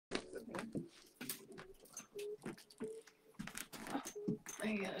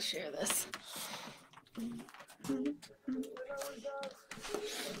share this.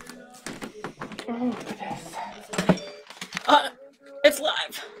 Oh, goodness. It's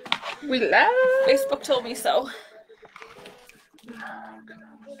live. We live. Facebook told me so.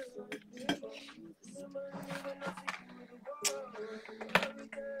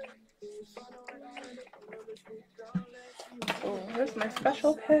 Oh, where's my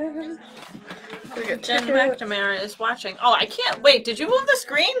special pen? Jen McNamara is watching. Oh, I can't wait. Did you move the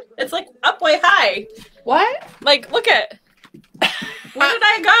screen? It's like up way high. What? Like, look at. Where did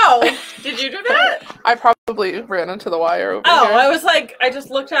I go? Did you do that? I probably ran into the wire over here. I was like, I just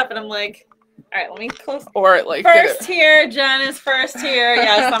looked up and I'm like, all right, let me close. Or like First here, Jen is first here.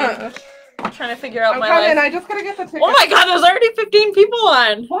 Yes, I'm trying to figure out my life. I just gotta get the ticket. Oh my God, there's already 15 people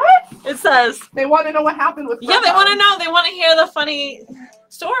on. What? It says. They want to know what happened with. Yeah, they want to know. They want to hear the funny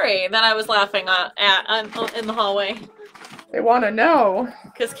story that I was laughing at in the hallway. They want to know.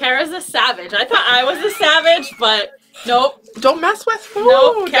 Because Kara's a savage. I thought I was a savage, but nope. Don't mess with food.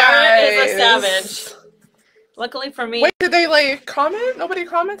 Nope, Kara guys. is a savage. Luckily for me. Wait, did they like comment? Nobody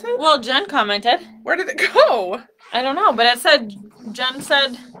commented? Well, Jen commented. Where did it go? I don't know, but it said, Jen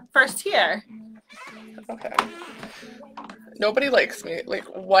said first here. Okay. Nobody likes me. Like,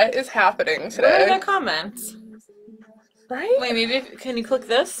 what is happening today? Where are the comments? Right? Wait, maybe, can you click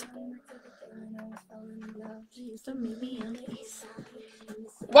this?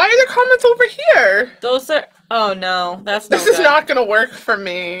 Why are the comments over here? Those are, oh no, that's not This is not gonna work for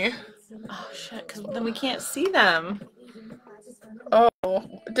me. Oh shit, because then we can't see them. Oh,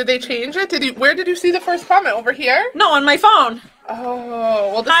 did they change it? Where did you see the first comment? Over here? No, on my phone.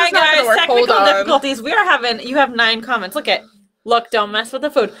 Oh, well this Hi is not guys, gonna work. Hold technical on. difficulties. We are having, you have 9 comments. Look, don't mess with the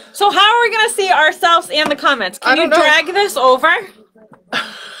food. So how are we going to see ourselves and the comments? Can you drag this over?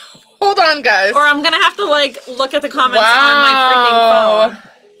 Hold on, guys. Or I'm going to have to, like, look at the comments on my freaking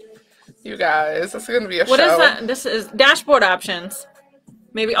phone. You guys, this is going to be a show. What is that? This is dashboard options.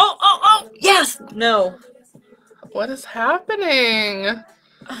 Maybe. Oh, yes. No. What is happening?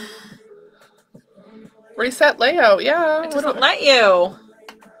 Reset layout, yeah. It doesn't let you.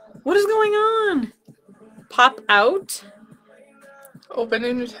 What is going on? Pop out. Open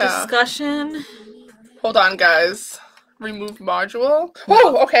a new tab. Discussion. Hold on, guys. Remove module.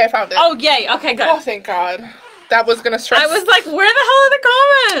 Oh, okay, I found it. Oh, yay. Okay, good. Oh, thank God. That was gonna stress. I was like, where the hell are the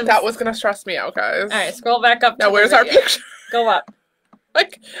comments? That was gonna stress me out, guys. All right, scroll back up. Now, where's our picture? Go up.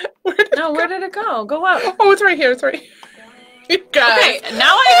 Like, where did where did it go? Go up. Oh, it's right here. It's right here. You guys. Okay,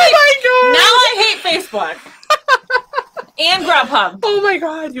 now I hate Facebook. And Grubhub. Oh my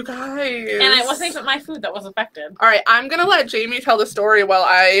God, you guys. And it wasn't even my food that was affected. All right, I'm going to let Jamie tell the story while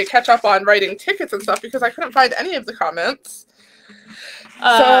I catch up on writing tickets and stuff because I couldn't find any of the comments.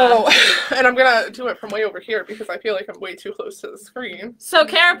 And I'm going to do it from way over here because I feel like I'm way too close to the screen. So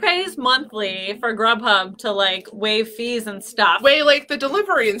Kara pays monthly for Grubhub to, like, waive fees and stuff. Like the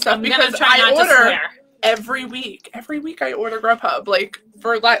delivery and stuff because I order every week. Every week I order Grubhub, like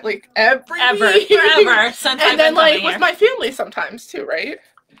for like every week. Forever. Since and then like with my family sometimes too, right?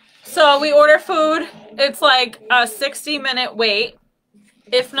 So we order food. It's like a 60-minute wait,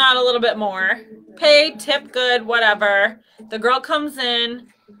 if not a little bit more. Pay, tip good, whatever. The girl comes in,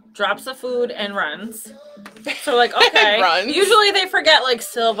 drops the food, and runs. So like, okay. Usually they forget like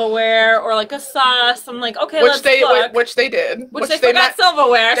silverware or like a sauce. I'm like, okay, let's look. Which they did. Which they forgot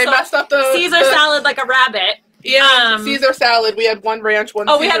silverware. They messed up the Caesar salad like a rabbit. Yeah, Caesar salad. We had one ranch, one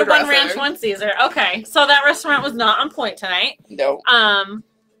Caesar we had one dressing. ranch, one Caesar. Okay, so that restaurant was not on point tonight. No.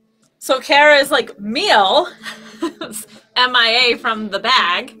 So Kara's like meal, MIA from the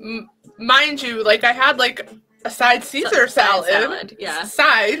bag. Mind you, like I had like a side Caesar salad. Yeah.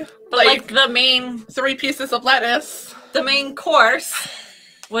 Side. But like the main 3 pieces of lettuce. The main course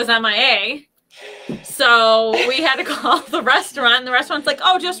was MIA. So we had to call the restaurant, and the restaurant's like,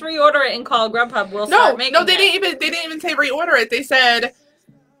 "Oh, just reorder it and call Grubhub. We'll start making it." No, they didn't even say reorder it. They said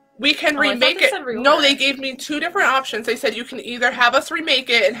we can remake it. No, they gave me 2 different options. They said you can either have us remake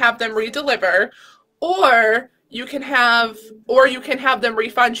it and have them redeliver, or you can have them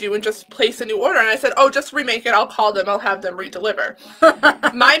refund you and just place a new order. And I said, "Oh, just remake it. I'll call them. I'll have them redeliver."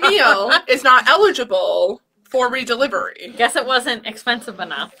 My meal is not eligible for redelivery. Guess it wasn't expensive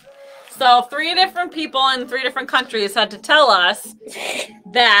enough. So 3 different people in 3 different countries had to tell us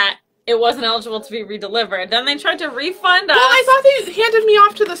that it wasn't eligible to be redelivered. Then they tried to refund us. Well, I thought they handed me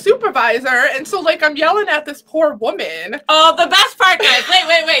off to the supervisor, and so like I'm yelling at this poor woman. Oh, the best part, guys!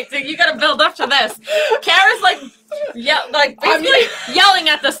 Wait! So you gotta build up to this. Kara's like, basically yelling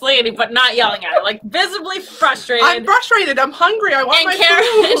at this lady, but not yelling at her, like visibly frustrated. I'm frustrated. I'm hungry. I want my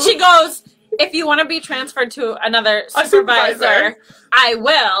food. And she goes, if you want to be transferred to another supervisor, I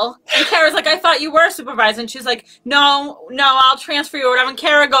will. And Kara's like, I thought you were a supervisor. And she's like, no, I'll transfer you or whatever. And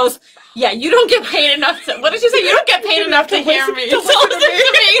Kara goes, yeah, you don't get paid enough to, what did she say? You don't get paid enough to hear me. To listen to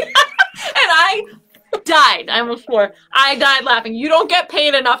me. And I died. I almost swore. I died laughing. You don't get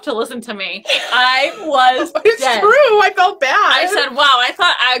paid enough to listen to me. I was It's dead. true. I felt bad. I said, wow, I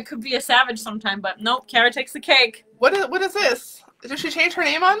thought I could be a savage sometime, but nope, Kara takes the cake. What is this? Did she change her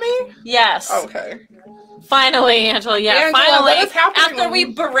name on me? Yes. Okay. Finally, Angela. Yeah, Angela, finally. what is happening? After we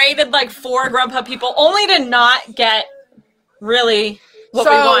berated like 4 Grubhub people, only to not get really what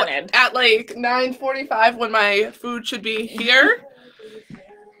we wanted. At like 9:45 when my food should be here.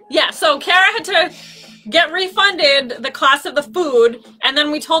 Yeah, so Kara had to get refunded the cost of the food, and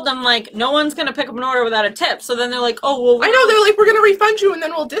then we told them, like, no one's going to pick up an order without a tip. So then they're like, oh, well, I know, they're like, we're going to refund you, and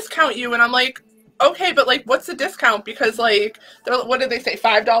then we'll discount you. And I'm like, okay, but, like, what's the discount? Because, like, what did they say,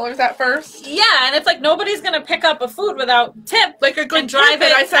 $5 at first? Yeah, and it's like, nobody's going to pick up a food without tip. Like, a good drive tip,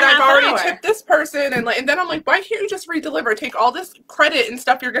 and I said, I've already tipped this person, and then I'm like, why can't you just redeliver? Take all this credit and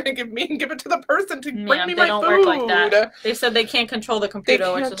stuff you're going to give me and give it to the person to bring me my food. They don't work like that. They said they can't control the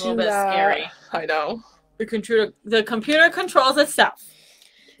computer, which is a little bit scary. I know. The computer controls itself.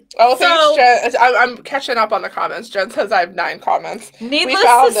 Oh, thanks, Jen. I'm catching up on the comments. Jen says I have 9 comments. Needless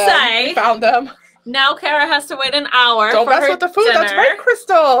to say, we found them. Now Kara has to wait an hour. Don't for mess her with the food. dinner. That's right,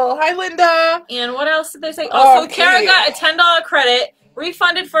 Crystal. Hi, Linda. And what else did they say? Oh, so Kara got a $10 credit,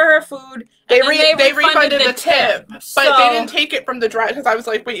 refunded for her food. They refunded the tip, but they didn't take it from the drive because I was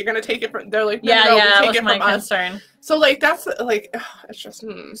like, wait, you're gonna take it from? They're like, no, that take was it my from concern. Us. So like that's like, it's just.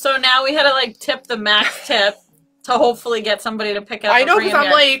 So now we had to like tip the max tip to hopefully get somebody to pick up. I know because I'm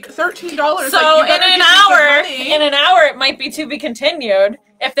like $13. So like, in an hour, it might be to be continued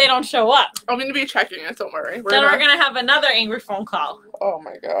if they don't show up. I'm gonna be checking it. Don't worry. Then we're gonna have another angry phone call. Oh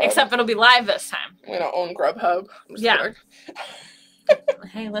my god! Except it'll be live this time. We're gonna own Grubhub. Yeah.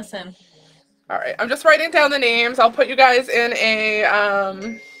 Hey, listen. All right, I'm just writing down the names. I'll put you guys in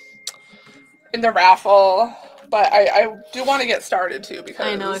in the raffle, but I do want to get started too because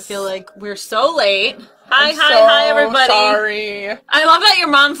I know I feel like we're so late. Hi, everybody. Sorry. I love that your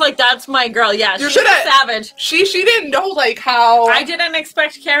mom's like, that's my girl. Yeah, she's a savage. She didn't know like how. I didn't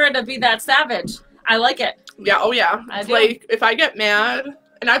expect Kara to be that savage. I like it. Yeah. Oh yeah. Like if I get mad.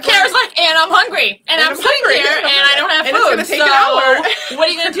 And Kara's like, and I'm hungry, and I'm sitting here, and I don't have food. It's gonna take an hour. What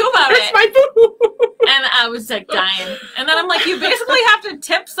are you gonna do about it? My food. And I was like dying. And then I'm like, you basically have to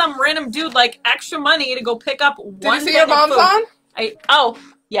tip some random dude like extra money to go pick up one. Did you see your mom's on? Oh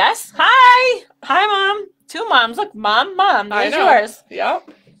yes. Hi, mom. 2 moms. Look, mom. There's yours. Yep.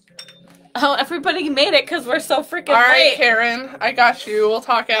 Oh, everybody made it because we're so freaking All right, late. Karen. I got you. We'll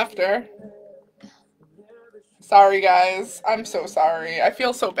talk after. Sorry, guys. I'm so sorry. I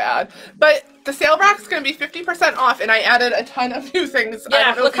feel so bad. But the sale rack's going to be 50% off, and I added a ton of new things.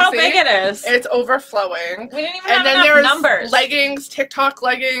 Yeah, look how big it is. It's overflowing. We didn't even have enough numbers. There's leggings, TikTok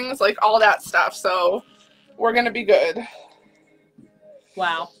leggings, like all that stuff. So we're going to be good.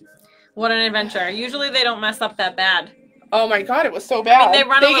 Wow. What an adventure. Usually they don't mess up that bad. Oh my god, it was so bad. I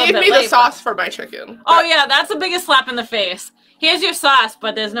mean, they gave me the sauce for my chicken. Oh yeah, that's the biggest slap in the face. Here's your sauce,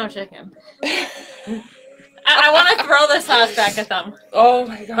 but there's no chicken. I want to throw the sauce back at them. Oh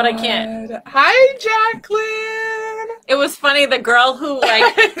my god. But I can't. Hi, Jacqueline. It was funny, the girl who,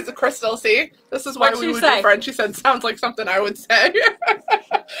 like... It's a Crystal, see? This is why we would be friends. She said, sounds like something I would say.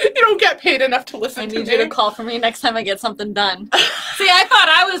 You don't get paid enough to listen to me. I need you to call for me next time I get something done. See, I thought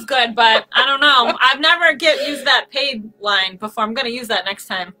I was good, but I don't know. I've never used that paid line before. I'm going to use that next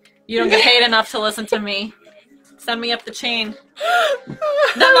time. You don't get paid enough to listen to me. Send me up the chain. Then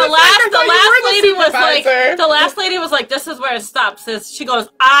the last lady was like, this is where it stops. She goes,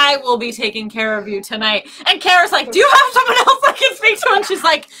 I will be taking care of you tonight. And Kara's like, do you have someone else I can speak to? And she's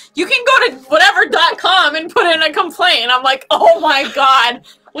like, you can go to whatever.com and put in a complaint. And I'm like, oh my god,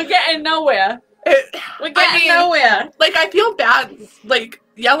 we're getting nowhere. Nowhere. Like, I feel bad, like,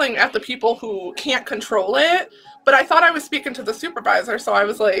 yelling at the people who can't control it, but I thought I was speaking to the supervisor, so I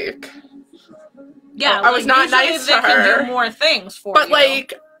was like... Yeah, I was not nice to her. Can do more things for you. But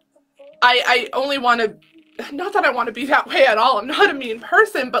like, I only want to. Not that I want to be that way at all. I'm not a mean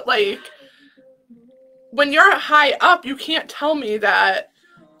person, but like, when you're high up, you can't tell me that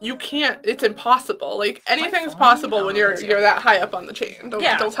you can't. It's impossible. Like anything's possible when you're that high up on the chain.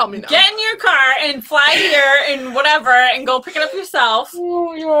 Don't tell me no. Get in your car and fly here and whatever, and go pick it up yourself.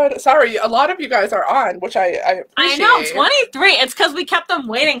 Oh my god! Sorry, a lot of you guys are on, which I appreciate. I know 23. It's because we kept them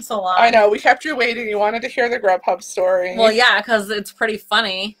waiting so long. I know we kept you waiting. You wanted to hear the Grubhub story. Well, yeah, because it's pretty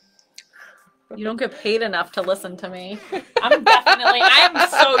funny. You don't get paid enough to listen to me. I am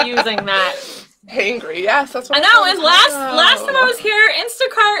so using that. Hangry, yes, that's what I know. And last time I was here,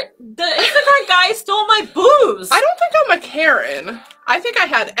 the Instacart guy stole my booze. I don't think I'm a Karen. I think I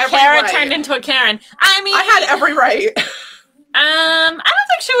had every Karen right. turned into a Karen. I mean, I had every right. I don't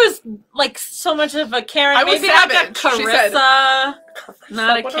think she was like so much of a Karen. I was maybe savage. like a Carissa,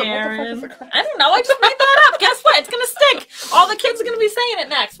 not a Karen. I don't know. I just made that up. Guess what? It's gonna stick. All the kids are gonna be saying it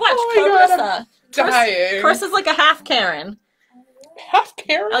next. Watch, Carissa. Dying. Carissa's like a half Karen. Half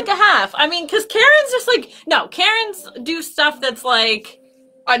Karen? Like a half. I mean, because Karen's just like, no, Karens do stuff that's like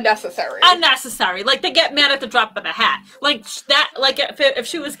unnecessary. Like they get mad at the drop of a hat. Like that. Like if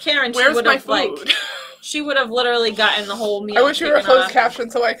she was Karen, she would have like. She would have literally gotten the whole meal. I wish you were closed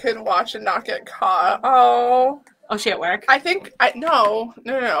captioned so I could watch and not get caught. Oh. Oh, she at work? I think no.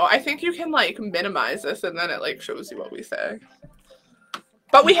 I think you can like minimize this and then it like shows you what we say.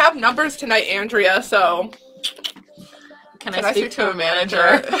 But we have numbers tonight, Andrea. So can I speak to a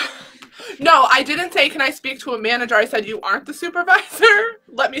manager? No, I didn't say, can I speak to a manager? I said, you aren't the supervisor.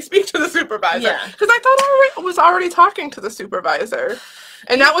 Let me speak to the supervisor. Yeah. Because I thought I was already talking to the supervisor.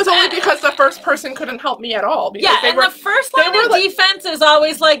 And that was only because the first person couldn't help me at all. Yeah, and the first line of defense is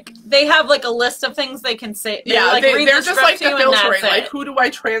always like, they have like a list of things they can say. They're just like the filtering. Like, who do I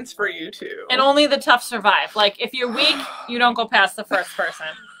transfer you to? And only the tough survive. Like, if you're weak, you don't go past the first person.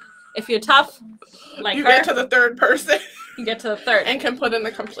 If you're tough, like you get to the third person. You get to the third. And can put in the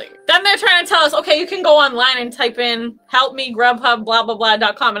complaint. Then they're trying to tell us, okay, you can go online and type in help me Grubhub blah blah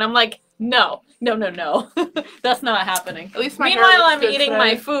blah.com, and I'm like, no. That's not happening. At least meanwhile, I'm eating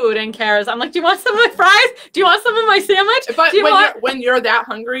my food and Kara's. I'm like, do you want some of my fries? Do you want some of my sandwich? But when you're that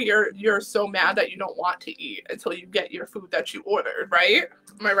hungry, you're so mad that you don't want to eat until you get your food that you ordered, right?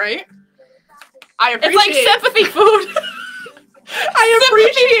 Am I right? I appreciate. It's like sympathy food. I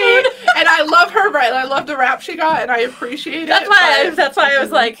appreciate it, and I love her. Right, I love the rap she got, and I appreciate it. That's why I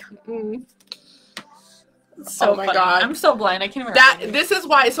was like, so oh my god, I'm so blind. I can't remember. This is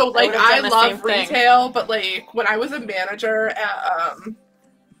why. So like, I love retail, but like when I was a manager at I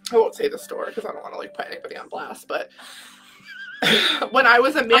won't say the store because I don't want to like put anybody on blast, but when I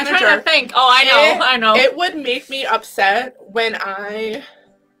was a manager, I'm trying to think. Oh, I know. It would make me upset when I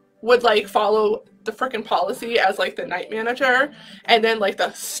would like follow the freaking policy as like the night manager, and then like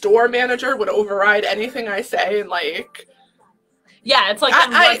the store manager would override anything I say, and like yeah, it's like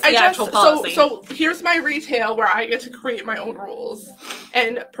what's the actual policy? So here's my retail where I get to create my own rules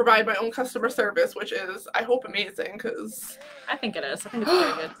and provide my own customer service, which is I hope amazing because I think it is. I think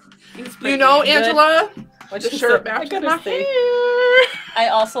it's pretty good. You know, Angela, the shirt back in my hair. I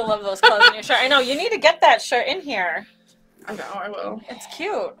also love those colors in your shirt. I know you need to get that shirt in here. I know, I will. It's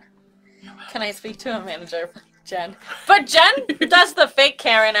cute. Can I speak to a manager, Jen? But Jen does the fake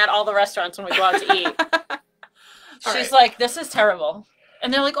Karen at all the restaurants when we go out to eat. She's like, this is terrible.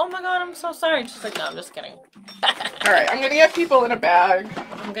 And they're like, oh my god, I'm so sorry. And she's like, no, I'm just kidding. Alright, I'm gonna get people in a bag.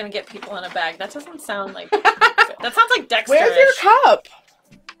 I'm gonna get people in a bag. That doesn't sound like... That sounds like Dexter. Where's your cup?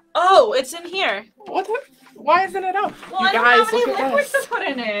 Oh, it's in here. What the... Why isn't it up? Well, I don't have any liquids to put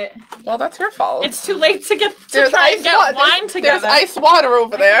in it. Well, that's your fault. It's too late to try and get wine together. There's ice water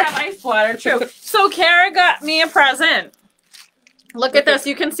over there. I have ice water, true. So Kara got me a present. Look at this.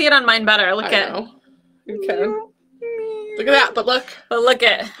 You can see it on mine better. Look at it. You can. Look at that, but look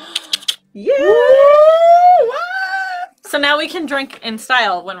at yeah. So now we can drink in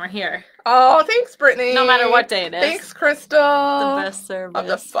style when we're here. Oh, thanks, Brittany. No matter what day it is. Thanks, Crystal. The best service. I'm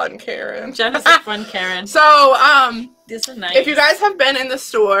the fun Karen. Jen is a fun Karen. So, this is nice. If you guys have been in the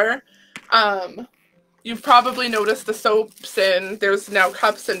store, you've probably noticed the soaps and there's now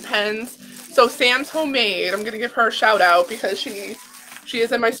cups and pens. So Sam's Homemade, I'm gonna give her a shout out because she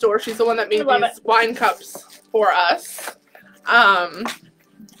is in my store. She's the one that made these wine cups for us.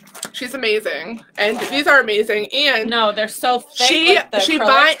 She's amazing, and these are amazing. And no, they're so thick. She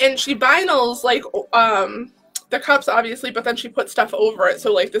vinyls like the cups obviously, but then she put stuff over it,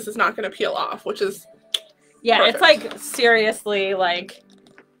 so like this is not going to peel off, which is perfect. It's like seriously like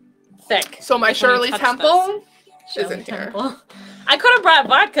thick. So my Shirley Temple is in here. I could have brought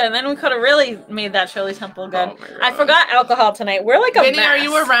vodka, and then we could have really made that Shirley Temple good. Oh my God. I forgot alcohol tonight. We're like a Vinny, mess. are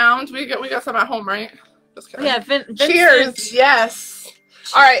you around? We got some at home, right? Just kidding. Yeah, Vincent. Cheers. Yes.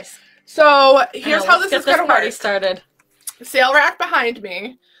 All right. So here's how this is going to party started. Sale rack behind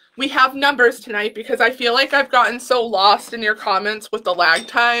me. We have numbers tonight because I feel like I've gotten so lost in your comments with the lag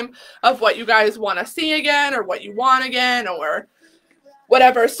time of what you guys want to see again or what you want again or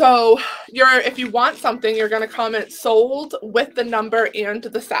whatever. So if you want something, you're going to comment sold with the number and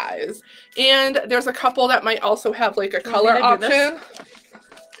the size. And there's a couple that might also have like a color option.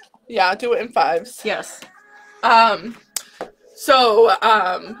 Yeah, do it in 5s. Yes. So,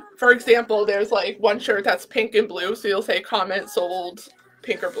 for example, there's like one shirt that's pink and blue, so you'll say comment sold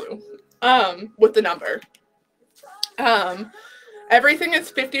pink or blue, with the number. Everything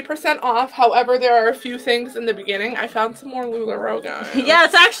is 50% off. However, there are a few things in the beginning. I found some more LuLaRoe, guys. Yeah,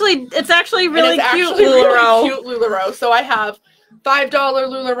 it's actually really cute LuLaRoe. Really cute LuLaRoe. So I have $5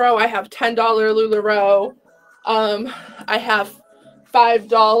 LuLaRoe. I have $10 LuLaRoe. I have $5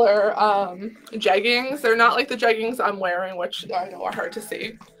 jeggings. They're not like the jeggings I'm wearing, which I know are hard to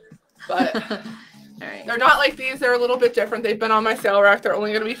see, but right. They're not like these. They're a little bit different. They've been on my sale rack. They're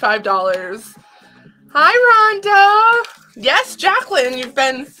only going to be $5. Hi, Rhonda. Yes, Jacqueline, you've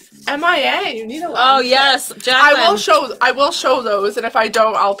been MIA. You need a lounge. Oh yes, Jacqueline. I will show those, and if I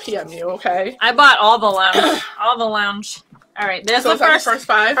don't, I'll PM you. Okay. I bought all the lounge. All the lounge. All right. There's the first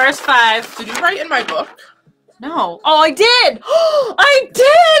 5. First 5. Did you write in my book? No. Oh, I did. I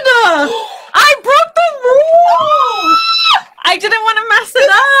did. I broke the rule. I didn't want to mess it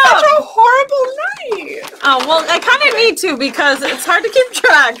up. Such a horrible night. Oh well, I kind of need to because it's hard to keep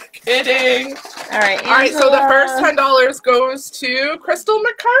track. Kidding. All right. All right. So the first $10 goes to Crystal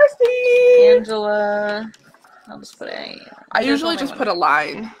McCarthy. Angela. I'll just put a. I usually just put a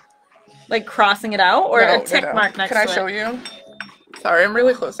line. Like crossing it out, or a tick mark next to it. Can I show you? Sorry, I'm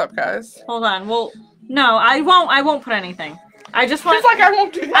really close up, guys. Hold on. Well, no, I won't put anything. I just want. It's like I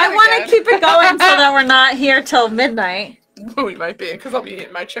won't do that. I want to keep it going so that we're not here till midnight. We might be, because I'll be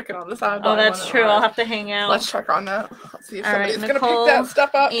eating my chicken on the side. Oh, that's true. I'll have to hang out. Let's check on that. Let's see if somebody's right, going to pick that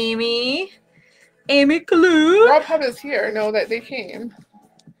stuff up. Amy Clue. Grubhub is here. No, that they came.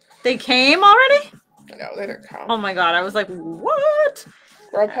 They came already? No, they didn't come. Oh my god, I was like, what?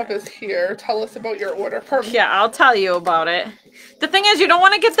 Grubhub is here. Tell us about your order. Yeah, I'll tell you about it. The thing is, you don't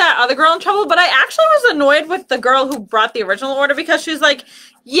want to get that other girl in trouble, but I actually was annoyed with the girl who brought the original order because she's like,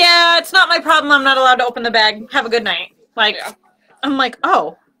 yeah, it's not my problem. I'm not allowed to open the bag. Have a good night. Like, yeah. I'm like,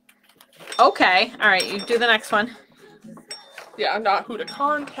 oh, okay. All right, you do the next one. Yeah, not who to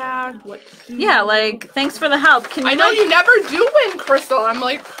contact, what to do. Yeah, like, thanks for the help. Can you I know you never do win, Crystal. I'm,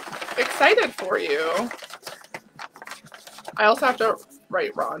 like, excited for you. I also have to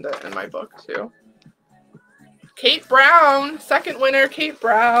write Rhonda in my book, too. Kate Brown. Second winner, Kate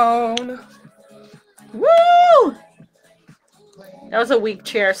Brown. Woo! That was a weak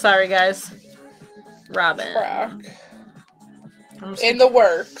cheer. Sorry, guys. Robin. Crack. In the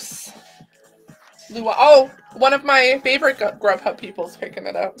works. Oh, one of my favorite Grubhub people's picking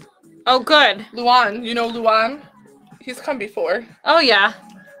it up. Oh, good. Luan. You know Luan? He's come before. Oh, yeah.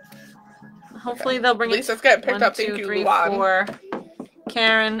 Hopefully they'll bring Lisa's getting picked up. Thank you, Luan. 4.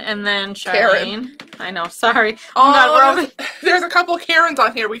 Karen, and then Charlene. Karen. I know, sorry. Oh, God, there's a couple Karens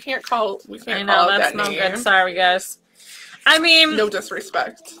on here. We can't call. I know, that's no good. Sorry, guys. I mean, no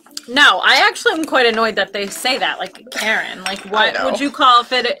disrespect. No, I actually am quite annoyed that they say that, like Karen. Like, what would you call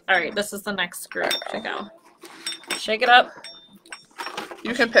if it? All right, this is the next group to go. Shake it up.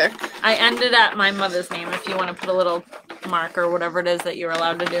 You can pick. I ended at my mother's name. If you want to put a little mark or whatever it is that you're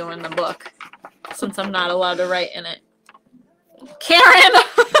allowed to do in the book, since I'm not allowed to write in it. Karen.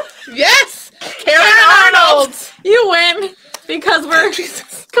 Yes, Karen Arnold. You win because we're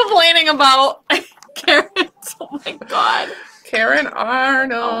complaining about Karens. Oh my god. Karen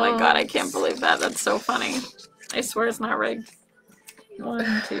Arnold. Oh my god, I can't believe that. That's so funny. I swear it's not rigged.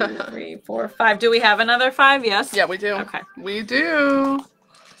 1, 2, 3, 4, 5. Do we have another 5? Yes? Yeah, we do. Okay. We do.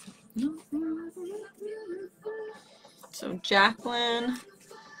 So, Jacqueline.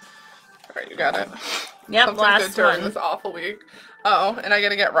 Alright, you got it. Yep, something last good during one. this awful week. Oh, and I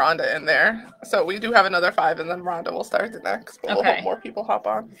gotta get Rhonda in there. So we do have another 5, and then Rhonda will start the next. But we'll hope more people hop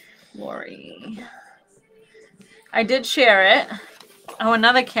on. Lori. I did share it. Oh,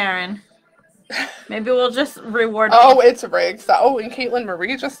 another Karen. Maybe we'll just reward. Oh, it's rigged. So, and Caitlin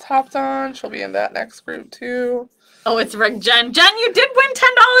Marie just hopped on. She'll be in that next group too. Oh, it's rigged. Jen, you did win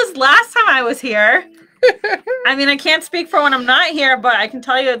 $10 last time I was here. I mean, I can't speak for when I'm not here, but I can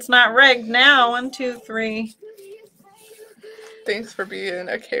tell you it's not rigged now. 1, 2, 3. Thanks for being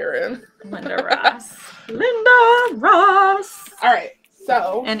a Karen. Linda Ross. Linda Ross. All right,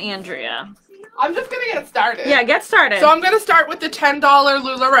 so. And Andrea. I'm just going to get started. Yeah, get started. So I'm going to start with the $10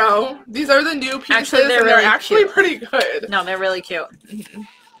 LuLaRoe. These are the new pieces, actually, and they're actually pretty good. No, they're really cute. Mm-hmm.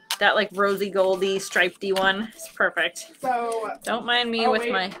 That, like, rosy goldy, stripedy one is perfect. So. Don't mind me with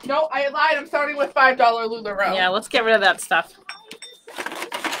my. No, I lied. I'm starting with $5 LuLaRoe. Yeah, let's get rid of that stuff.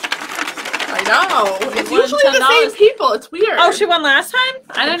 I know. It's usually the same people. It's weird. Oh, she won last time?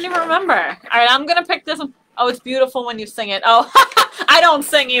 I didn't even remember. All right, I'm going to pick this one. Oh, it's beautiful when you sing it. Oh, I don't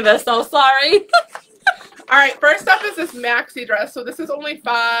sing either, so sorry. All right, first up is this maxi dress. So this is only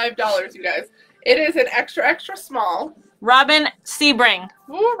 $5, you guys. It is an extra, extra small. Robin Sebring.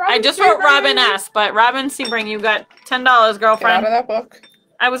 Ooh, I just wrote Robin S, but Robin Sebring, you got $10, girlfriend. Get out of that book.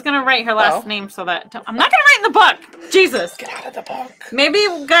 I was going to write her last name so that... I'm not going to write in the book! Jesus! Get out of the book. Maybe,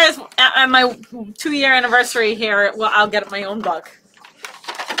 guys, at my 2-year anniversary here, well, I'll get my own book.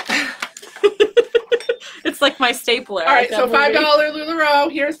 It's like my stapler. All right, so $5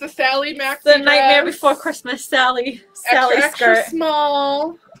 LuLaRoe. Here's the Sally Maxi The Nightmare Before Christmas Sally skirt. Extra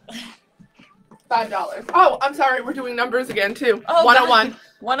small. $5. Oh, I'm sorry. We're doing numbers again, too. Oh, 101. God.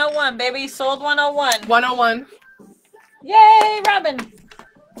 101, baby. Sold 101. 101. Yay, Robin.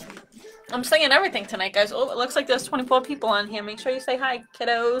 I'm singing everything tonight, guys. Oh, it looks like there's 24 people on here. Make sure you say hi,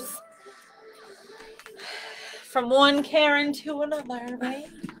 kiddos. From one Karen to another, right?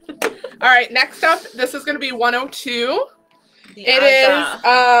 All right, next up, this is going to be 102. It is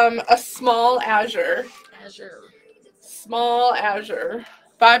a small Azure. Small Azure.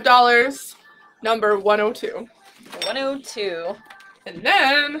 $5, number 102. 102. And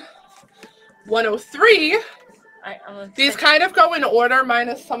then 103. These kind of go in order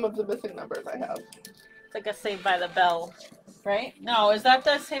minus some of the missing numbers I have. It's like a Saved by the Bell, right? No, is that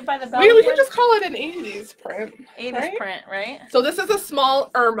the Saved by the Bell? We can just call it an 80s print. 80s print, right? So this is a small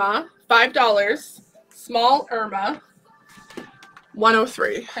Irma, $5. Small Irma,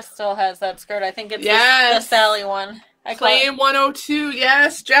 103. Crystal has that skirt. I think it's the Sally one. Claim 102.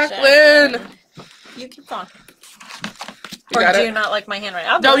 Yes, Jacqueline. You keep going. Or do you not like my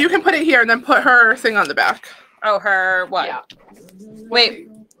handwriting? No, you can put it here and then put her thing on the back. Oh, her what? Yeah. Wait,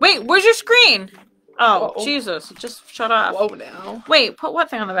 where's your screen? Oh, whoa. Jesus, just shut up. Whoa, now. Wait, put what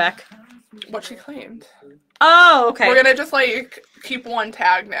thing on the back? What she claimed. Oh, okay. We're gonna just like keep one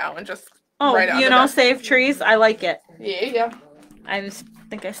tag now and just write it on the back. Save trees. I like it. Yeah. I just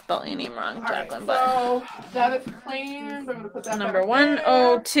think I spelled your name wrong, Jacqueline. Right, so that is claimed. I'm gonna put that number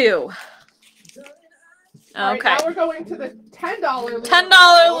 102. Okay. Right, now we're going to the $10 LuLaRoe.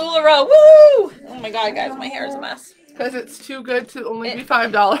 LuLaRoe. Woo! Oh my God, guys, my hair is a mess. Because it's too good to only be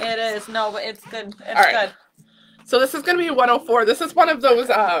 $5. It is. No, but it's good. It's good. So this is going to be 104. This is one of those,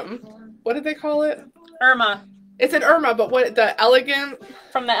 what did they call it? Irma. It's an Irma, but what, the Elegant?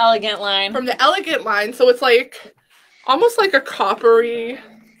 From the Elegant line. From the Elegant line. So it's like, almost like a coppery.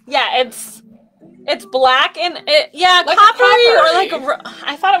 Yeah, it's black and like coppery or like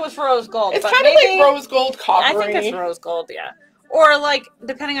I thought it was rose gold. It's kind of like rose gold coppery. I think it's rose gold, yeah. Or like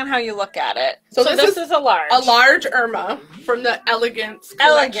depending on how you look at it. So this is a large. A large Irma from the Elegance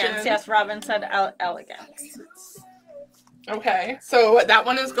collection. Elegance, yes. Robin said Elegance. Okay, so that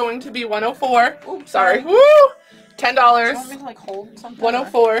one is going to be 104. Oops, sorry. Woo! $10. Do you want me to like hold something?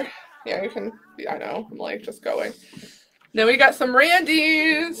 104. Yeah, you can. I know. I'm like just going. Then we got some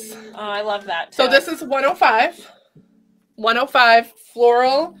Randy's. Oh, I love that too. So this is 105. 105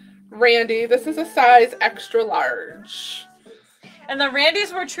 floral Randy. This is a size extra large. And the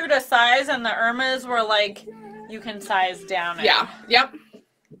Randy's were true to size and the Irmas were like you can size down. Yeah. Yep.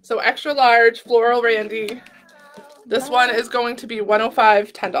 So extra large floral Randy. This one is going to be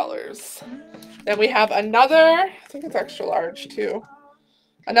 105, $10. Then we have another, I think it's extra large too.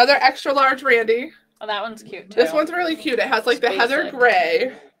 Another extra large Randy. Oh, that one's cute too. This one's really cute. It has like the heather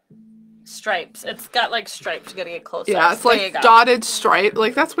gray. Stripes. It's got like stripes. You gotta get closer. Yeah, it's like dotted stripe.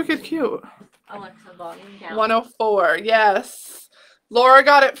 Like that's wicked cute. Alexa, volume down. 104, yes. Laura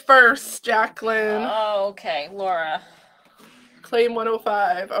got it first, Jacqueline. Oh, okay. Laura. Claim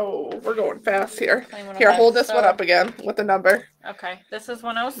 105. Oh, we're going fast here. Here, hold this one up again with the number. Okay, this is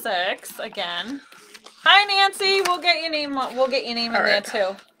 106 again. Hi, Nancy. We'll get your name. We'll get your name in there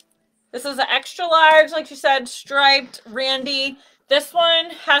too. This is an extra large, like you said, striped Randy. This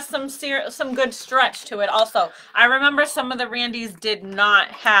one has some good stretch to it also. I remember some of the Randys did not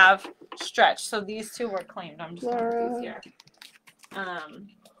have stretch, so these two were claimed. I'm just going to put these here.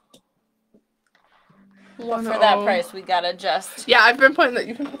 For that price, we gotta just... Yeah, I've been putting that.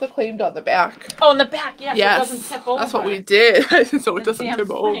 You can put the claimed on the back. Oh, on the back, yes. Yes, it doesn't tip over. That's what we did, so it doesn't tip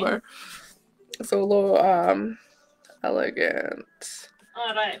over. So a little elegant.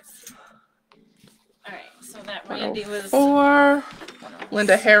 All right. So that Randy was 4.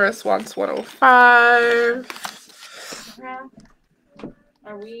 Linda Harris wants 105.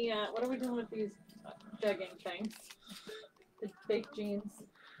 Are we? What are we doing with these jegging things? The fake jeans.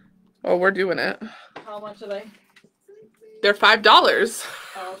 Oh, we're doing it. How much are they? They're $5.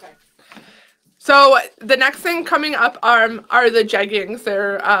 Oh, okay. So the next thing coming up are the jeggings.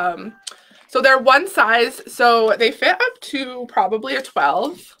 They're so they're one size, so they fit up to probably a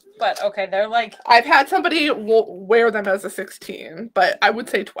 12. But okay, they're like I've had somebody wear them as a 16, but I would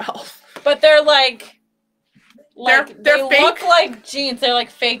say 12. But they're like Like, they're they fake. look like jeans. They're like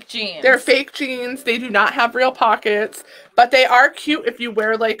fake jeans. They're fake jeans. They do not have real pockets, but they are cute if you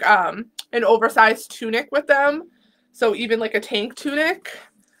wear like an oversized tunic with them. So even like a tank tunic.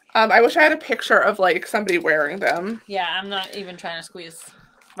 I wish I had a picture of like somebody wearing them. Yeah, I'm not even trying to squeeze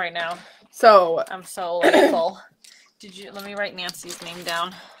right now. So I'm so like full. Let me write Nancy's name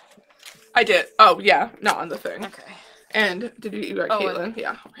down. I did. Oh yeah, not on the thing. Okay. And did you got Caitlin?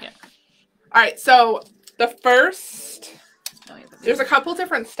 Yeah. Yeah. All right, so the first, there's a couple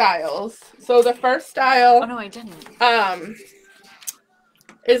different styles. So the first style. Oh no, I didn't.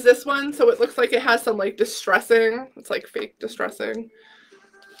 Is this one? So it looks like it has some like distressing. It's like fake distressing.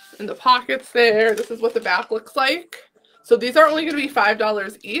 In the pockets there. This is what the back looks like. So these are only going to be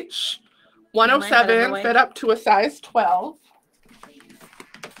 $5 each. 107 fit up to a size 12.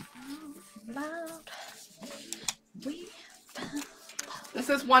 This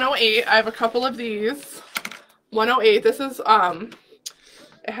is 108. I have a couple of these. 108. This is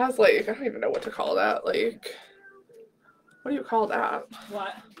it has like, I don't even know what to call that. Like, what do you call that?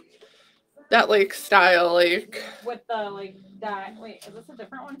 What? That like style, like with the like that. Wait, is this a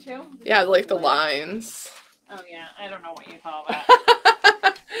different one too? Yeah, like the lines. Oh yeah, I don't know what you call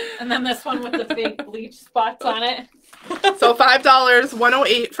that. And then this one with the fake bleach spots on it. So $5,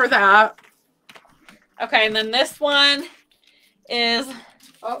 108 for that. Okay, and then this one is.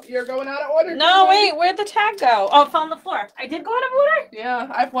 Oh, you're going out of order. No, wait, where'd the tag go? Oh, it fell on the floor. I did go out of order? Yeah,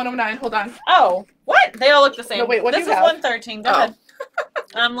 I have 109. Hold on. Oh, what? They all look the same. No, wait, what this do you is have? 113. Go ahead.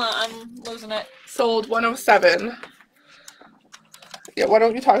 I'm losing it. Sold 107. Yeah, why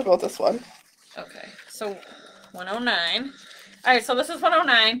don't you talk about this one? Okay, so 109. All right, so this is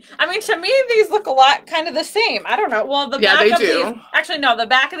 109. I mean, to me, these look a lot kind of the same. I don't know. Well, the back of these. Actually, no, the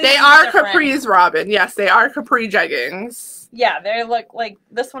back of these. They are capris, Robin. Yes, they are capri jeggings. Yeah, they look like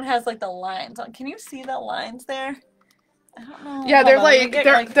this one has like the lines on. Can you see the lines there? I don't know. Yeah, they're like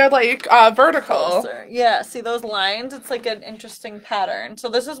vertical. Closer. Yeah, see those lines? It's like an interesting pattern. So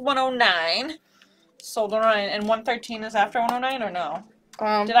this is 109. Sold 109, and 113 is after 109 or no?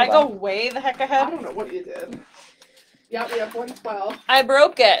 Did I go way the heck ahead? I don't know what you did. Yeah, we have 112. I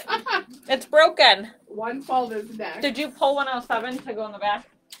broke it. It's broken. 112 is next. Did you pull 107 to go in the back?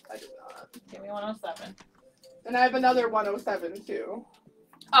 I did not. Give me 107. And I have another 107 too.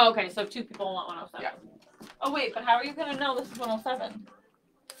 Oh, okay. So two people want 107. Yeah. Oh wait, but how are you gonna know this is 107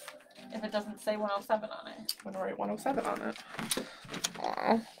 if it doesn't say 107 on it? I'm gonna write 107 on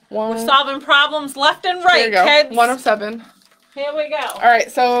it. We're solving problems left and right, there you go. kids. 107. Here we go. All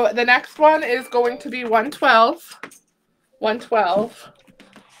right, so the next one is going to be 112. 112.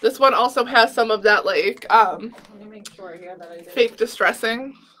 This one also has some of that like Let me make sure here that I did. Fake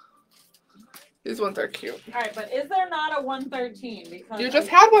distressing. These ones are cute. All right, but is there not a 113? Because you just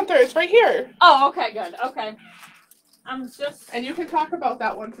had 113. It's right here. Oh, okay, good. Okay. I'm just. And you can talk about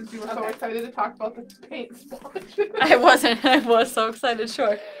that one since you were so excited to talk about the paint splotch. I wasn't. I was so excited.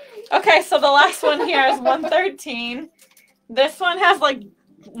 Sure. Okay, so the last one here is 113. This one has like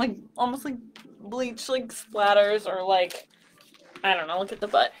almost like bleach like splatters or like I don't know. Look at the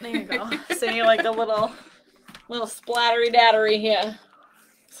butt. There you go. See, like a little splattery dattery here.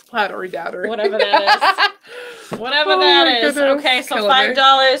 Splattery dattery. Whatever that is. Whatever that is. Goodness. Okay, so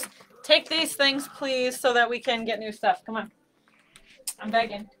 $5. Take these things, please, so that we can get new stuff. Come on. I'm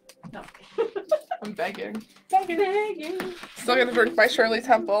begging. No. I'm begging. Begging. Still gonna drink my Shirley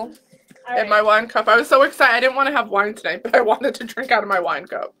Temple Right. in my wine cup. I was so excited. I didn't want to have wine tonight, but I wanted to drink out of my wine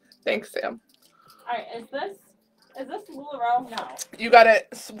cup. Thanks, Sam. All right, is this LuLaRoe? No. You got it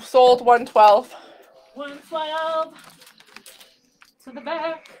sold 112. 112. To the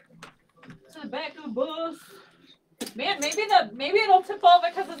back of the bus. Man, maybe it'll tip over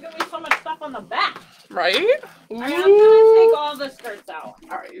because there's gonna be so much stuff on the back. Right? All right, I'm gonna take all the skirts out.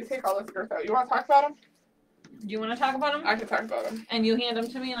 All right, you take all the skirts out. You want to talk about them? Do you want to talk about them? I can talk about them. And you hand them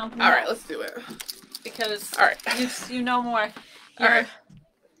to me, and I'll. All right, let's do it. Because all right, you know more. All right.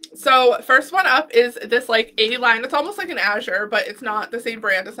 So first one up is this like A-line. It's almost like an Azure, but it's not the same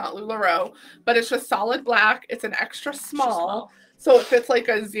brand. It's not LuLaRoe, but it's just solid black. It's an extra small. So it fits like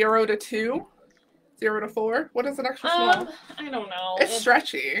a 0 to 2, 0 to 4. What is an extra small? I don't know. It's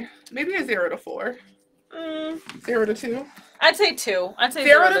stretchy. Maybe a 0 to 4. 0 to 2. I'd say 2. I'd say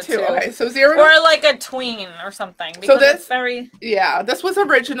 0 to 2. Okay, so 0 or like a tween or something. So this it's very this was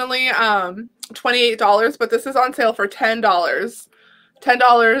originally $28, but this is on sale for $10.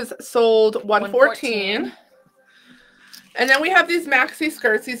 $10 sold 114. And then we have these maxi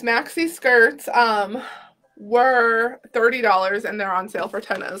skirts. These maxi skirts were $30 and they're on sale for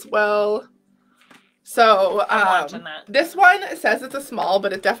 $10 as well. So, I'm watching that. This one says it's a small,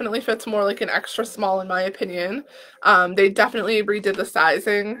 but it definitely fits more like an extra small in my opinion. They definitely redid the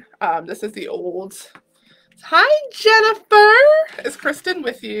sizing. This is the old. Hi, Jennifer! Is Kristen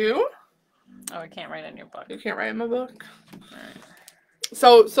with you? Oh, I can't write in your book. You can't write in my book? Alright.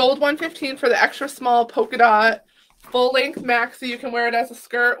 So, sold $115 for the extra small polka dot full-length maxi. You can wear it as a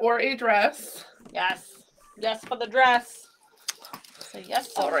skirt or a dress. Yes. Yes for the dress. Say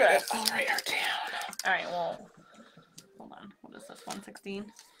yes for the dress. I'll write her down. Alright, well, hold on. What is this, 116?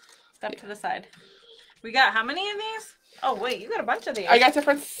 Step to the side. We got how many of these? Oh, wait, you got a bunch of these. I got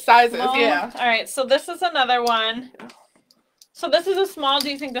different sizes, yeah. Alright, so this is another one. So this is a small. Do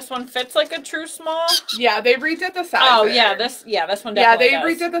you think this one fits like a true small? Yeah, they redid the sizing. Oh, yeah, this one definitely Yeah, they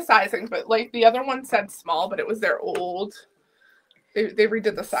redid the sizing, but like the other one said small, but it was their old. They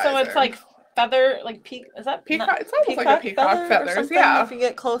redid the sizing. So it's like feather, like is that peacock? It's almost like a peacock feathers, yeah. If you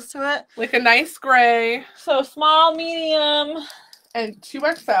get close to it. Like a nice gray. So small, medium. And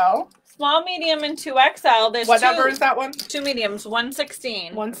 2XL. Small, medium, and 2XL. There's what number is that one? 2 mediums,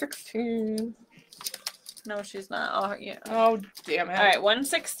 116. 116. No, she's not. Oh, yeah. Oh, damn it. All right,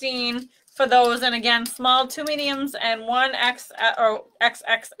 116 for those, and again, small, 2 mediums, and 1X or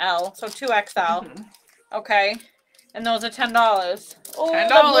XXL, so 2XL. Mm-hmm. Okay, and those are $10. Oh, $10.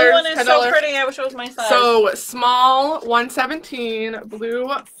 The blue one is $10. So pretty. I wish it was my size. So small, 117, blue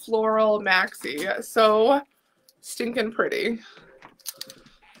floral maxi. So stinking pretty.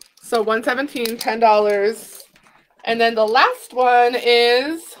 So 117, $10, and then the last one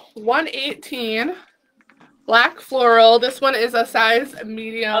is 118. Black floral. This one is a size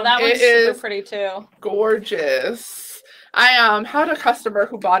medium. Oh, that one's super pretty too. Gorgeous. I had a customer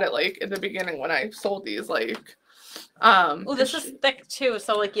who bought it like in the beginning when I sold these. Like, oh, this is thick too,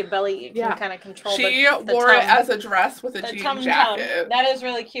 so like your belly can kind of control. She wore it as a dress with a jean jacket. That is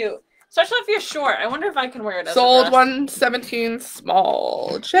really cute. Especially if you're short. I wonder if I can wear it as sold a dress. 117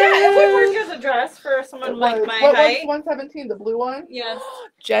 small. Jen. Yeah, it would work as a dress for someone like my height. What was 117? The blue one? Yes.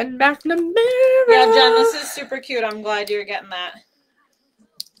 Jen McNamara. Yeah, Jen, this is super cute. I'm glad you're getting that.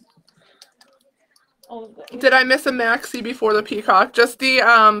 Oh, did I miss a maxi before the peacock? Just the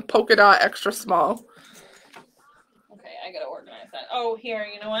polka dot extra small. Okay, I gotta organize that. Oh, here,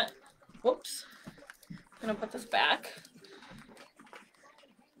 you know what? Whoops. I'm gonna put this back.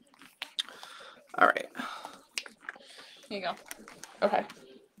 All right. Here you go. Okay.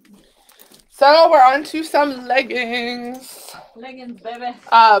 So we're on to some leggings. Leggings, baby.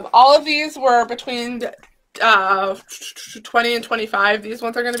 All of these were between 20 and 25. These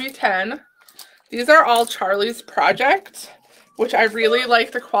ones are going to be 10. These are all Charlie's Project, which I really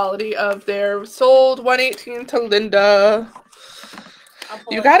like the quality of their. Sold 118 to Linda.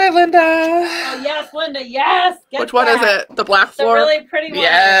 You got it, Linda. Oh, yes, Linda, yes. Which one is it? The black floor? The really pretty one.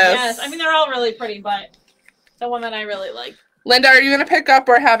 Yes. Yes. I mean, they're all really pretty, but the one that I really like. Linda, are you going to pick up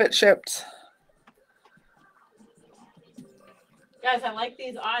or have it shipped? Guys, I like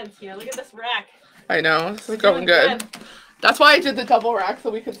these odds here. Look at this rack. I know. This is going good. That's why I did the double rack so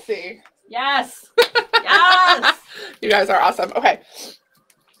we could see. Yes. Yes. You guys are awesome. Okay.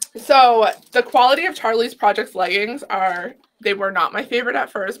 So the quality of Charlie's Project's leggings are... They were not my favorite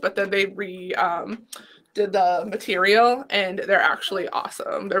at first, but then they did the material, and they're actually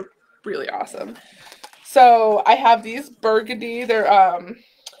awesome. They're really awesome. So I have these burgundy. They're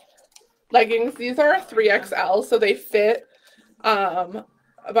leggings. These are a 3XL, so they fit about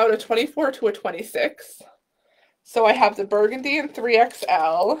a 24 to a 26. So I have the burgundy and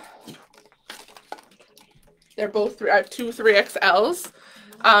 3XL. They're both I have two 3XLs.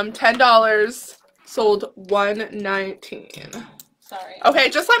 $10. Sold $119. Sorry. Okay,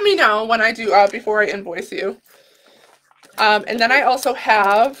 just let me know when I do before I invoice you. And then I also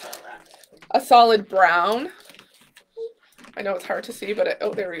have a solid brown. I know it's hard to see, but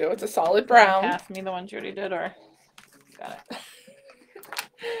oh, there we go. It's a solid brown. Pass me the one Judy did, or got it.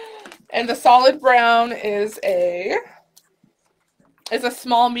 And the solid brown is a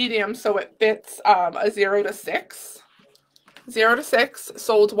small medium, so it fits a 0 to 6. 0 to 6,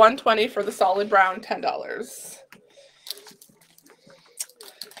 sold $120 for the solid brown, $10.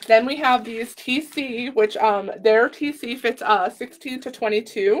 Then we have these TC, which their TC fits 16 to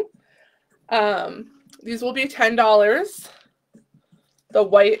 22. These will be $10. The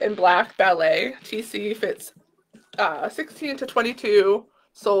white and black ballet TC fits 16 to 22,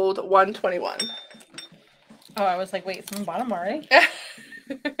 sold $121. Oh, I was like, wait, from the bottom already?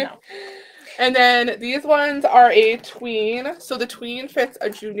 No. And then these ones are a tween. So the tween fits a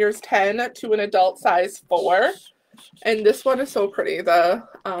junior's 10 to an adult size 4. And this one is so pretty. The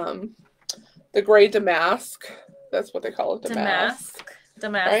gray damask. That's what they call it. Damask.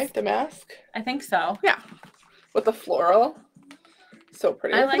 Damask. Right? Damask? I think so. Yeah. With the floral. So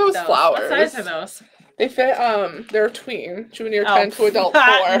pretty. I Look like at those flowers. What size are those? They fit, they're tween. Junior 10 to adult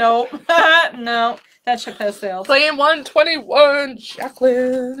 4. Nope. No. That ship has sailed. Claim 121,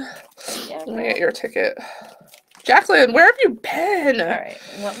 Jacqueline. Yeah, Let me get your ticket. Jacqueline, where have you been? All right,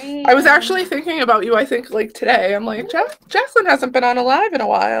 let me... I was actually thinking about you, I think, like, today. I'm like, Jacqueline hasn't been on a live in a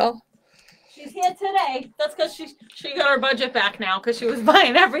while. She's here today. That's because she got her budget back now because she was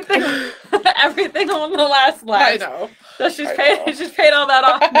buying everything everything on the last live. I know. So she's paid all that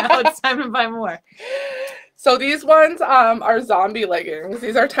off now. It's time to buy more. So these ones are zombie leggings.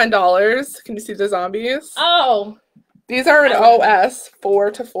 These are $10. Can you see the zombies? Oh. These are an OS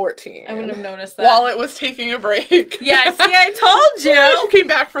 4 to 14. I wouldn't have noticed that. While it was taking a break. Yeah, see, I told you. She came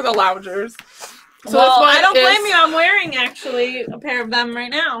back for the loungers. So well, I don't blame you. I'm wearing, actually, a pair of them right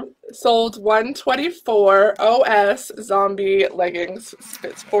now. Sold 124 OS zombie leggings.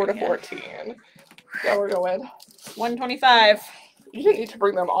 Fits 4 to 14. Yeah, we're going. 125. You didn't need to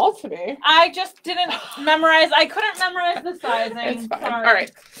bring them all to me. I just didn't memorize. I couldn't memorize the sizing. It's fine. Sorry. All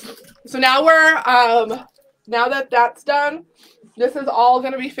right. So now we're, now that that's done, this is all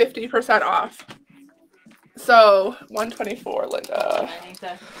going to be 50% off. So, 124, Linda. I need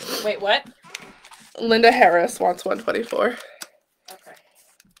to... Wait, what? Linda Harris wants 124. Okay.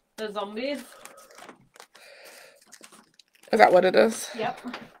 The zombies? Is that what it is? Yep.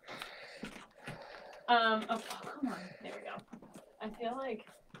 Oh, come on. There we go. I feel like...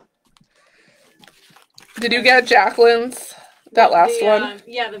 Did you get Jacqueline's? That last one?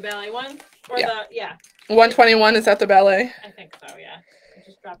 Yeah, the ballet one? Or yeah. the... Yeah. 121, is that the ballet? I think so, yeah. I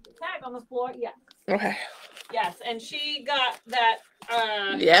just dropped the tag on the floor. Yeah. Okay. Yes, and she got that...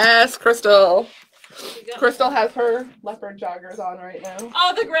 Yes, Crystal. Crystal has her leopard joggers on right now.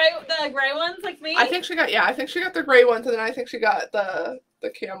 Oh, the gray ones, like me? I think she got the gray ones, and then I think she got the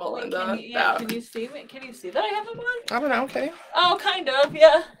camel and the... Yeah, can you see me? Can you see that I have them on? I don't know, can you? Oh, kind of,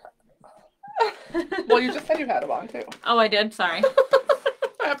 yeah. Well, you just said you had them on, too. Oh, I did? Sorry.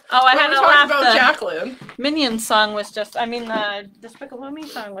 I had to laugh. About Jacqueline. Minions song was just, the Despicable Me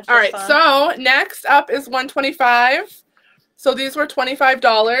song was just Alright, so next up is 125. So these were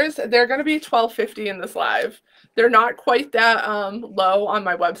 $25. They're going to be $12.50 in this live. They're not quite that low on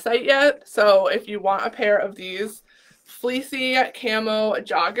my website yet. So if you want a pair of these fleecy camo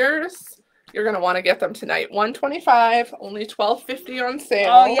joggers, you're going to want to get them tonight. $125, only $12.50 on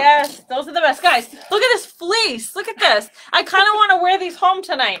sale. Oh, yes. Those are the best. Guys, look at this fleece. Look at this. I kind of want to wear these home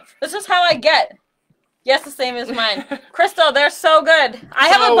tonight. This is how I get. Yes, the same as mine. Crystal, they're so good. I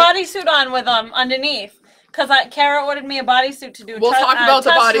have a bodysuit on with them underneath. Because Kara ordered me a bodysuit to do We'll talk about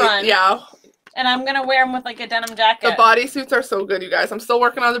the body. Run, yeah. And I'm going to wear them with like a denim jacket. The bodysuits are so good, you guys. I'm still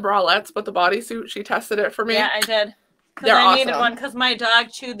working on the bralettes, but the bodysuit, she tested it for me. Yeah, I did. They're awesome. I needed one because my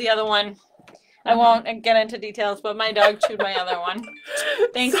dog chewed the other one. I won't get into details, but my dog chewed my other one.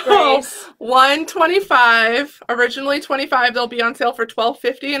 Thanks, Grace. $125. Originally $25. They'll be on sale for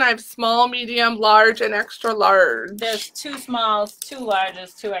 $12.50, and I have small, medium, large, and extra large. There's 2 smalls, 2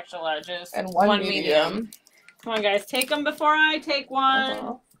 larges, 2 extra larges, and one medium. Come on, guys. Take them before I take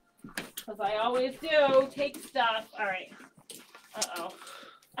one. Because I always do. Take stuff. All right. Uh-oh.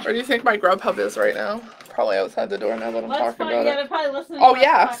 Where do you think my Grubhub is right now? Probably outside the door now that I'm talking about it. Probably listening oh,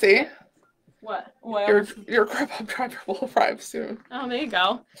 yeah. See? What? Your Grubhub driver will arrive soon. Oh, there you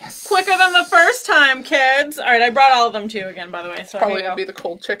go. Yes. Quicker than the first time, kids. All right, I brought all of them to you again, by the way. So probably going to be the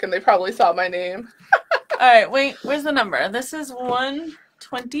cold chicken. They probably saw my name. All right, wait. Where's the number? This is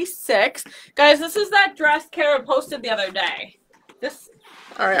 126. Guys, this is that dress Kara posted the other day.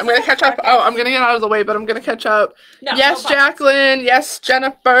 All right, I'm going to catch up. Oh, I'm going to get out of the way, but I'm going to catch up. No, yes, Jacqueline. Yes,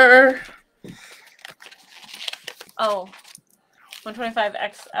 Jennifer. Oh. 125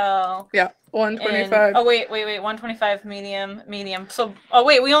 XL. Yeah, 125. Oh, wait. 125 medium. So, oh,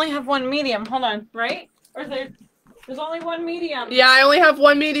 wait, we only have one medium. Hold on, right? Or is there's only one medium? Yeah, I only have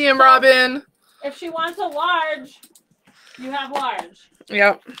one medium, so, Robin. If she wants a large, you have large.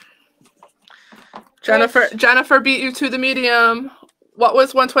 Yep. Jennifer beat you to the medium. What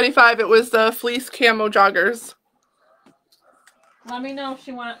was 125? It was the fleece camo joggers. Let me know if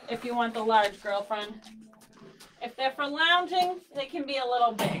you want the large, girlfriend. If they're for lounging, they can be a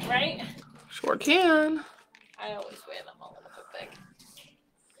little big, right? Sure can. I always wear them a little bit big.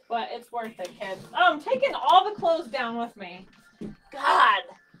 But it's worth it, kids. Oh, I'm taking all the clothes down with me. God.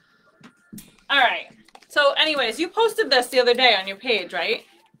 All right. So, anyways, you posted this the other day on your page, right?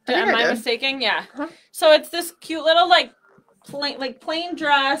 Am I mistaken? Yeah. Uh-huh. So it's this cute little plain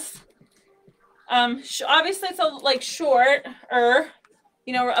dress. Obviously it's short,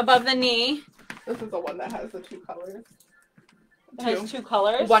 above the knee. This is the one that has the 2 colors. It has 2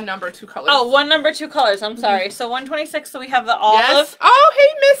 colors? One number, 2 colors. Oh, 1 number, 2 colors. I'm sorry. So 126, so we have the olive. Yes. Oh, hey,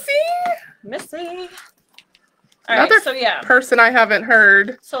 Missy. Another Alright, so yeah. person I haven't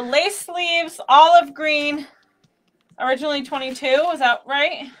heard. So lace sleeves, olive green, originally 22, is that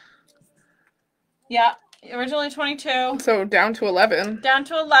right? Yeah, originally 22. So down to 11. Down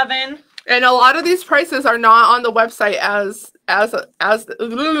to 11. And a lot of these prices are not on the website as the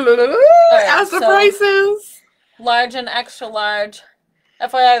prices. Large and extra large.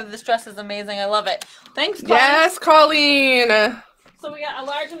 FYI, this dress is amazing. I love it. Thanks, Colleen. Yes, Colleen. So we got a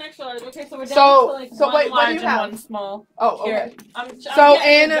large and extra large. Okay, so we're down to like one wait, large and 1 small. Oh, okay. I'm so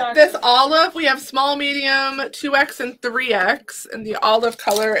in this olive, we have small, medium, 2X, and 3X in the olive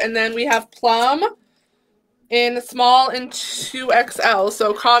color. And then we have plum in small and 2XL.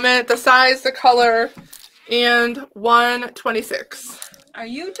 So comment the size, the color, and 126. Are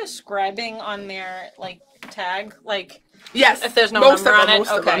you describing on their like tag? Like, yes. If there's no number on it?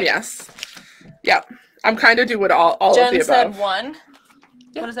 Most of them, yes. Yep. I'm kind of doing all Jen of the above. Jen said 1.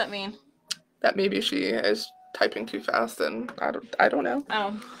 What does that mean? That maybe she is typing too fast, and I don't know.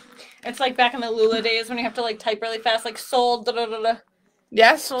 Oh, it's like back in the Lula days when you have to like type really fast, like sold. Da, da, da, da.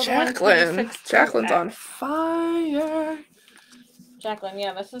 Yes, sold Jacqueline. Jacqueline's on fire. Jacqueline,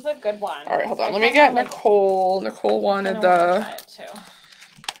 yeah, this is a good one. All right, hold on. Let me get Nicole. Nicole wanted the. Try it too.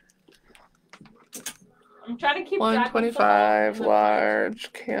 I'm trying to keep 125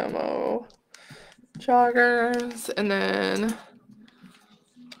 large camo joggers, and then.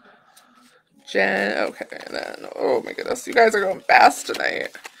 Jen, okay, and then, oh my goodness, you guys are going fast tonight.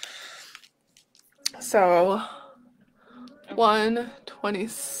 So,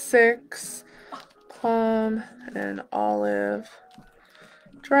 126 plum and olive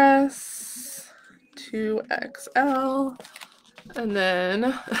dress, 2XL, and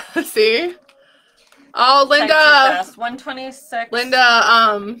then, see? Oh, Linda! 126. Linda,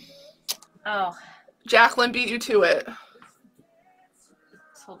 oh. Jacqueline beat you to it.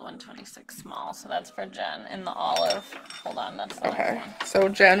 Sold 126 small, so that's for Jen in the olive. Hold on, that's the okay. So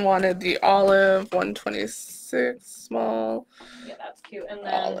Jen wanted the olive 126 small. Yeah, that's cute. And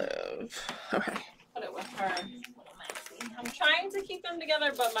then olive. Okay. Put it with her little maxi. I'm trying to keep them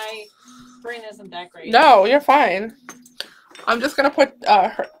together, but my brain isn't that great. No, you're fine. I'm just gonna put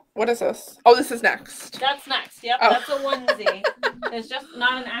her. What is this? Oh, this is next. That's next. Yep, that's a onesie. It's just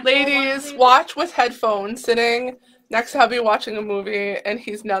not an actual Ladies, onesie. watch with headphones, sitting next to hubby watching a movie, and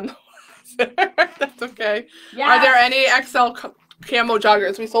he's none the wiser. That's okay. Yes. Are there any XL camo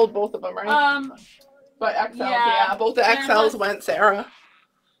joggers? We sold both of them, right? But XL, yeah, both the XLs went, Sarah.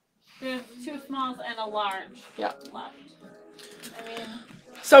 There's 2 smalls and a large. Yeah. Left. I mean.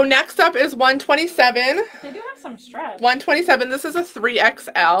 So next up is 127. They do have some stretch. 127. This is a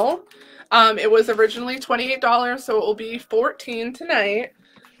 3XL. It was originally $28, so it will be $14 tonight.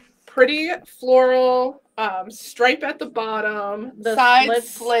 Pretty floral stripe at the bottom. The side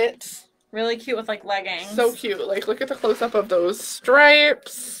slit. Really cute with like leggings. So cute. Like look at the close up of those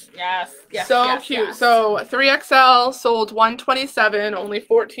stripes. Yes. Yes. So yes, cute. Yes. So 3XL sold $127, only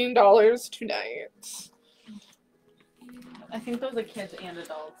 $14 tonight. I think those are kids and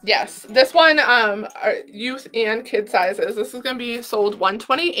adults. Yes. This one are youth and kid sizes. This is going to be sold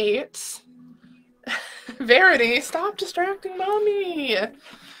 $128. Verity, stop distracting mommy.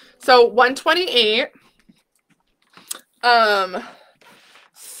 So $128.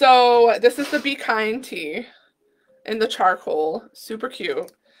 So this is the Be Kind tee in the charcoal. Super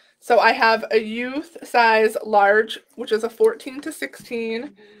cute. So I have a youth size large, which is a 14 to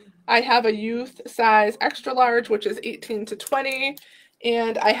 16. I have a youth size extra large, which is 18 to 20.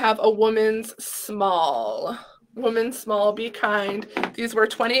 And I have a woman's small. Women's small, Be Kind. These were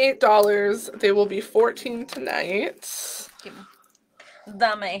 $28. They will be $14 tonight.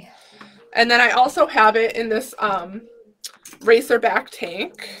 Dummy. And then I also have it in this racerback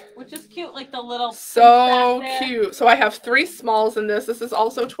tank. Which is cute, like the little. So cute. So I have 3 smalls in this. This is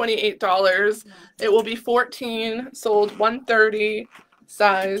also $28. It will be $14. Sold $130.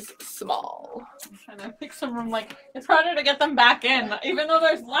 Size small. I'm trying to pick some room. Like it's harder to get them back in, even though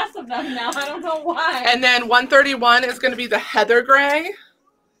there's less of them now. I don't know why. And then 131 is going to be the Heather Gray.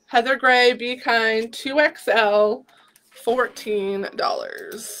 Heather Gray, Be Kind, 2XL,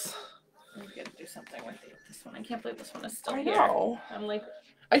 $14. I'm gonna do something with this one. I can't believe this one is still here. I'm like.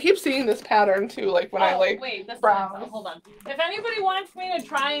 I keep seeing this pattern too, like when I like brown. Hold on. If anybody wants me to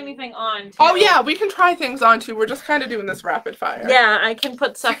try anything on too. Oh yeah, we can try things on too. We're just kind of doing this rapid fire. Yeah, I can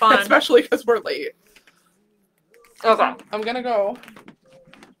put stuff on. Especially because we're late. Okay. I'm gonna go.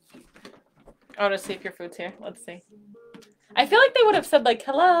 I want to see if your food's here. Let's see. I feel like they would have said like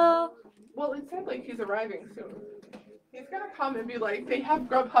hello. Well, it said like he's arriving soon. He's gonna come and be like, they have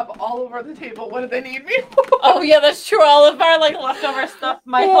Grubhub all over the table. What do they need me? Oh yeah, that's true. All of our like leftover stuff,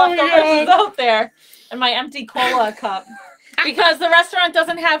 my leftovers is out there, and my empty cola cup. Because the restaurant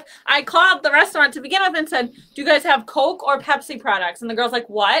doesn't have. I called the restaurant to begin with and said, "Do you guys have Coke or Pepsi products?" And the girl's like,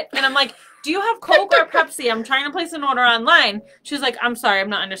 "What?" And I'm like, "Do you have Coke or Pepsi? I'm trying to place an order online." She's like, "I'm sorry, I'm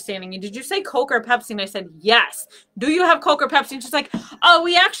not understanding you. Did you say Coke or Pepsi?" And I said, "Yes." "Do you have Coke or Pepsi?" And she's like, "Oh,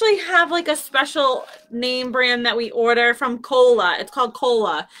 we actually have like a special name brand that we order from Cola. It's called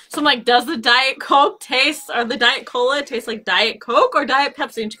Cola." So I'm like, "Does the Diet Coke taste, or the Diet Cola taste like Diet Coke or Diet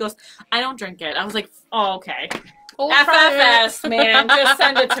Pepsi?" And she goes, "I don't drink it." I was like, "Oh, okay." FFS, man. Just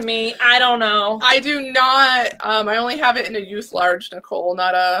send it to me. I don't know. I do not. I only have it in a youth large, Nicole,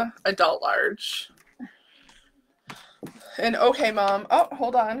 not a adult large. And okay, Mom. Oh,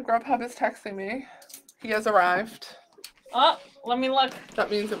 hold on. Grubhub is texting me. He has arrived. Oh, let me look. That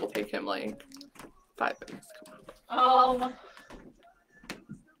means it will take him like 5 minutes. Come on. Oh.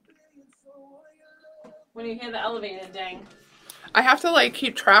 When you hear the elevator ding. I have to like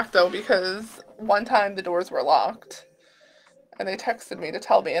keep track though, because one time the doors were locked and they texted me to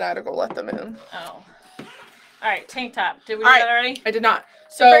tell me and I had to go let them in. Oh. Alright, tank top. Did we do that already? I did not.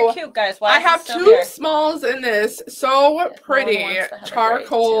 So cute, guys. Why I have two smalls in this. So pretty.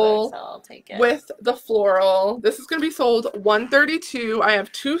 Charcoal I'll take it. With the floral. This is going to be sold $132. I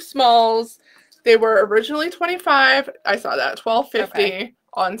have two smalls. They were originally $25. I saw that. $12.50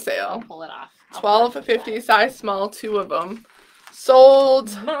 on sale. I'll pull it off. $12.50 size small, two of them. Sold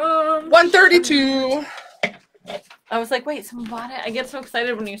 $132. I was like, wait, someone bought it? I get so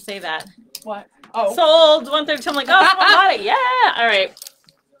excited when you say that. What? Oh. Sold $132. I'm like, oh, someone bought it. Yeah. All right.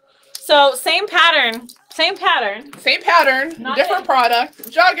 So same pattern. Same pattern. Same pattern. Not different product.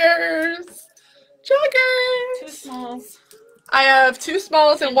 Joggers. Joggers. Two smalls. I have two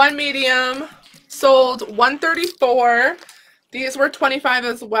smalls and one medium. Sold $134. These were $25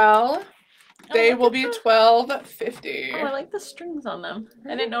 as well. They will be $12.50. Oh, I like the strings on them.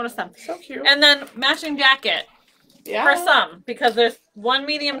 I didn't notice them. So cute. And then matching jacket. Yeah. For some, because there's one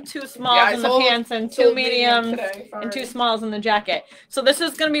medium, two smalls in the pants, and two mediums and two smalls in the jacket. So this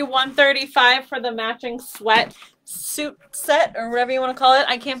is going to be $135 for the matching sweat suit set, or whatever you want to call it.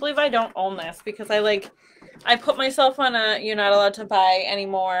 I can't believe I don't own this, because I put myself on a, you're not allowed to buy any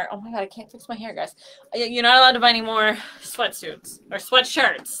more. Oh my god, I can't fix my hair, guys. You're not allowed to buy any more sweatsuits or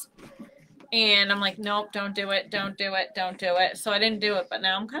sweatshirts. And I'm like, nope, don't do it, don't do it, don't do it. So I didn't do it, but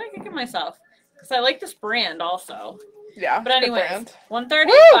now I'm kind of kicking myself. Because I like this brand also. Yeah. But anyways,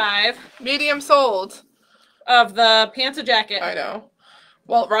 $135. Medium sold. Of the pants or jacket. I know.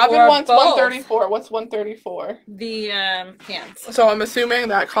 Well, Robin wants $134. What's $134? The pants. So I'm assuming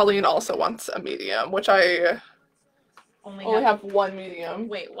that Colleen also wants a medium, which I only have one medium.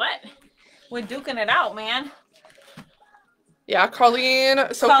 Wait, what? We're duking it out, man. Yeah,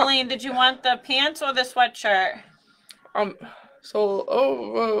 Colleen. So Colleen, did you want the pants or the sweatshirt? So,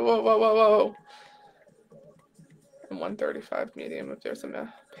 whoa. 135 medium if there's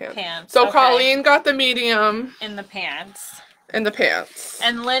a pants. So okay. Colleen got the medium. In the pants. In the pants.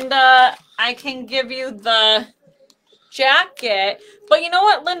 And Linda, I can give you the jacket. But you know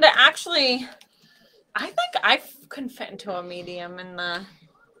what, Linda? Actually, I think I can fit into a medium in the...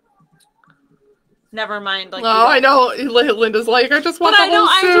 Never mind. Like, I know. Linda's like, I just want the whole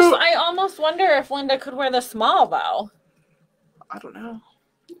suit. I almost wonder if Linda could wear the small, though. I don't know.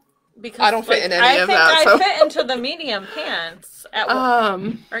 Because I don't fit in any of that. I think I fit into the medium pants at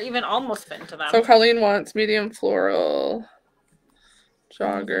or even almost fit into them. So Colleen wants medium floral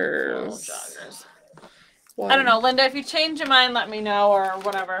joggers. I don't know, Linda. If you change your mind, let me know or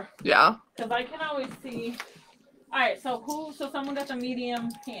whatever. Yeah. Because I can always see. All right. So someone got the medium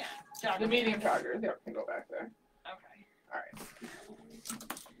pants. The medium joggers. Yep, can go back there. Okay. All right.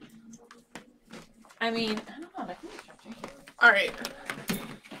 I mean, I don't know. That can be stretchy. All right.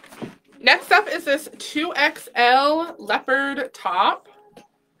 Next up is this 2XL leopard top.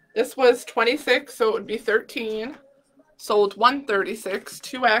 This was $26, so it would be $13. Sold $136.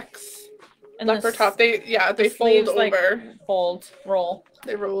 2X and leopard top. They fold over. Like, roll.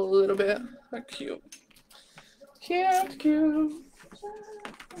 They roll a little bit. They're cute. Cute.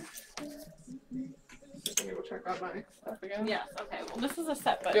 Let me go check out my stuff again. Yes, okay. Well, this is a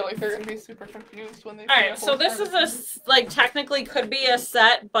set, but... I feel like they're going to be super confused when they... Alright, so this is technically could be a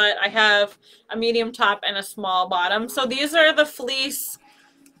set, but I have a medium top and a small bottom. So these are the fleece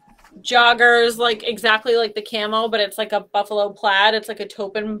joggers, like exactly like the camo, but it's like a buffalo plaid. It's like a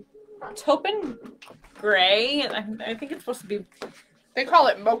taupe gray. I think it's supposed to be... They call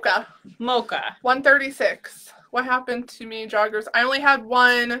it mocha. Mocha. $136. What happened to me, joggers? I only had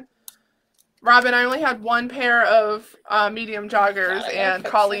one Robin, I only had one pair of medium joggers, and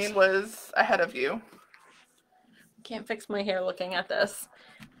Colleen was ahead of you. Can't fix my hair looking at this.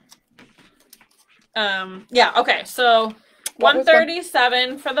 Yeah, okay, so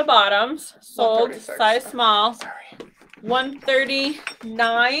 137 for the bottoms, sold, size small. Sorry.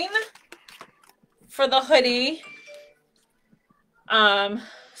 139 for the hoodie,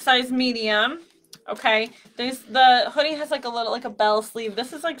 size medium. Okay, the hoodie has like a little, like a bell sleeve.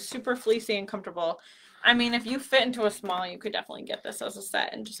 This is like super fleecy and comfortable. I mean, if you fit into a small, you could definitely get this as a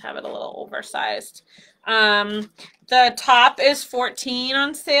set and just have it a little oversized. The top is $14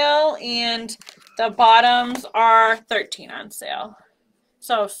 on sale, and the bottoms are $13 on sale.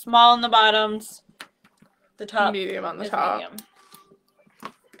 So small on the bottoms, the top medium on the top. Medium.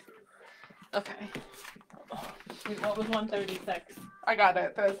 Okay. Wait, what was 136? I got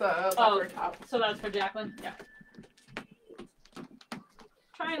it. There's a leopard top. So that's for Jacqueline? Yeah.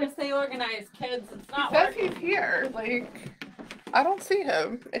 Trying to stay organized, kids. It's not working. He says he's here. Like, I don't see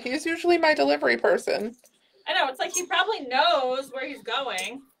him. He's usually my delivery person. I know. It's like he probably knows where he's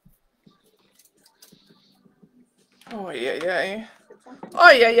going. Oh, yeah. Oh,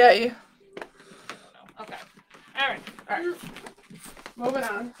 yeah. Okay. All right. Moving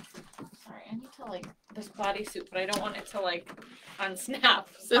on. Sorry, I need to, like, this bodysuit, but I don't want it to, like, unsnap.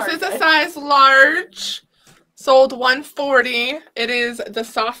 This is a size large. Sold $140. It is the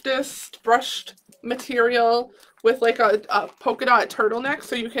softest brushed material with like a polka dot turtleneck,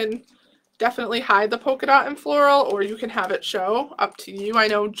 so you can definitely hide the polka dot in floral, or you can have it show. Up to you. I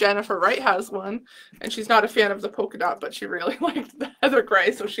know Jennifer Wright has one, and she's not a fan of the polka dot, but she really liked the heather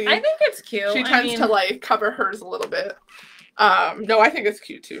gray, so I think it's cute. She tends to like cover hers a little bit. No, I think it's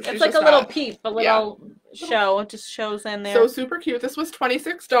cute too. It's like a little peep, a little show. It just shows in there. So super cute. This was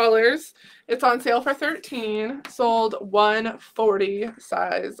 $26. It's on sale for $13. Sold $140,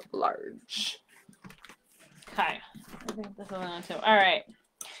 size large. Okay. I think this is on too. All right.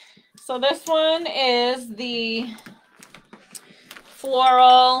 So this one is the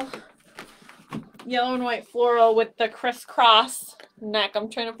floral, yellow and white floral with the crisscross neck. I'm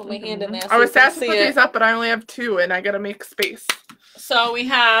trying to put my hand in there. So I was sad to put these up, but I only have two, and I gotta make space. So we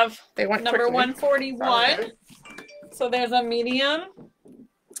have number quickly. 141. So there's a medium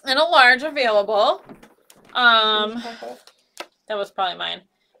and a large available. That was probably mine.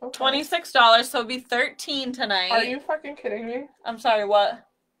 Okay. $26, so it'd be $13 tonight. Are you fucking kidding me? I'm sorry, what?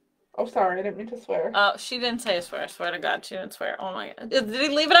 Oh, sorry, I didn't mean to swear. Oh, she didn't say swear. I swear to God, she didn't swear. Oh my God. Did he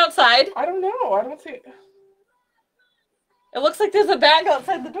leave it outside? I don't know. I don't see it. It looks like there's a bag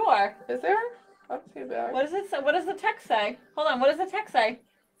outside the door. Is there? I don't see a bag. What does it say? What does the text say? Hold on, what does the text say?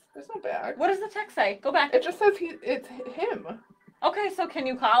 There's no bag. What does the text say? Go back. It just says it's him. Okay, so can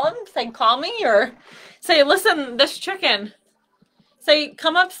you call him? Say, call me, or say, listen, this chicken. Say,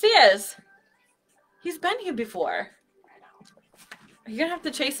 come upstairs. He's been here before. You're gonna have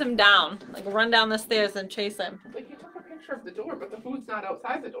to chase him down. Like, run down the stairs and chase him. Like, you took a picture of the door, but the food's not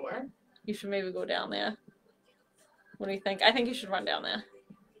outside the door. You should maybe go down there. What do you think? I think you should run down there.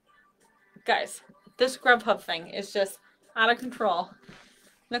 Guys, this Grubhub thing is just out of control.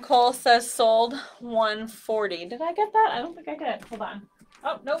 Nicole says sold $140. Did I get that? I don't think I did. Hold on.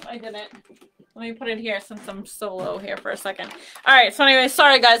 Oh, nope, I didn't. Let me put it here since I'm solo here for a second. All right, so anyway,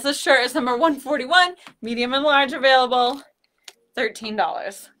 sorry guys. This shirt is number 141. Medium and large available.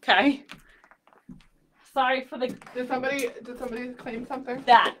 $13. Okay. Sorry for the... Did somebody claim something?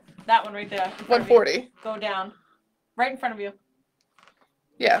 That one right there. 140. Go down. Right in front of you.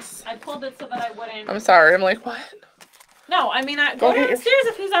 Yes. I pulled it so that I wouldn't... I'm sorry. I'm like, what? No, I mean, go downstairs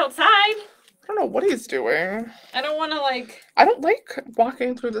if he's outside. I don't know what he's doing. I don't want to, like... I don't like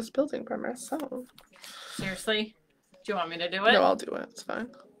walking through this building by myself. Seriously? Do you want me to do it? No, I'll do it. It's fine.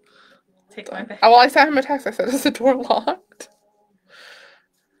 Take my bag. Oh, well, I sent him a text. I said, is the door locked?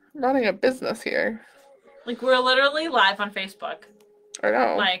 I'm running a business here. Like, we're literally live on Facebook. I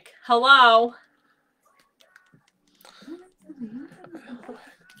know. Like, hello.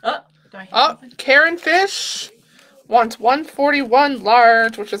 Karen Fish wants 141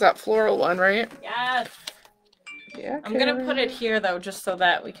 large, which is that floral one, right? Yes. Yeah. I'm going to put it here, though, just so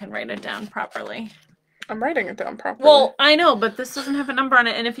that we can write it down properly. I'm writing it down properly. Well, I know, but this doesn't have a number on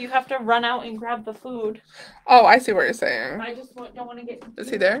it, and if you have to run out and grab the food... Oh, I see what you're saying. I just don't want to get... Is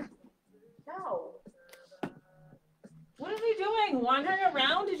he there? No. What is he doing? Wandering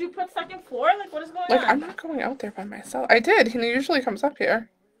around? Did you put second floor? Like, what is going on? I'm not going out there by myself. I did. He usually comes up here.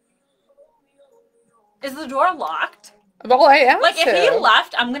 Is the door locked? Well, I asked Like, if him. he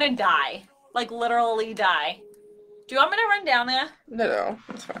left, I'm gonna die. Like, literally die. Do you want me to run down there? No,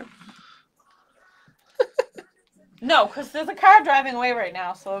 it's fine. No, because there's a car driving away right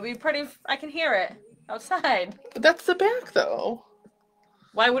now, so it'll be pretty. I can hear it outside. But that's the back, though.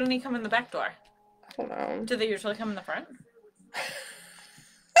 Why wouldn't he come in the back door? I don't know. Do they usually come in the front?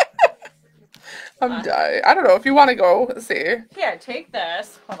 I'm dying. I don't know if you want to go see. Here, take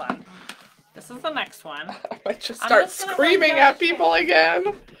this. Hold on. This is the next one. I might just start screaming at people again.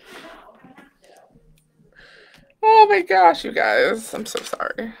 Oh my gosh, you guys. I'm so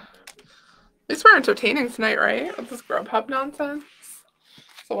sorry. At least we're entertaining tonight, right? With this Grubhub nonsense.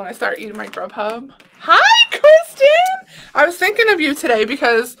 So when I start eating my Grubhub. Hi, Kristen! I was thinking of you today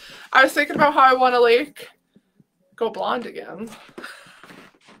because I was thinking about how I want to, like, go blonde again.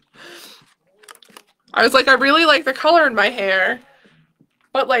 I was like, I really like the color in my hair.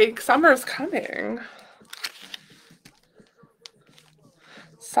 But, like, summer's coming.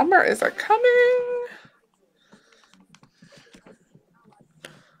 Summer is a-coming.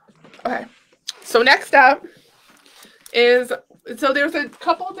 Okay. So next up is, so there's a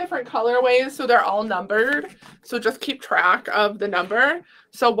couple different colorways, so they're all numbered. So just keep track of the number.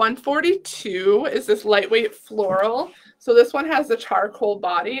 So 142 is this lightweight floral. So this one has the charcoal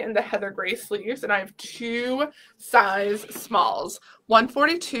body and the heather gray sleeves, and I have 2 size smalls.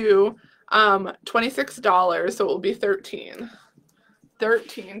 142, $26, so it will be 13.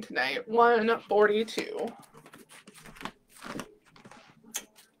 13 tonight. 142.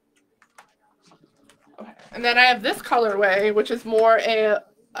 Okay. And then I have this colorway, which is more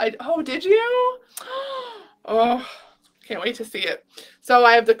oh, did you? Oh, can't wait to see it. So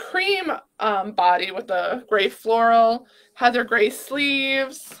I have the cream body with the gray floral, heather gray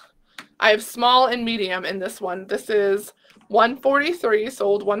sleeves. I have small and medium in this one. This is $143,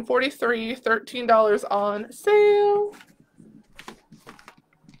 sold $143, $13 on sale.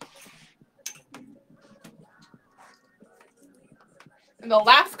 And the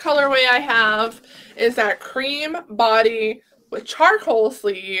last colorway I have is that cream body with charcoal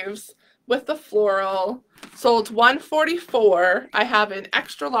sleeves with the floral. Sold $144. I have an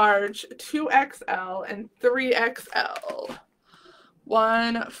extra large, 2XL, and 3XL.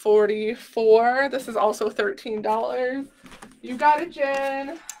 $144. This is also $13. You got it,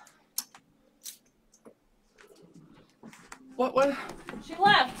 Jen. What? She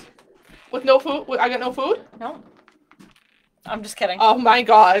left. With no food? I got no food? No. I'm just kidding. Oh my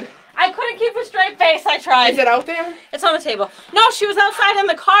god. I couldn't keep a straight face. I tried. Is it out there? It's on the table. No, she was outside in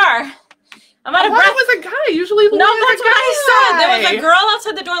the car. I'm out of breath. It was a guy. Usually the No, that's what I said. There was a girl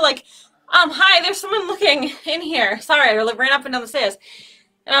outside the door like, hi, there's someone looking in here. Sorry, I ran up and down the stairs.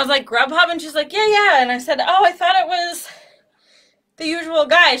 And I was like, Grubhub? And she's like, yeah. And I said, oh, I thought it was the usual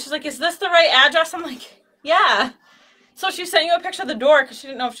guy. She's like, is this the right address? I'm like, yeah. So she sent you a picture of the door because she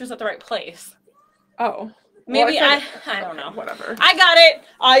didn't know if she was at the right place. Oh. Maybe I don't know. Whatever. I got it.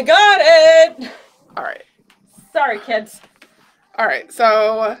 All right. Sorry, kids. All right.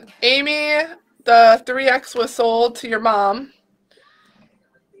 So, Amy, the 3X was sold to your mom.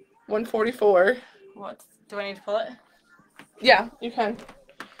 $144. What? Do I need to pull it? Yeah, you can.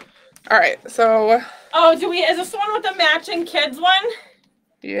 All right. So. Oh, is this the one with the matching kids one?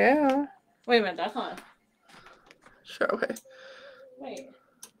 Yeah. Wait a minute. That's not. Sure. Okay. Wait.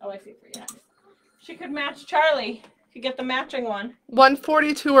 Oh, I see 3X. She could match Charlie. Could get the matching one.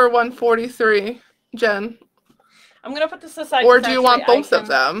 142 or 143, Jen? I'm going to put this aside. Or do you want both of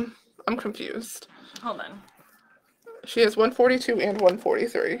them? I'm confused. Hold on. She has 142 and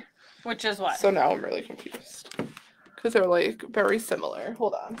 143. Which is what? So now I'm really confused. Because they're, like, very summer.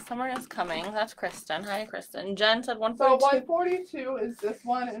 Hold on. Summer is coming. That's Kristen. Hi, Kristen. Jen said 142. So 142 is this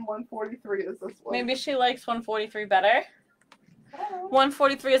one and 143 is this one. Maybe she likes 143 better.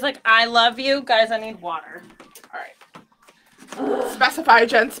 143 is like, I love you. Guys, I need water. Alright. Specify,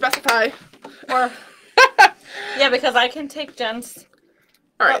 Jen. Specify. Or, yeah, because I can take Jen's.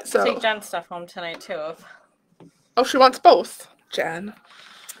 Alright, so. Take Jen's stuff home tonight, too. Oh, she wants both. Jen.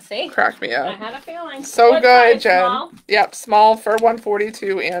 See? Crack me up. I had a feeling. So what good, size, Jen. small? Yep, small for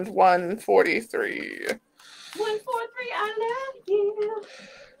 142 and 143. 143, I love you.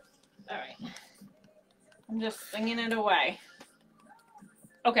 Alright. I'm just singing it away.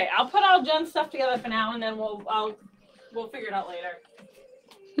 Okay, I'll put all Jen's stuff together for now, and then we'll figure it out later.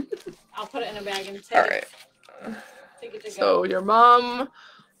 I'll put it in a bag and take it. All right. So your mom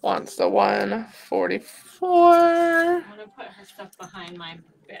wants the 144. I'm gonna put her stuff behind my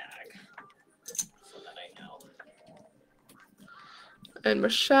bag so that I know. And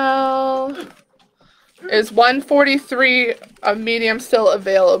Michelle is 143 a medium still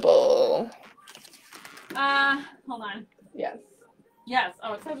available? Hold on. Yes. Yes.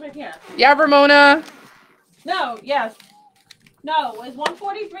 Oh, it says right here. Yeah, Ramona. No, yes. No, is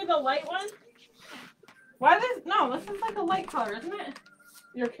 143 the light one? Why this? No, this is like a light color, isn't it?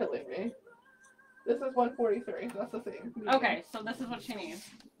 You're killing me. This is 143. That's the same. Okay, so this is what she needs.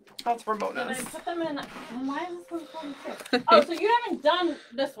 That's Ramona's. Did I put them in? Why is this 146? Oh, so you haven't done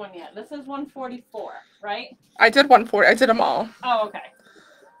this one yet. This is 144, right? I did 140. I did them all. Oh, okay.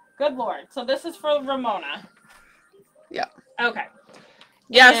 Good Lord. So this is for Ramona. Yeah. Okay.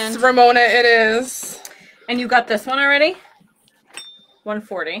 Yes, and Ramona it is. And you got this one already?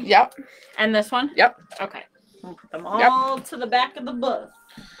 140. Yep. And this one? Yep. Okay. We'll put them all to the back of the bus.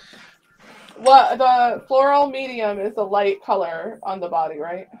 What the floral medium is a light color on the body,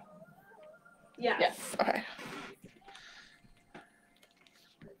 right? Yes. Yes. Okay.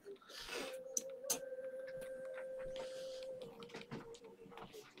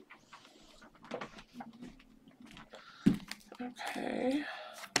 Okay.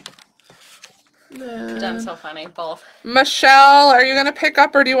 Done so funny, both. Michelle, are you gonna pick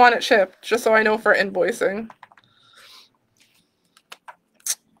up or do you want it shipped? Just so I know for invoicing.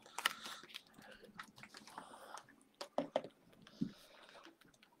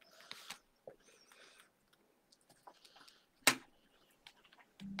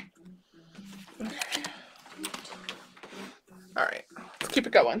 All right, let's keep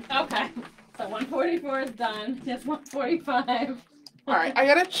it going. Okay, so 144 is done. It's 145. All right,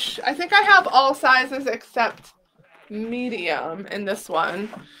 I think I have all sizes except medium in this one.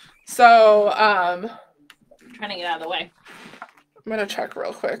 So, I'm trying to get out of the way. I'm gonna check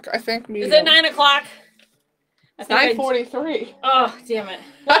real quick. I think medium. Is it 9 o'clock? It's 9:43. Oh, damn it.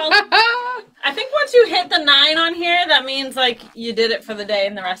 Well, I think once you hit the 9 on here, that means like you did it for the day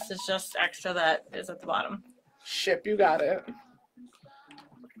and the rest is just extra that is at the bottom. Ship, you got it.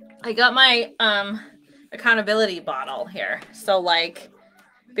 I got my accountability bottle here. So like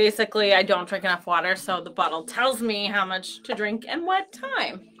basically I don't drink enough water, so the bottle tells me how much to drink and what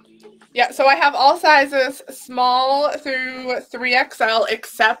time. Yeah, so I have all sizes, small through 3XL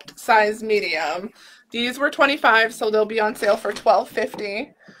except size medium. These were $25, so they'll be on sale for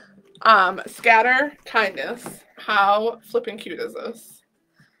 $12.50. Scatter Kindness. How flipping cute is this?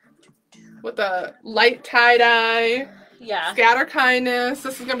 With a light tie-dye. Yeah. Scatter Kindness.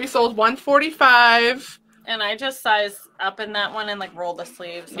 This is going to be sold $145. And I just size up in that one and like roll the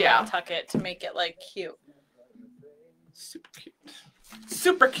sleeves and like, tuck it to make it like cute. Super cute.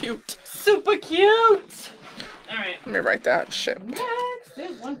 Super cute. Super cute. All right. Let me write that. Ship. Next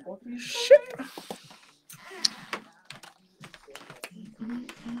is 145. Ship.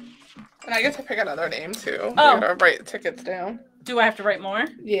 And I get to pick another name too. Oh. I gotta write tickets down. Do I have to write more?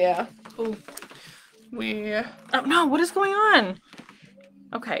 Yeah. Ooh. Oh no, what is going on?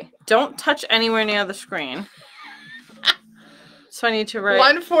 Okay. Don't touch anywhere near the screen. So I need to write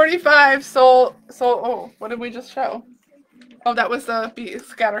 145 sold. Oh, what did we just show? Oh, that was the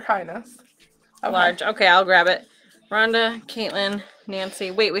Scatter Kindness. Okay. Large. Okay, I'll grab it. Rhonda, Caitlin,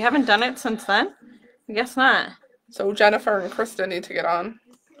 Nancy. Wait, we haven't done it since then? I guess not. So Jennifer and Krista need to get on.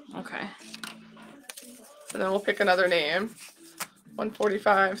 Okay. And then we'll pick another name.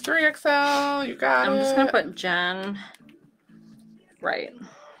 145, 3XL. You got it. I'm just going to put Jen. Right.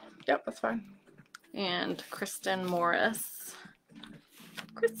 Yep, that's fine. And Kristen Morris.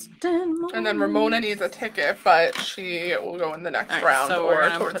 Kristen Morris. And then Ramona needs a ticket, but she will go in the next round so or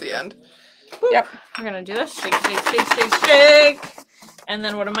towards the end. Boop. Yep. We're going to do this. Shake, shake, shake, shake, shake. And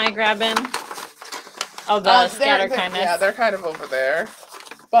then what am I grabbing? Oh, the Scatter Kindness. Yeah, they're kind of over there.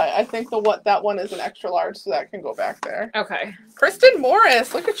 But I think that one is an extra large, so that can go back there. Okay. Kristen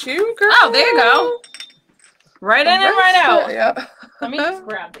Morris, look at you, girl. Oh, there you go. Right in and right out. Yeah. Let me just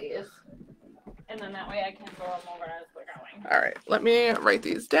grab these. And then that way I can throw them over as we're going. All right. Let me write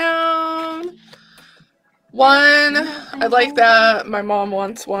these down. One. I like that. My mom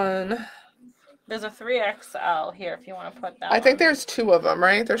wants one. There's a 3XL here if you want to put that I think there's two of them,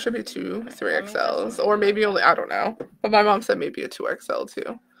 right? There should be two 3XLs. Or maybe only, I don't know. But my mom said maybe a 2XL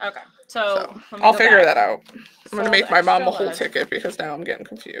too. Okay. So I'll figure that out. I'm going to make my mom a whole ticket because now I'm getting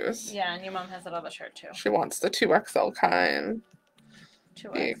confused. Yeah, and your mom has that other shirt too. She wants the 2XL kind.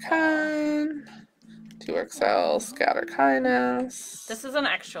 2XL. 2XL Scatter Kindness. This is an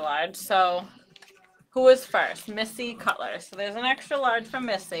extra large, so who is first? Missy Cutler. So there's an extra large for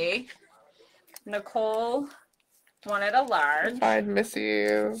Missy. Nicole wanted a large. Find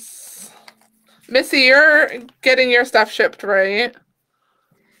Missy's. Missy, you're getting your stuff shipped, right?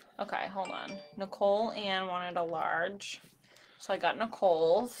 Okay, hold on. Nicole Ann wanted a large. So I got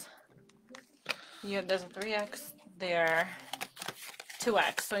Nicole's. Yeah, there's a 3X there.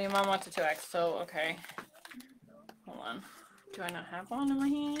 2X. So your mom wants a 2X. So, okay. Hold on. Do I not have one in my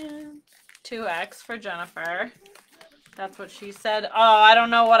hand? 2X for Jennifer. That's what she said. Oh, I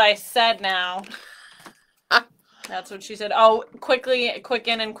don't know what I said now. That's what she said. Oh, quick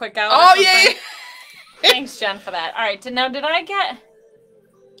in and quick out. Oh, yeah. Thanks, Jen, for that. All right, now did I get...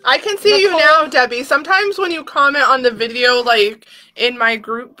 I can see Nicole? You now, Debbie. Sometimes when you comment on the video, like, in my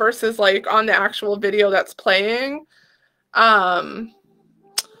group versus, like, on the actual video that's playing,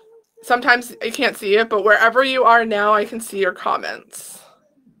 sometimes I can't see it, but wherever you are now, I can see your comments.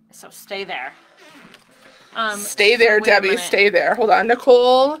 So stay there. Stay there, Debbie. Stay there. Hold on,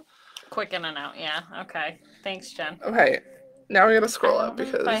 Nicole. Quick in and out, yeah. Okay. Thanks, Jen. Okay. Now we gotta scroll up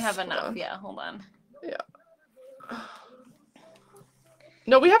because... I have enough. Yeah, hold on. Yeah.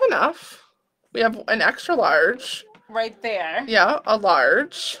 No, we have enough. We have an extra large. Right there. Yeah, a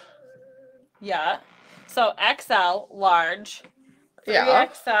large. Yeah. So XL, large. 3XL.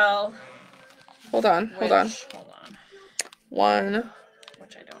 Yeah. Hold on. Hold on. One.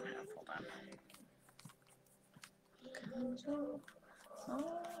 Which I don't have. Hold on.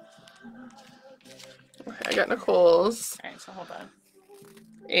 Okay, I got Nicole's. Alright, so hold on.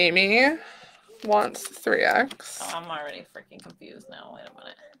 Amy wants 3X. Oh, I'm already freaking confused now. Wait a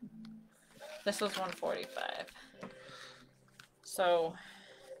minute. This was 145. So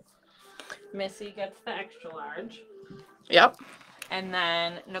Missy gets the extra large. Yep. And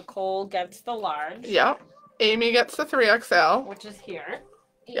then Nicole gets the large. Yep. Amy gets the 3XL. Which is here.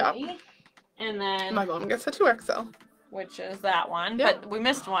 Yep. And then my mom gets the 2XL. Which is that one. Yep. But we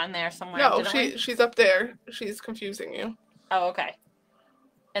missed one there somewhere. No, she's up there. She's confusing you. Oh, okay.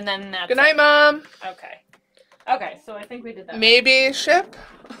 And then that's... Good night, Mom. Okay. Okay, so I think we did that. Maybe ship.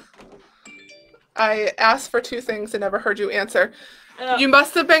 I asked for 2 things and never heard you answer. You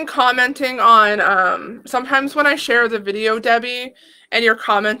must have been commenting on, sometimes when I share the video, Debbie, and you're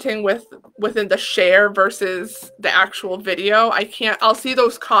commenting within the share versus the actual video, I'll see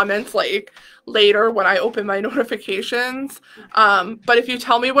those comments, like, later when I open my notifications. But if you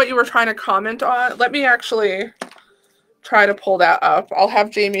tell me what you were trying to comment on, let me actually try to pull that up. I'll have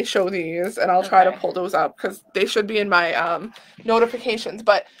Jamie show these, and I'll try to pull those up, because they should be in my notifications.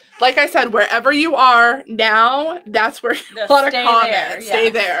 But like I said, wherever you are now, that's where you want to comment. Stay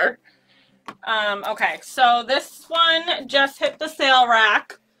there. Okay, so this one just hit the sale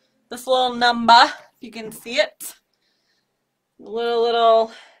rack. This little number, if you can see it.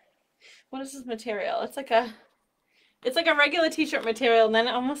 Little, what is this material? It's like a regular t-shirt material, and then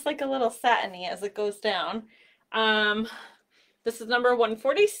almost like a little satiny as it goes down. This is number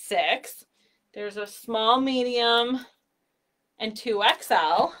 146. There's a small, medium, and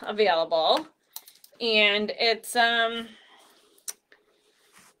 2XL available, and it's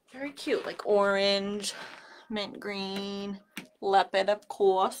very cute, like orange, mint green, leopard of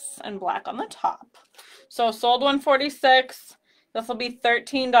course, and black on the top. So sold 146. This will be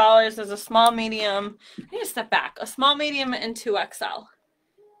 $13 as a small, medium. I need to step back. A small, medium, and 2XL.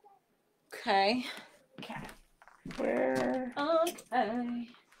 Okay. Where? Okay.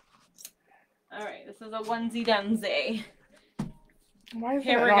 All right. This is a onesie dunsie. Why is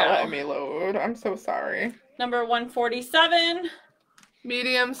it not letting me load? I'm so sorry. Number 147.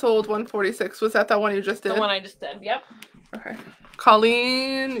 Medium sold 146. Was that the one you just did? The one I just did. Yep. Okay.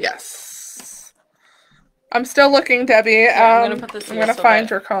 Colleen, yes. I'm still looking, Debbie. Yeah, I'm gonna put this here. I'm gonna find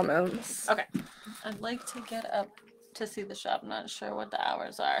your comments. Okay. I'd like to get up to see the shop. Not sure what the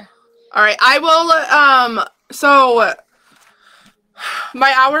hours are. All right. I will. So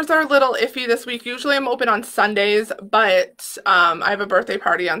my hours are a little iffy this week. Usually I'm open on Sundays, but I have a birthday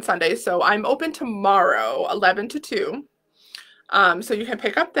party on Sunday, so I'm open tomorrow, 11 to 2. So you can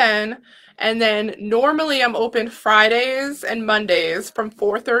pick up then. And then normally I'm open Fridays and Mondays from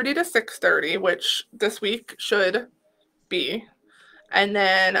 4:30 to 6:30, which this week should be. And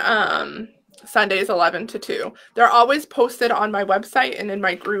then Sundays 11 to 2. They're always posted on my website and in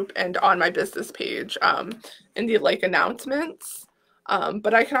my group and on my business page in the like announcements.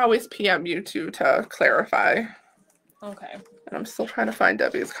 But I can always PM you to clarify. Okay. And I'm still trying to find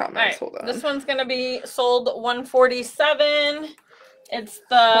Debbie's comments. Right. Hold on. This one's gonna be sold 147. It's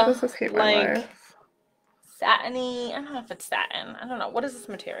the How does this hate my life? Satiny. I don't know if it's satin. I don't know. What is this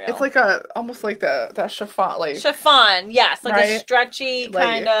material? It's like almost like that chiffon, like chiffon. Yes, like right? a stretchy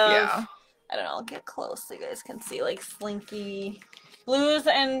kind of. Yeah. I don't know. I'll get close so you guys can see, like slinky blues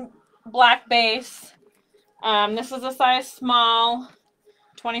and black base. This is a size small,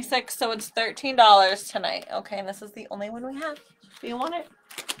 26, so it's $13 tonight. Okay, and this is the only one we have. Do you want it?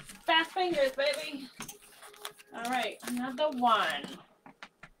 Fast fingers, baby. All right, another one.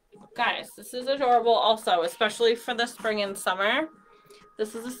 Guys, this is adorable also, especially for the spring and summer.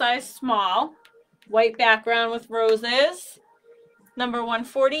 This is a size small, white background with roses. Number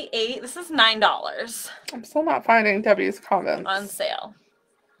 148. This is $9. I'm still not finding Debbie's comments. On sale.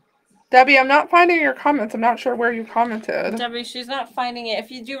 Debbie, I'm not finding your comments. I'm not sure where you commented. Debbie, she's not finding it. If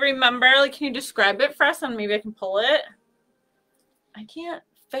you do remember, like, can you describe it for us and maybe I can pull it? I can't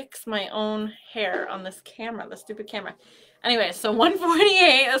fix my own hair on this camera, the stupid camera. Anyway, so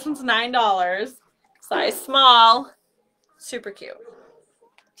 $148. This one's $9. Size small. Super cute.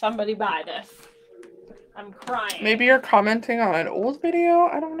 Somebody buy this. I'm crying. Maybe you're commenting on an old video?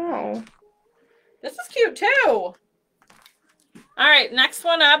 I don't know. This is cute too. All right, next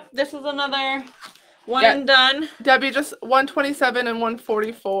one up. This is another one and done. Debbie, just 127 and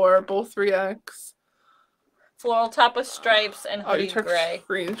 144, both 3X. Floral top with stripes and hoodie gray.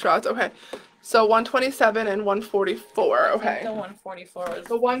 Screenshots. Okay. So 127 and 144. Okay. The 144 was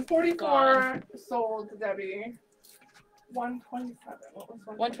the 144 gone. Sold, Debbie. 127. What was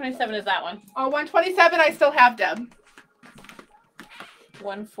 127 is that one. Oh, 127 I still have, Deb.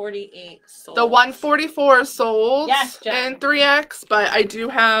 148 sold. The 144 sold. Yes, Jen. And 3X, but I do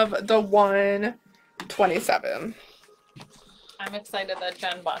have the 127. I'm excited that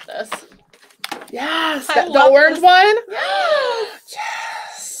Jen bought this. Yes, the orange one.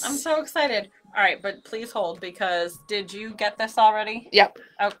 Yes. I'm so excited. All right, but please hold because did you get this already? Yep.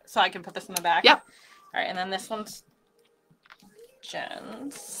 Oh, so I can put this in the back. Yep. All right, and then this one's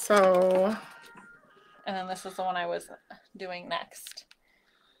Jen's. So. And then this is the one I was doing next.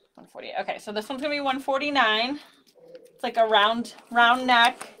 148. Okay, so this one's gonna be 149. It's like a round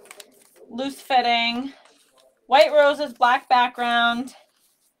neck, loose fitting, white roses, black background,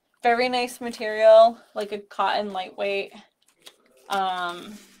 very nice material, like a cotton lightweight.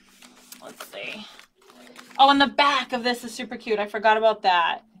 Let's see. Oh, and the back of this is super cute. I forgot about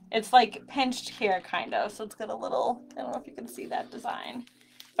that. It's like pinched here kind of, so it's got a little, I don't know if you can see that design.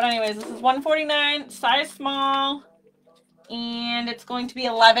 But anyways, this is $149, size small, and it's going to be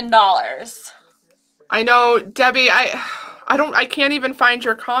 $11. I know, Debbie, I can't even find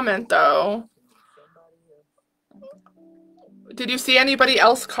your comment though. Did you see anybody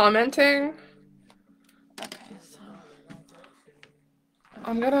else commenting? Okay, so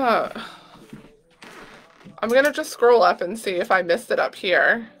I'm gonna just scroll up and see if I missed it up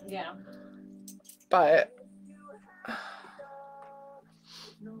here. Yeah. But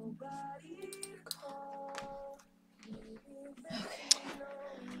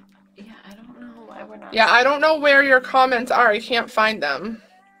yeah, I don't know why we're not. Yeah, I don't know where your comments are. I can't find them.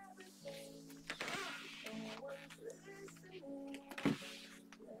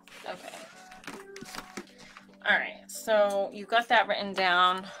 Okay. All right. So you got that written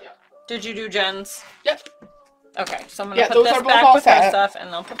down. Yep. Did you do Jen's? Yep. Okay, so I'm gonna put this back with my stuff,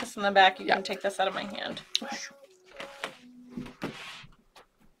 and I'll put this in the back. You can take this out of my hand.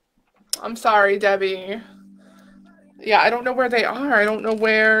 I'm sorry, Debbie. Yeah, I don't know where they are. I don't know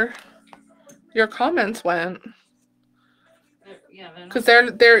where your comments went. Yeah, because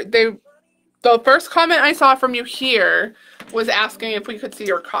the first comment I saw from you here was asking if we could see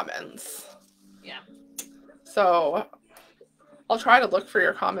your comments. Yeah. So I'll try to look for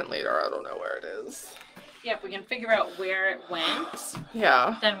your comment later. I don't know where it is. Yeah, if we can figure out where it went,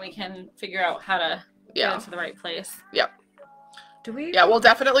 yeah, then we can figure out how to get it to the right place. Yep. Do we? Yeah, we'll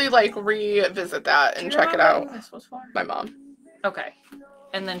definitely like revisit that and check it out. What this was for? My mom. Okay.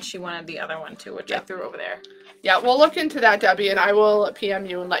 And then she wanted the other one too, which I threw over there. Yeah, we'll look into that, Debbie, and I will PM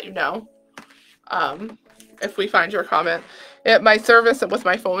you and let you know if we find your comment. My service with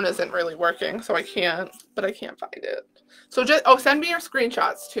my phone isn't really working, so I can't find it. So just, send me your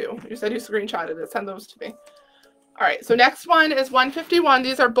screenshots too. You said you screenshotted it. Send those to me. All right, so next one is 151.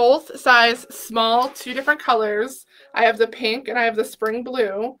 These are both size small, 2 different colors. I have the pink and I have the spring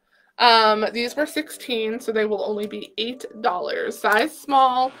blue. These were $16, so they will only be $8. Size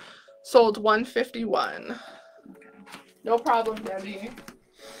small, sold $151. Okay. No problem, Debbie.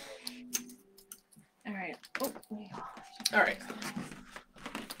 All right. Oh, all right.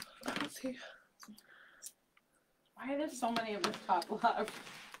 Let's see. Why are there so many of this top left?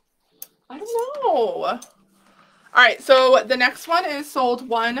 I don't know. All right, so the next one is sold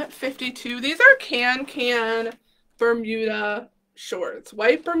 $152. These are Can Bermuda shorts,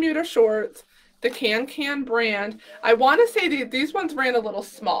 white Bermuda shorts, the Can brand. I want to say these ones ran a little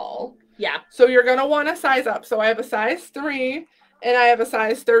small. Yeah. So you're going to want to size up. So I have a size 3 and I have a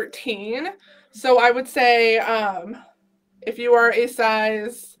size 13. So I would say if you are a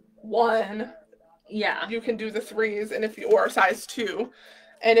size 1, yeah, you can do the 3s, and if you are a size 2.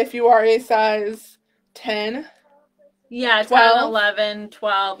 And if you are a size 10, yeah, 12, 10, 11,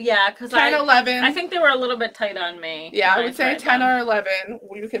 12. Yeah, because 10, 11. I think they were a little bit tight on me. Yeah, I would say 10 or 11.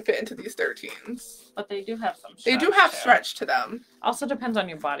 You can fit into these 13s. But they do have some stretch. They do have stretch to them. Also depends on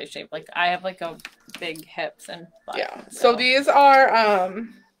your body shape. Like I have like a big hips and butt. Yeah. So these are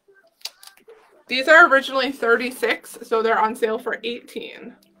These are originally 36, so they're on sale for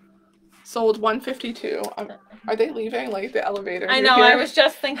 18. Sold 152. Are they leaving, like, the elevator? I know, I was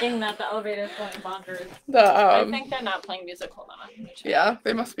just thinking that the elevator is going bonkers. I think they're not playing music. Hold on. Yeah,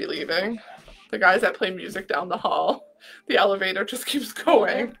 they must be leaving. The guys that play music down the hall. The elevator just keeps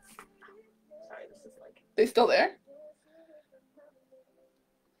going. Sorry, this is like... They still there?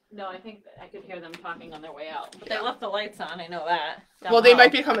 No, I think I could hear them talking on their way out. But they left the lights on, I know that. Well, they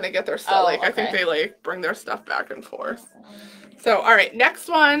might be coming to get their stuff. Okay. I think they, like, bring their stuff back and forth. So, all right, next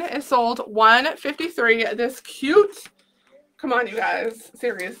one is sold $153. This cute, come on, you guys,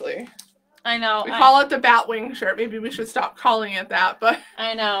 seriously. I know. We call it the Batwing shirt. Maybe we should stop calling it that, but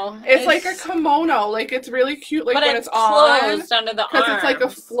I know. It's like a kimono. Like, it's really cute, like, when it's closed under the arms. Because it's like a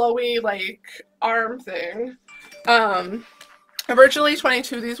flowy, like, arm thing. Originally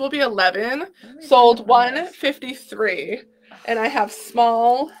 22. These will be 11. Sold $153. And I have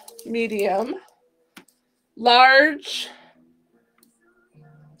small, medium, large...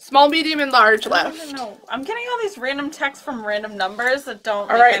 Small, medium, and large left. I don't know. I'm getting all these random texts from random numbers that don't.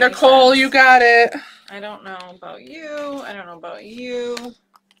 All right, Nicole, sense. You got it. I don't know about you. I don't know about you.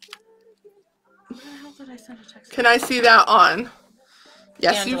 What the hell did I send a text? Can I see that on?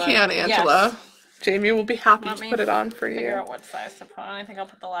 Yes, Angela. You can, Angela. Yes. Jamie will be happy to put it on for you. Figure out what size to put on. I think I'll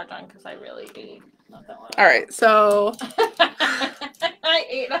put the large on because I really ate not that long. All right, so. I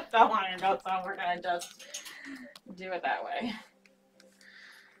ate not that long ago, so we're gonna just do it that way.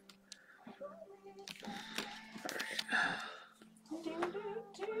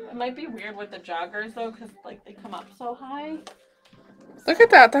 It might be weird with the joggers though, because like they come up so high. Look at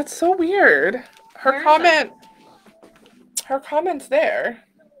that. That's so weird. Her comment's there.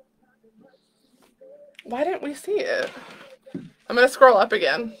 Why didn't we see it? I'm gonna scroll up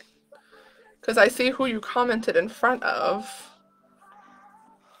again because I see who you commented in front of.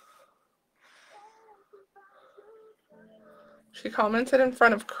 She commented in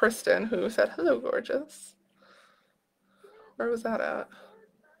front of Kristen, who said, "Hello, gorgeous." Where was that at?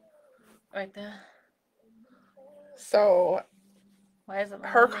 Right there. So, why is it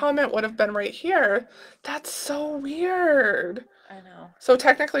her comment would have been right here. That's so weird. I know. So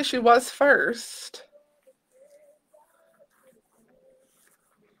technically she was first.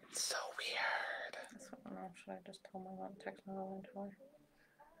 It's so weird. I don't know. Should I just tell my mom to text my mom to her?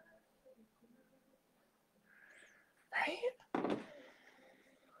 Right?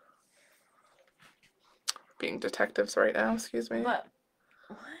 Being detectives right now, excuse me. What?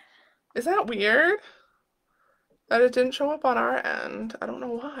 Is that weird? That it didn't show up on our end. I don't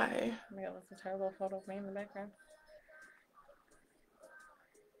know why. Oh my god, that's a terrible photo of me in the background.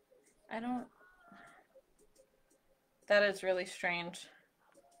 I don't... That is really strange.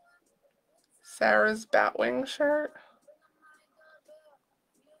 Sarah's Batwing shirt?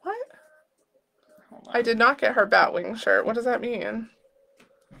 What? Hold on. I did not get her Batwing shirt. What does that mean?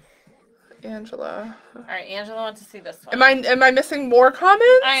 Angela. Alright, Angela wants to see this one. Am I missing more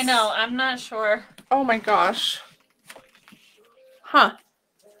comments? I know, I'm not sure. Oh my gosh. Huh.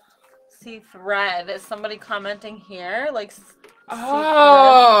 See thread. Is somebody commenting here? Like,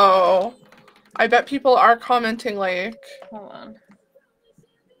 oh. I bet people are commenting like. Hold on.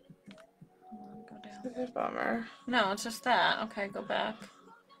 Go down. This is a bummer. No, it's just that. Okay, go back.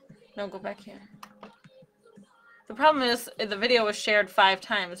 No, go back here. The problem is the video was shared 5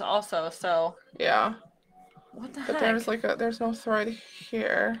 times also, so. Yeah. What the heck? But there's no thread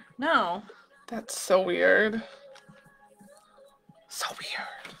here. No. That's so weird. So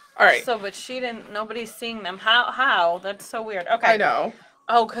weird. All right. So, but nobody's seeing them. How? That's so weird. Okay. I know.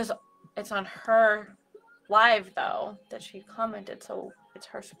 Oh, because it's on her live, though, that she commented, so it's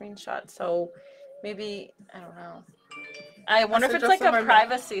her screenshot. So maybe, I don't know. I wonder if it's like a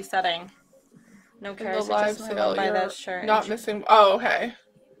privacy setting. No cares. The live sale, buy that shirt. Not missing. Oh, okay.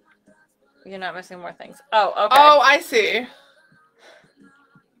 You're not missing more things. Oh, okay. Oh, I see.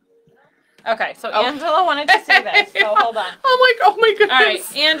 Okay, so Angela wanted to see this, so hold on. I'm like, oh my goodness. All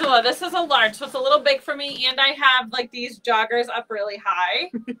right, Angela, this is a large, so it's a little big for me, and I have, like, these joggers up really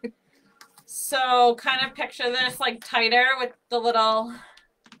high. So, kind of picture this, like, tighter with the little...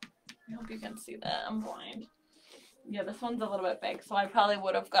 I hope you can see that. I'm blind. Yeah, this one's a little bit big, so I probably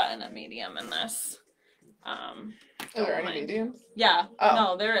would have gotten a medium in this. Are there any mediums? Yeah. Oh.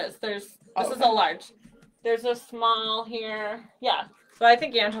 No, there is. This is a large. There's a small here. Yeah. So I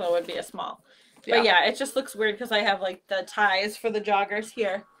think Angela would be a small. Yeah. But yeah, it just looks weird because I have like the ties for the joggers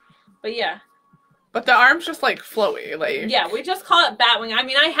here. But yeah. But the arm's just like flowy, like. Yeah, we just call it Batwing. I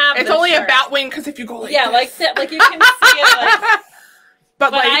mean, I have. It's only a Batwing because if you go like. Yeah, this. like you can see it like.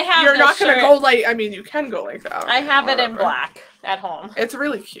 But like you're not gonna go like. I mean, you can go like that. I have it in black at home. It's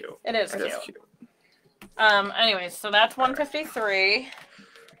really cute. It is cute. Anyways, so that's $153.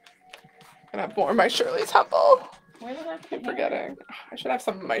 I have more of my Shirley Temple. Where did I keep forgetting? I should have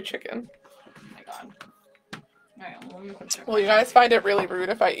some of my chicken. Oh my god. Alright, let me put Well, you guys find it really rude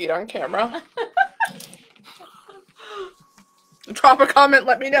if I eat on camera? Drop a comment,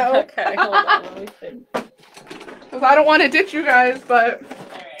 let me know. Okay, hold on, let me see. Because I don't want to ditch you guys, but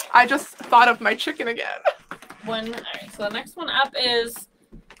I just thought of my chicken again. Alright, so the next one up is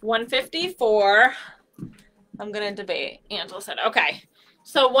 $154. I'm gonna debate. Angela said, okay.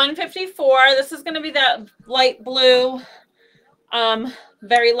 So $154, this is gonna be that light blue,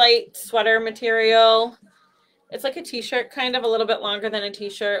 very light sweater material. It's like a t-shirt, kind of a little bit longer than a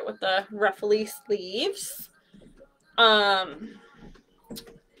t-shirt with the ruffly sleeves. So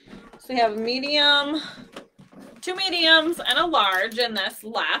we have medium, 2 mediums, and a large in this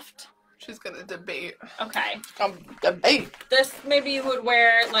left. She's gonna debate. Okay. Debate. This maybe you would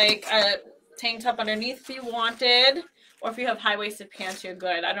wear like a tank top underneath if you wanted, or if you have high-waisted pants, you're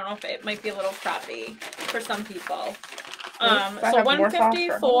good. I don't know if it might be a little croppy for some people. So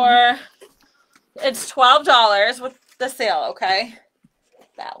 $154. It's $12 with the sale. Okay.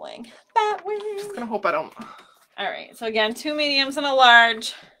 Batwing. Just gonna hope I don't. All right. So again, 2 mediums and a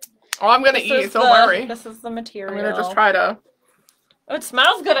large. Oh, I'm gonna eat. Don't worry. This is the material. I'm gonna just try to. Oh, it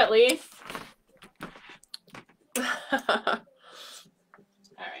smells good at least. Alright.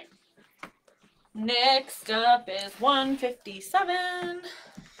 Next up is $157.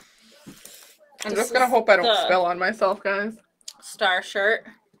 I'm just gonna hope I don't spill on myself, guys. Star shirt.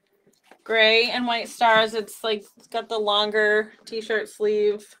 Gray and white stars. It's like, it's got the longer t-shirt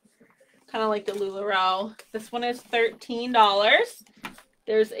sleeve. Kind of like the LuLaRoe. This one is $13.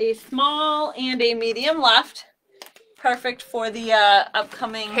 There's a small and a medium left. Perfect for the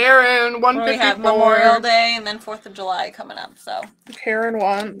upcoming Karen, $154. We have Memorial Day and then 4th of July coming up, so Karen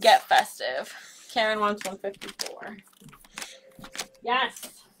wants. Get festive. Karen wants $154.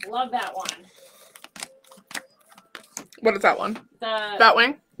 Yes, love that one. What is that one? The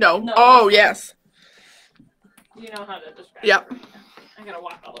Batwing? No. Oh, yes. You know how to describe Yep. it. I gotta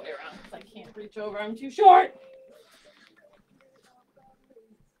walk all the way around because I can't reach over. I'm too short.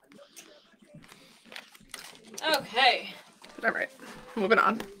 Okay. All right. Moving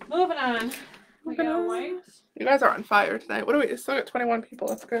on. Moving on. We got white. You guys are on fire tonight. What do we still got 21 people.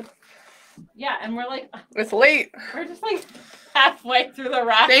 That's good. Yeah, and we're like it's late. We're just like halfway through the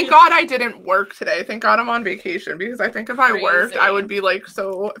ride. Thank God I didn't work today. Thank God I'm on vacation because I think if I worked, I would be like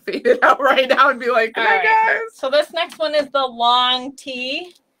so faded out right now and be like, "Good night, guys." So this next one is the long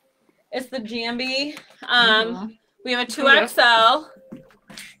tee. It's the GMB. We have a 2XL.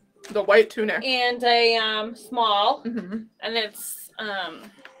 The white tunic. And a small. And it's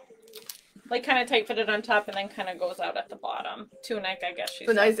like kind of tight fitted on top and then kind of goes out at the bottom. Tunic, I guess she's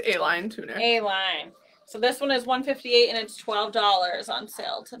a nice A-line tunic. A-line. So this one is $158 and it's $12 on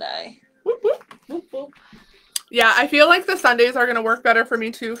sale today. Whoop, whoop. Whoop, whoop. Yeah, I feel like the Sundays are gonna work better for me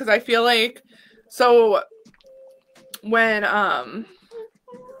too because I feel like when I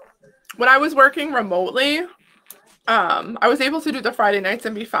was working remotely, I was able to do the Friday nights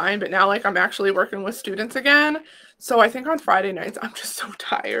and be fine, but now like I'm actually working with students again. So I think on Friday nights I'm just so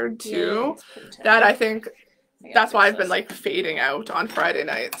tired too that I think that's why I've been like fading out on Friday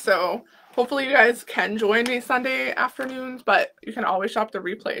nights. So hopefully you guys can join me Sunday afternoons, but you can always shop the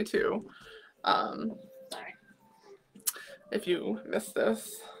replay too. If you missed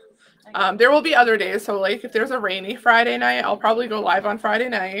this. There will be other days. So like if there's a rainy Friday night, I'll probably go live on Friday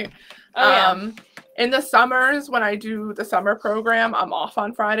night. In the summers, when I do the summer program, I'm off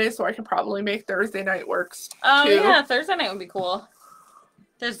on Fridays, so I can probably make Thursday night works too. Yeah, Thursday night would be cool.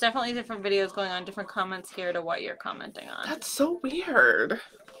 There's definitely different videos going on, different comments here to what you're commenting on. That's so weird.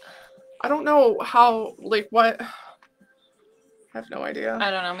 I don't know how, like, what. I have no idea. I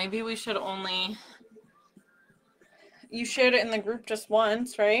don't know. Maybe we should only. You shared it in the group just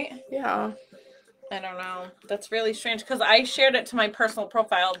once, right? Yeah. I don't know. That's really strange because I shared it to my personal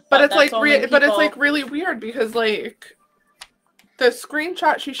profile. But it's like it's like really weird because like the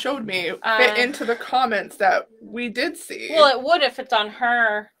screenshot she showed me fit into the comments that we did see. Well, it would if it's on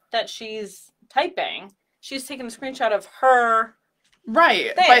her that she's typing. She's taking a screenshot of her.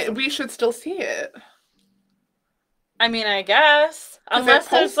 Right, but we should still see it. I mean, I guess unless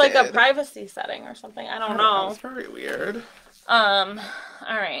there's like a privacy setting or something. I don't know. It's very weird. All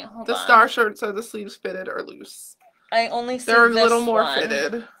right, hold on. The star shirts are the sleeves fitted or loose. I only see They're a little more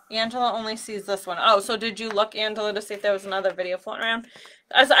fitted. Angela only sees this one. Oh, so did you look, Angela, to see if there was another video floating around?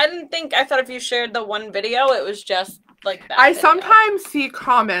 I thought if you shared the one video, it was just like that. I sometimes see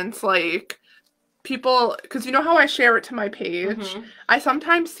comments like people, because you know how I share it to my page? I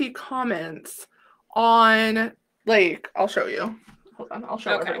sometimes see comments on, like, I'll show you. Hold on, I'll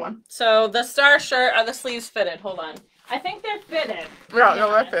show everyone. So the star shirt, are the sleeves fitted? Hold on. I think they're fitted. Yeah,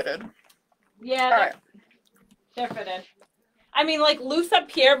 no, they're fitted. Yeah, they're fitted. I mean, like, loose up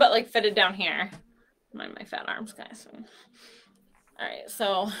here, but, like, fitted down here. Mind my fat arms, guys. Alright,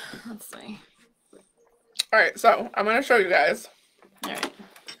 so, let's see. Alright, so, I'm going to show you guys. Alright.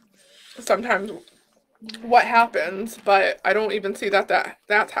 Sometimes what happens, but I don't even see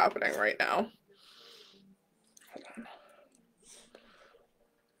that's happening right now. Hold on.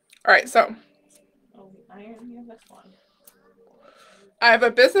 Alright, so. Oh, I only have this one. I have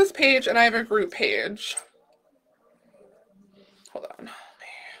a business page and I have a group page. Hold on.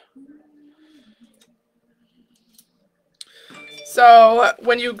 So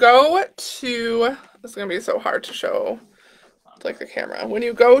when you go to, this is going to be so hard to show, like the camera. When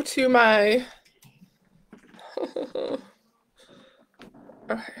you go to my,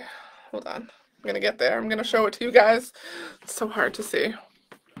 okay, hold on. I'm going to get there. I'm going to show it to you guys. It's so hard to see.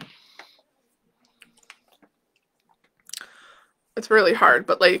 It's really hard,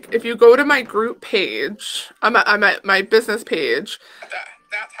 but like if you go to my group page, I'm at my business page.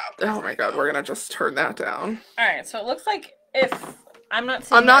 That's how. Oh my god, we're gonna just turn that down. All right, so it looks like if I'm not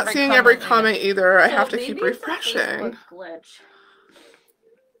seeing every comment either. I have to keep refreshing. Glitch.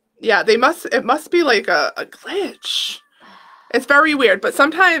 Yeah, it must be like a glitch. It's very weird, but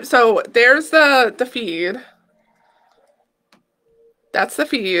sometimes, so there's the feed. That's the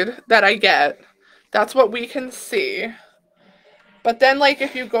feed that I get. That's what we can see. But then, like,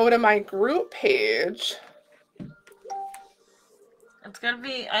 if you go to my group page, it's gonna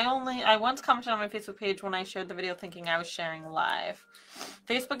be, I once commented on my Facebook page when I shared the video thinking I was sharing live.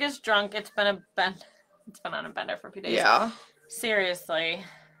 Facebook is drunk. It's been on a bender for a few days. Yeah. Seriously.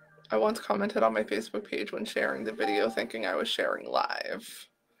 I once commented on my Facebook page when sharing the video thinking I was sharing live.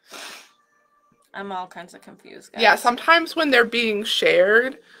 I'm all kinds of confused, guys. Yeah, sometimes when they're being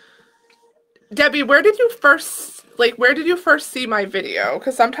shared. Debbie, where did you first see my video?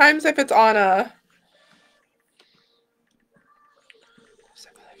 Because sometimes if it's on a...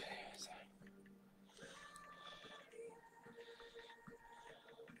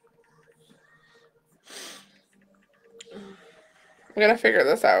 I'm going to figure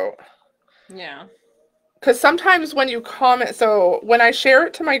this out. Yeah. Because sometimes when you comment... So when I share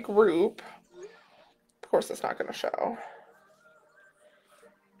it to my group... Of course it's not going to show.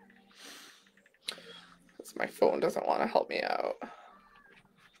 My phone doesn't want to help me out.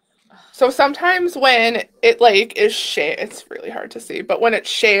 So sometimes when it like is shared, it's really hard to see, but when it's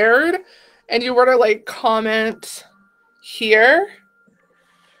shared and you were to like comment here,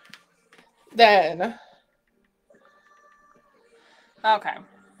 then okay.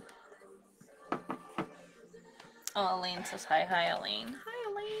 Oh, Elaine says hi. Hi, Elaine. Hi,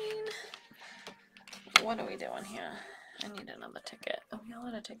 Elaine. What are we doing here? I need another ticket. Oh, y'all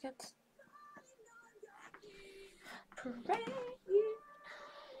out of tickets? All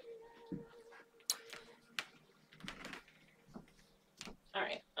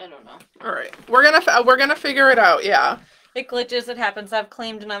right, I don't know. All right, we're gonna figure it out. Yeah. It glitches. It happens. I've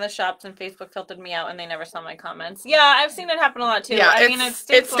claimed in other shops, and Facebook filtered me out, and they never saw my comments. Yeah, I've seen it happen a lot too. Yeah,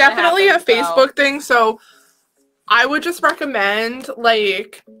 it's definitely a Facebook thing. So I would just recommend,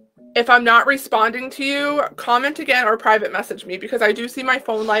 like, if I'm not responding to you, comment again or private message me, because I do see my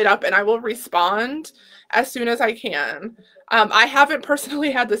phone light up and I will respond as soon as I can. I haven't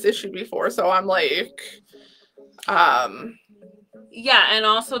personally had this issue before, so I'm like, yeah, and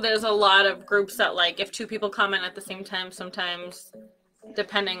also there's a lot of groups that, like, if two people comment at the same time, sometimes,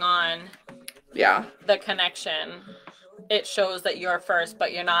 depending on the connection, it shows that you're first,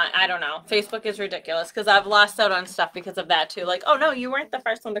 but you're not. I don't know. Facebook is ridiculous, because I've lost out on stuff because of that, too. Like, oh, no, you weren't the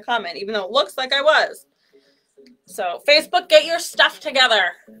first one to comment, even though it looks like I was. So, Facebook, get your stuff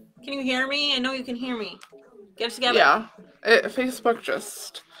together. Can you hear me? I know you can hear me. Get it together. Yeah. Facebook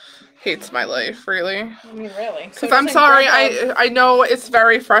just hates my life, really. I mean, really. Because I'm sorry, I know it's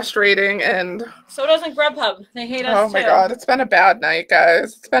very frustrating, and... So doesn't Grubhub. They hate us, too. Oh my god, it's been a bad night,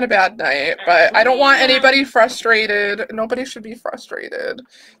 guys. It's been a bad night, but I don't want anybody frustrated. Nobody should be frustrated.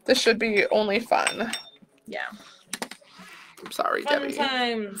 This should be only fun. Yeah. I'm sorry, Debbie.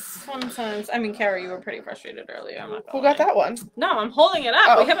 Fun times. I mean, Kara, you were pretty frustrated earlier. I'm not Who got that one? No, I'm holding it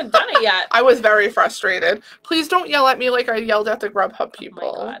up. We haven't done it yet. I was very frustrated. Please don't yell at me like I yelled at the Grubhub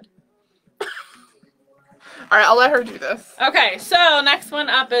people. Oh my god. Alright, I'll let her do this. Okay, so next one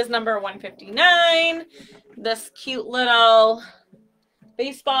up is number 159. This cute little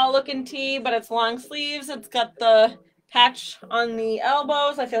baseball looking tee, but it's long sleeves. It's got the patch on the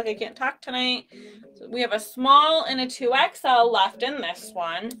elbows. I feel like I can't talk tonight. So we have a small and a 2XL left in this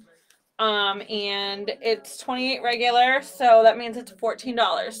one. And it's 28 regular, so that means it's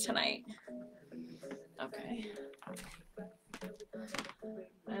 $14 tonight. Okay.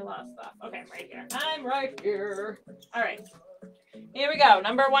 I lost stuff. Okay, right here. I'm right here. All right. Here we go.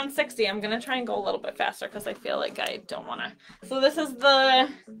 Number 160. I'm going to try and go a little bit faster because I feel like I don't want to. So this is the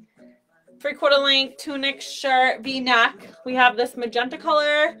 3/4 length tunic shirt V-neck. We have this magenta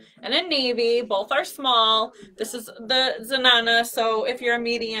color and a navy. Both are small. This is the Zanana, so if you're a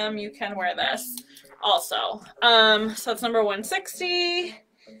medium, you can wear this also. So it's number 160,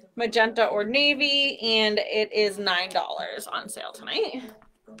 magenta or navy, and it is $9 on sale tonight.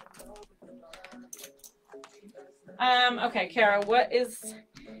 Okay, Kara, what is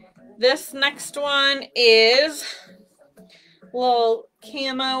this next one? Is little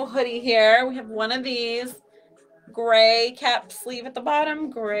camo hoodie here. We have one of these. Gray cap sleeve at the bottom,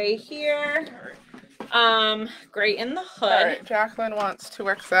 gray here. Gray in the hood. All right, Jacqueline wants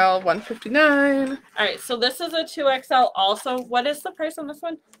 2XL, $159. All right, so this is a 2XL also. What is the price on this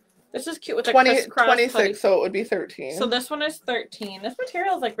one? This is cute with the 26, hoodie. so it would be 13. So this one is 13. This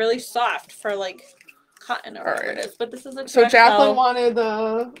material is like really soft for like cotton or whatever it is, but this is a 2XL. So Jacqueline wanted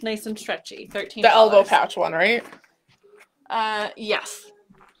the nice and stretchy, $13. The elbow patch one, right? Yes.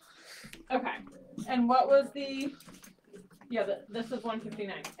 Okay. And what was the? Yeah, this is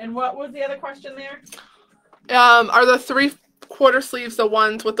 159. And what was the other question there? Are the 3/4 sleeves the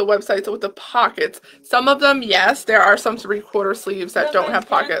ones with the websites with the pockets? Some of them, yes. There are some 3/4 sleeves that don't have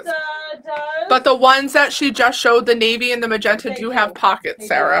pockets. Does. But the ones that she just showed, the navy and the magenta, do have pockets,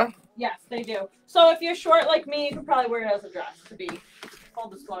 Sarah. Yes, they do. So if you're short like me, you can probably wear it as a dress, to be full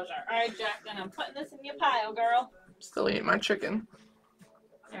disclosure. All right, Jack, then I'm putting this in your pile, girl. Still eating my chicken.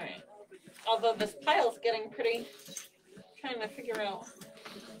 All right. Although this pile's getting pretty, trying to figure out.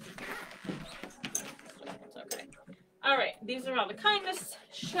 It's okay. All right, these are all the kindness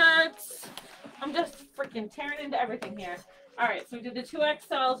shirts. I'm just freaking tearing into everything here. All right, so we did the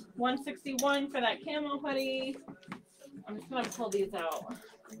 2XLs, 161 for that camo hoodie. I'm just gonna pull these out.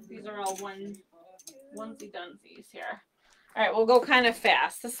 These are all onesie dunsies here. All right, we'll go kind of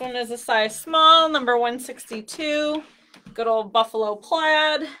fast. This one is a size small, number 162. Good old buffalo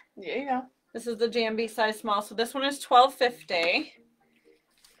plaid. Yeah. This is the JMB size small. So this one is $12.50.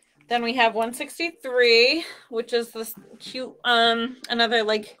 Then we have 163, which is this cute, another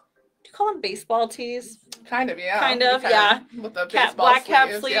like, do you call them baseball tees? Kind of, yeah. Kind of, yeah. With the black cap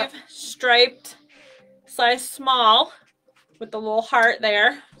sleeves, sleeve, yeah. Striped, size small, with the little heart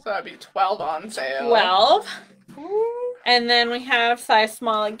there. So that'd be 12 on sale. 12. And then we have size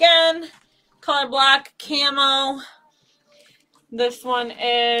small again, color black, camo. This one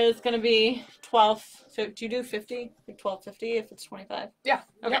is going to be $12.50. Do you do 50? Like $12.50 if it's 25? Yeah.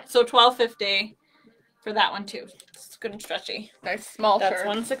 Okay, so $12.50 for that one too. It's good and stretchy. Nice small That's shirt.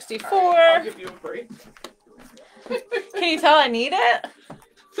 164. Right, I'll give you a break. Can you tell I need it?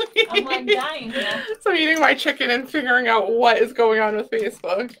 I'm like dying here. So I'm eating my chicken and figuring out what is going on with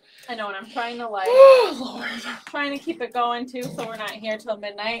Facebook. I know, and I'm trying to like, oh Lord, trying to keep it going too, so we're not here till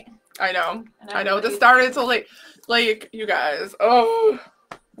midnight. I know. I know. This started so late. Like, you guys. Oh,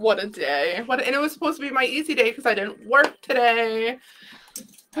 what a day. And it was supposed to be my easy day because I didn't work today.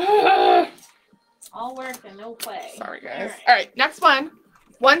 All work and no play. Sorry, guys. All right, next one.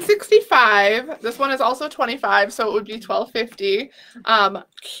 165. This one is also 25, so it would be $12.50.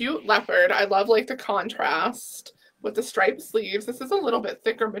 Cute leopard. I love like the contrast with the striped sleeves. This is a little bit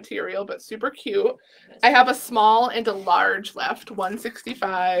thicker material, but super cute. I have a small and a large left.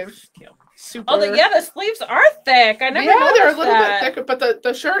 165. Super. Oh, yeah, the sleeves are thick. I never noticed Yeah, they're a little that. bit thicker, but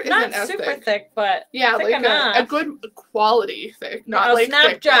the shirt isn't Not as super thick, but yeah, thick like a good quality thick, not like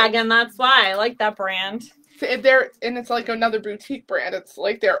Snapdragon. That's why I like that brand. And it's like another boutique brand. It's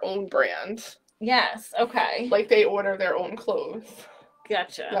like their own brand. Yes. Okay. Like they order their own clothes.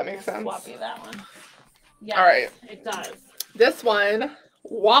 Gotcha. That makes sense. Floppy, that one. Yeah. All right. It does. This one,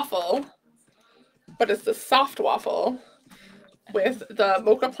 waffle, but it's the soft waffle with the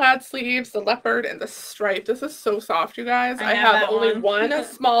mocha plaid sleeves, the leopard, and the stripe. This is so soft, you guys. I have only one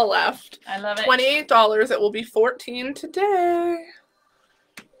small left. I love it. $28. It will be $14 today.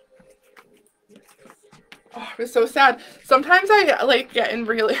 Oh, it's so sad. Sometimes I like get in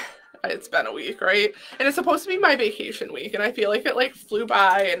really. It's been a week, right? And it's supposed to be my vacation week, and I feel like it like flew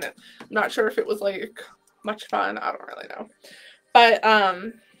by, and I'm not sure if it was like much fun. I don't really know, but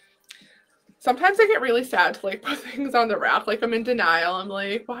sometimes I get really sad to like put things on the rack. Like I'm in denial. I'm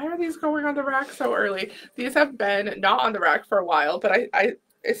like, why are these going on the rack so early? These have been not on the rack for a while, but I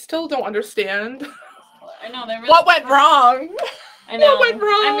still don't understand. I know they really what went wrong. I know. What went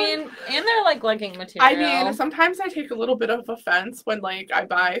wrong? I mean, and they're like legging material. I mean, sometimes I take a little bit of offense when like I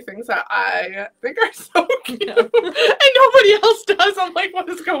buy things that I think are so cute and nobody else does. I'm like, what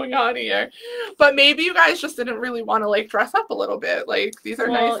is going on here? But maybe you guys just didn't really want to like dress up a little bit. Like these are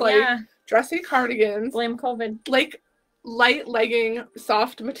nice like dressy cardigans. Blame COVID. Like light legging,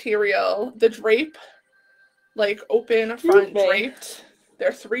 soft material. The drape, like open front draped.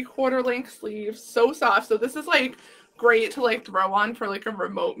 They're 3/4 length sleeves, so soft. So this is like great to like throw on for like a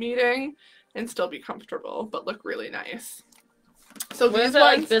remote meeting and still be comfortable, but look really nice. So what is it,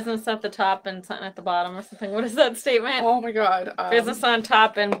 like business at the top and something at the bottom or something? What is that statement? Oh my god. Business on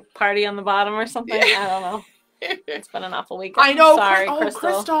top and party on the bottom or something? Yeah. I don't know. It's been an awful week. I know. Sorry,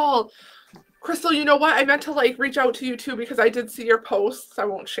 Crystal, you know what? I meant to like reach out to you too because I did see your posts. I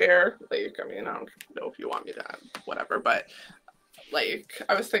won't share. Like, I mean, I don't know if you want me to, whatever, but like,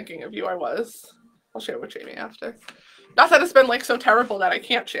 I was thinking of you. I'll share with Jamie after. Not that it's been like so terrible that I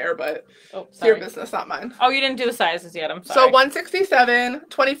can't share, but it's your business, not mine. Oh, you didn't do the sizes yet. I'm sorry. So $167,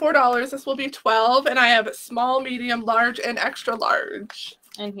 $24. This will be 12, and I have small, medium, large, and extra large.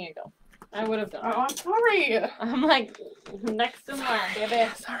 And here you go. I would have done. Oh, I'm sorry. I'm like next in line, baby.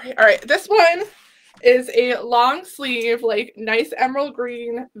 Sorry. All right, this one is a long sleeve, like nice emerald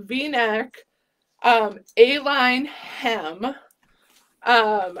green V-neck, A-line hem.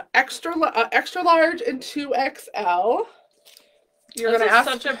 Extra large and 2XL. You're gonna ask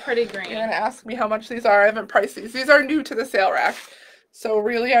such a pretty green. You're gonna ask me how much these are. I haven't priced these. These are new to the sale rack, so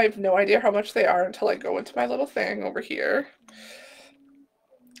really I have no idea how much they are until I go into my little thing over here.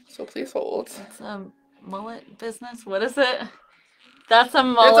 So please hold. It's a mullet business. What is it? That's a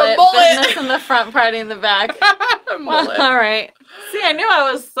mullet, business in the front, party in the back. Well, all right. See, I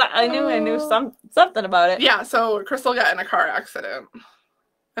knew something about it. Yeah. So Crystal got in a car accident,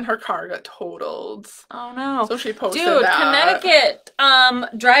 and her car got totaled. Oh no! So she posted that. Connecticut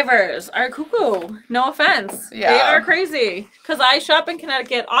drivers are cuckoo. No offense. Yeah. They are crazy. Cause I shop in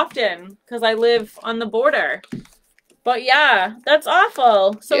Connecticut often because I live on the border. But yeah, that's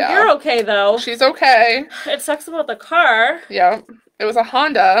awful. So you're okay though. She's okay. It sucks about the car. Yeah. It was a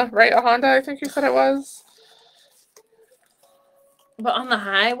Honda, right? A Honda, I think you said it was. But on the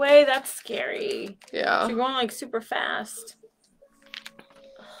highway, that's scary. Yeah. You're going like super fast.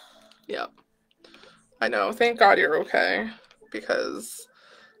 Yep. I know. Thank God you're okay. Because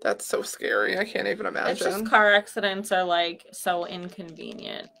that's so scary. I can't even imagine. It's just car accidents are like so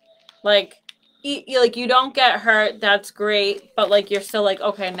inconvenient. Like you don't get hurt, that's great. But like you're still like,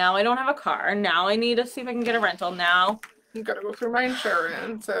 okay, now I don't have a car. Now I need to see if I can get a rental. Now I'm gonna go through my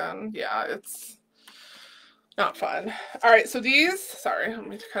insurance, and yeah, it's not fun. All right, so these, sorry, let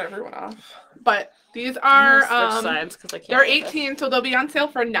me cut everyone off. But these are sides because I can't. They're 18, so they'll be on sale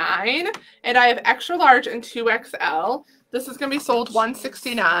for $9, and I have extra large and 2XL. This is gonna be sold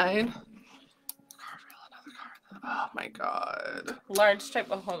 $169. Oh my god. Large type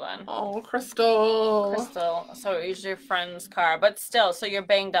of, hold on. Oh, Crystal. So it was your friend's car, but still, so you're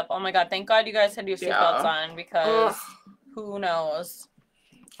banged up. Oh my god, thank God you guys had your seatbelts on because who knows.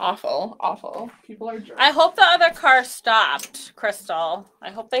 Awful. People are jerks. I hope the other car stopped, Crystal.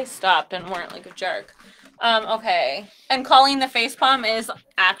 I hope they stopped and weren't like a jerk. Okay. And calling the facepalm is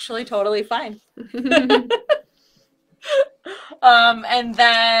actually totally fine. And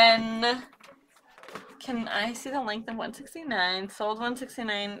then can I see the length of 169? Sold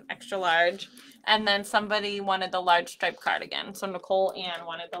 169 extra large. And then somebody wanted the large striped cardigan. So Nicole Ann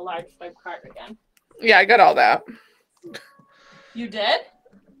wanted the large striped cardigan. Yeah, I got all that. You did?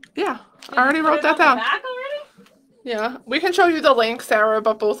 Yeah, I already wrote that down. Back already? Yeah, we can show you the link, Sarah,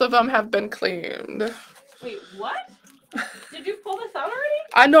 but both of them have been claimed. Wait, what? Did you pull this out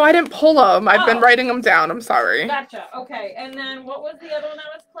already? No, I didn't pull them. I've been writing them down. I'm sorry. Gotcha. Okay, and then what was the other one that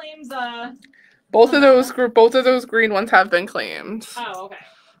was claimed? Both of those green ones have been claimed. Oh, okay.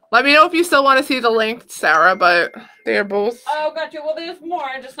 Let me know if you still want to see the link, Sarah, but they are both. Oh, gotcha. Well, there's more,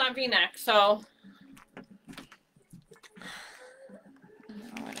 just not V-neck, so.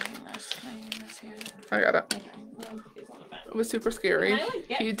 I got it. It was super scary.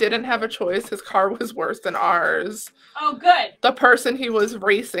 He didn't have a choice. His car was worse than ours. Oh, good. The person he was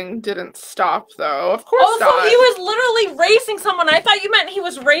racing didn't stop, though. Of course not. Oh, so he was literally racing someone. I thought you meant he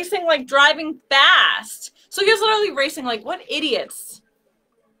was racing, like, driving fast. So he was literally racing, like, what idiots.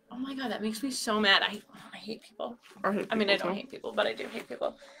 Oh, my God, that makes me so mad. I hate people. I mean, I don't hate people, but I do hate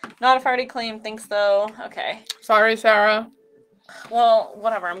people. Not if I already claimed things, though. Okay. Sorry, Sarah. Well,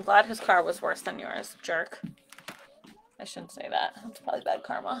 whatever. I'm glad his car was worse than yours, jerk. I shouldn't say that. It's probably bad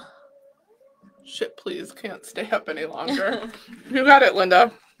karma. Shit, please. Can't stay up any longer. You got it,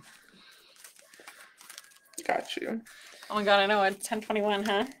 Linda. Got you. Oh my god, I know. It's 10:21,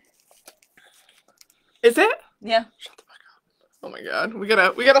 huh? Is it? Yeah. Shut the fuck up. Oh my god. We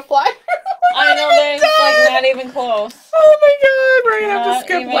gotta fly. I know, there's like not even close. Oh my god. We're gonna have to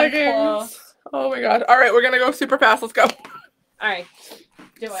skip leggings. Close. Oh my god. Alright, we're gonna go super fast. Let's go. Alright.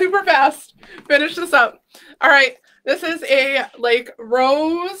 Do it. Super fast. Finish this up. Alright. This is a like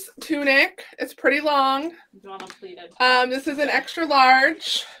rose tunic. It's pretty long. Pleated. This is an extra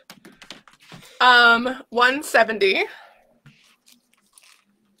large. 170.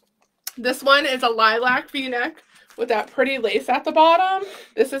 This one is a lilac v-neck with that pretty lace at the bottom.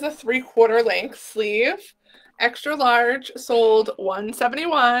 This is a 3/4 length sleeve. Extra large, sold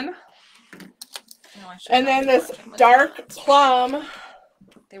 171. And then this dark plum.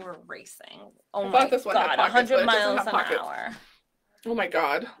 They were racing. Oh my god, 100 miles an hour. Oh my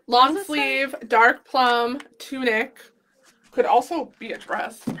god. Long sleeve, dark plum, tunic. Could also be a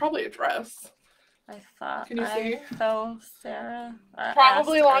dress. Probably a dress. I thought. Can you see? So Sarah.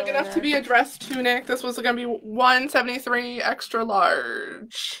 Probably long enough to be a dress tunic. This was going to be 173 extra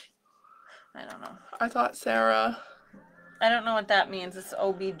large. I don't know. I thought Sarah. I don't know what that means. It's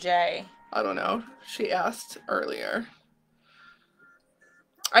OBJ. I don't know. She asked earlier.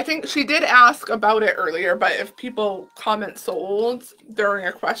 I think she did ask about it earlier, but if people comment sold during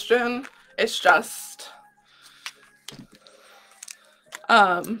a question, it's just,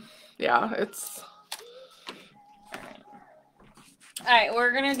 yeah, it's. All right,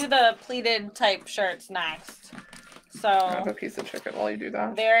 we're gonna do the pleated type shirts next. So I have a piece of chicken while you do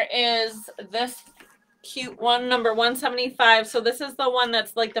that. There is this cute one, number 175. So this is the one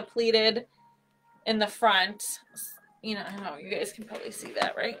that's like the pleated in the front. You know, I don't know, you guys can probably see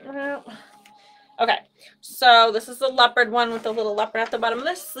that, right? Okay, so this is the leopard one with the little leopard at the bottom of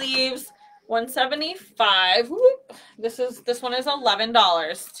the sleeves. 175. Whoop. This one is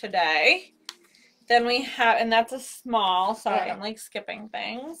 $11 today. Then we have, and that's a small. Sorry, I'm like skipping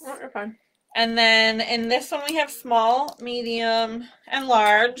things. Oh, you're fine. And then in this one we have small, medium, and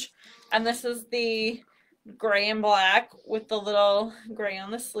large. And this is the gray and black with the little gray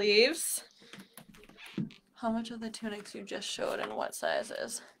on the sleeves. How much of the tunics you just showed and what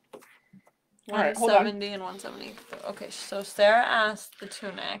sizes? 170 and 170. Okay, so Sarah asked the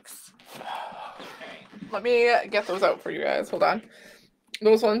tunics. Let me get those out for you guys. Hold on.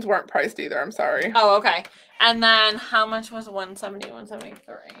 Those ones weren't priced either. I'm sorry. Oh, okay. And then how much was 170,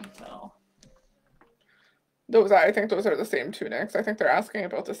 173? So those, I think those are the same tunics. I think they're asking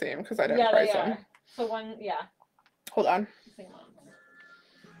about the same because I didn't price them. So one, yeah. Hold on.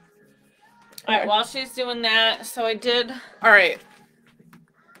 All right, while she's doing that, so I did. All right.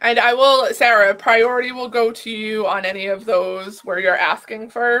 And I will, Sarah, priority will go to you on any of those where you're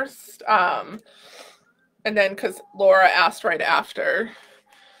asking first. And then because Laura asked right after.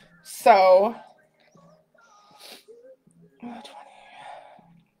 So.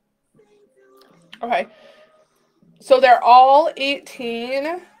 Okay. So they're all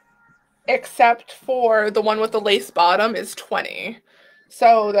 18 except for the one with the lace bottom is 20.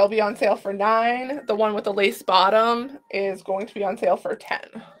 So they'll be on sale for $9. The one with the lace bottom is going to be on sale for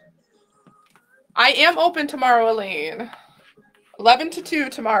 $10. I am open tomorrow, Elaine. 11 to 2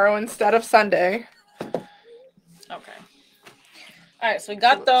 tomorrow instead of Sunday. Okay. All right, so we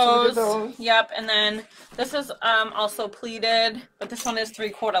got those. Yep, and then this is also pleated, but this one is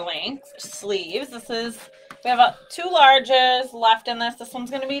 3/4 length sleeves. We have 2 larges left in this. This one's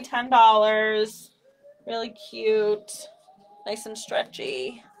going to be $10. Really cute. Nice and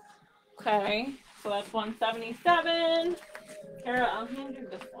stretchy. Okay, so that's 177. Kara, I'll hand you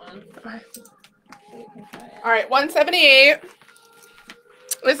this one. Okay. So you can try it. All right, 178.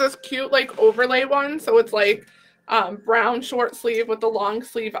 This is cute, like overlay one. So it's like brown short sleeve with the long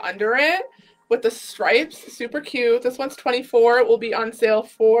sleeve under it with the stripes. Super cute. This one's 24. It will be on sale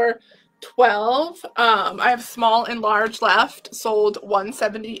for $12. I have small and large left. Sold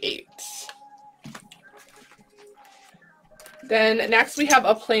 178. Then next we have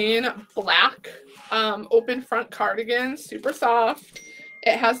a plain black open front cardigan, super soft.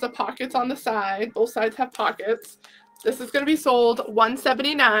 It has the pockets on the side. Both sides have pockets. This is going to be sold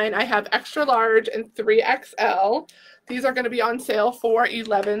 $179. I have extra large and 3XL. These are going to be on sale for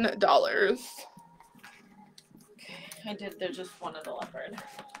 $11. Okay, I did. There's just one of the leopard.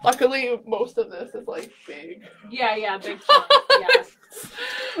 Luckily, most of this is like big. Yeah, big chunk. Yes.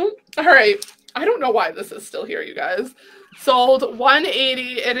 All right. I don't know why this is still here, you guys. Sold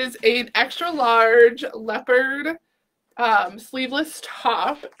 $180. It is an extra large leopard sleeveless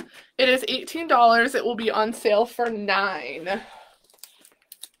top. It is $18. It will be on sale for $9.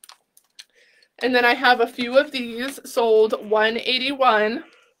 And then I have a few of these sold $181.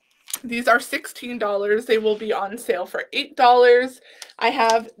 These are $16. They will be on sale for $8. I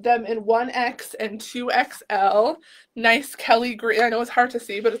have them in 1X and 2XL. Nice Kelly green. I know it's hard to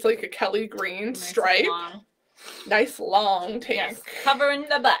see, but it's like a Kelly green stripe. Nice long tank. Yes, covering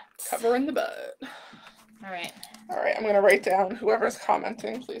the butt. Covering the butt. All right. All right, I'm going to write down whoever's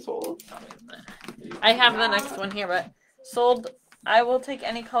commenting. Please hold. I have the next one here, but sold. I will take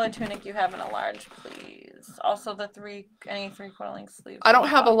any color tunic you have in a large, please. Also, any 3/4 length sleeves. I don't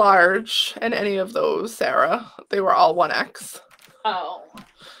have a large in any of those, Sarah. They were all 1X. Oh.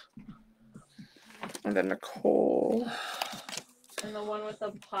 And then Nicole. And the one with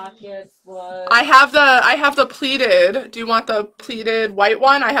the pockets was. I have the pleated. Do you want the pleated white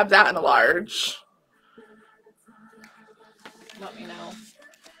one? I have that in a large. Let me know.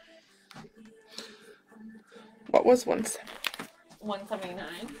 What was one?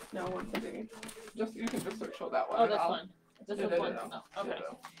 179. No, 170. You can just show that one. Oh, this one. This is one. No. Okay.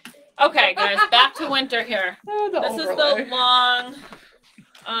 Okay, guys, back to winter here. This is the long,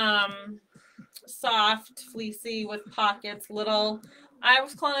 soft, fleecy with pockets, little. I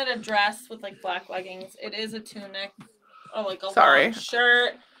was calling it a dress with like black leggings. It is a tunic. Oh, like a long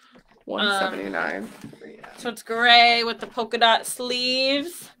shirt. 179. So it's gray with the polka dot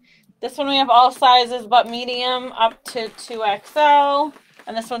sleeves. This one we have all sizes but medium up to 2XL.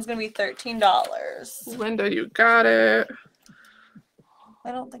 And this one's going to be $13. Linda, you got it.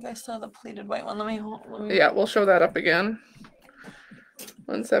 I don't think I saw the pleated white one. Let me Yeah, we'll show that up again.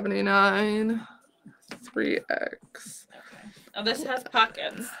 179. 3X. Oh, this has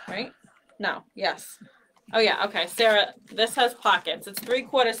pockets, right? No. Yes. Oh, yeah. Okay. Sarah, this has pockets. It's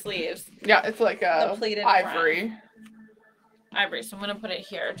 3/4 sleeves. Yeah, it's like a pleated ivory. Ivory. So I'm going to put it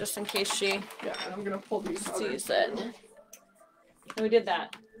here just in case she Yeah, and I'm going to pull these sees it. We did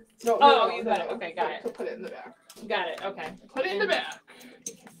that. No, you got it. Okay, got it. So put it in the back. Got it. Okay. Put it in the back.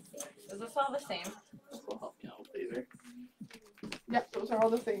 Is this all the same? This will help you out later. Yep, those are all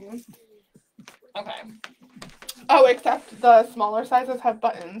the same. Okay. Oh, except the smaller sizes have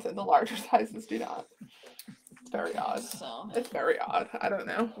buttons and the larger sizes do not. It's very odd. It's very odd. I don't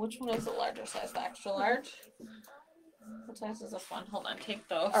know. Which one is the larger size? The extra large? What size is this one? Hold on, take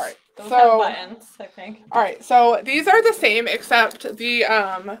those. All right. Those have buttons, I think. All right, so these are the same except the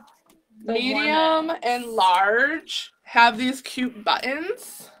medium and large have these cute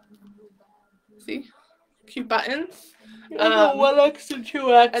buttons. See? Cute buttons. The 1X and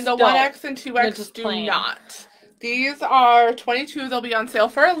 2X. And the 1X and 2X do not. These are 22. They'll be on sale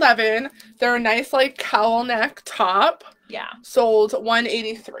for $11. They're a nice like cowl neck top. Yeah. Sold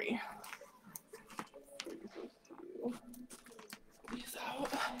 $183.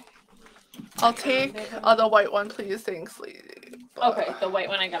 I'll take the white one, please. Thanks, lady. Okay, the white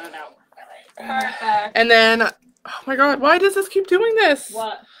one, I got it out. Perfect. And then, oh my god, why does this keep doing this?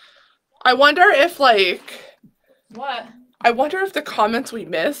 What? I wonder if, like... What? I wonder if the comments we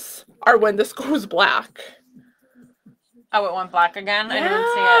miss are when this goes black. Oh, it went black again? Yeah. I didn't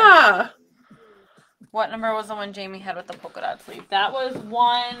see it. What number was the one Jamie had with the polka dot sleeve? That was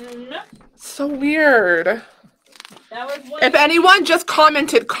one... So weird. That was one... If anyone just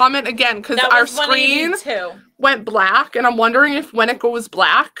comment again, because our screen went black, and I'm wondering if when it goes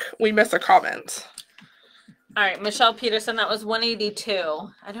black, we miss a comment. All right, Michelle Peterson, that was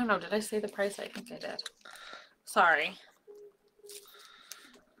 $182. I don't know, did I say the price? I think I did. Sorry.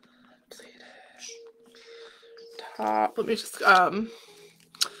 Top. Let me just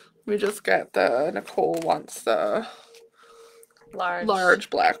get the Nicole wants the large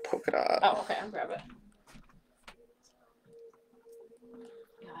black polka dot. Oh, okay, I'll grab it.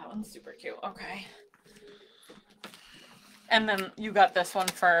 Yeah, that one's super cute. Okay. And then you got this one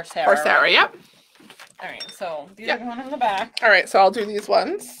for Sarah. For Sarah, yep. All right, so these are going in the back. All right, so I'll do these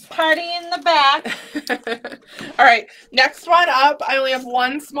ones. Party in the back. All right, next one up. I only have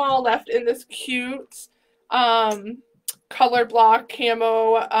one small left in this cute color block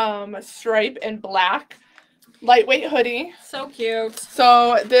camo stripe and black lightweight hoodie. So cute.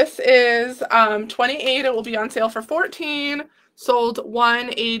 So this is 28. It will be on sale for $14. Sold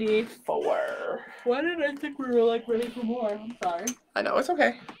 $184. Why did I think we were like ready for more? I'm sorry. I know, it's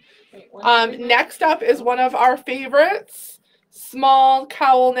okay. Wait, next up is one of our favorites. Small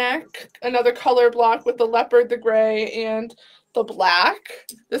cowl neck. Another color block with the leopard, the gray, and the black.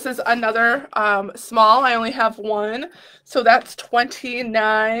 This is another small. I only have one. So that's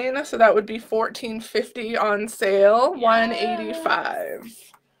 $29. So that would be $14.50 on sale. Yes. $185.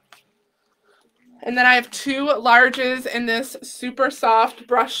 And then I have 2 larges in this super soft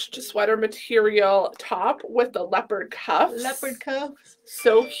brushed sweater material top with the leopard cuffs. Leopard cuffs.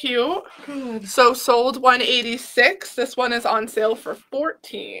 So cute. Good. So sold $186. This one is on sale for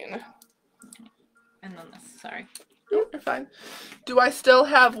 $14. And then this, sorry. Oh, you're fine. Do I still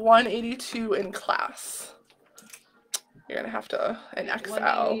have $182 in class? You're going to have to, an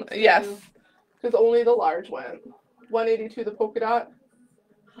XL. Yes. Because only the large went. $182 the polka dot.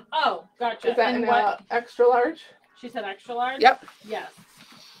 Oh, gotcha. Is that an extra large? She said extra large? Yep. Yes.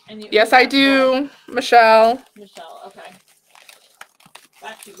 And you, yes, I do. Michelle. Michelle, okay.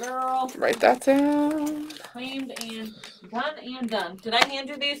 Back to girl. Write that down. Claimed and done. Did I hand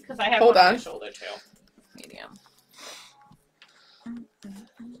you these? Because I have Hold one on. on my shoulder too. Medium.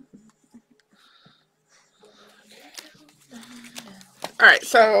 All right,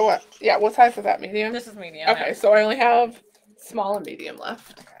 so yeah, what size is that? Medium? This is medium. Okay, so I only have small and medium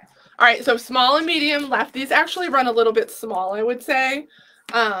left. Okay. All right, so small and medium left. These actually run a little bit small, I would say.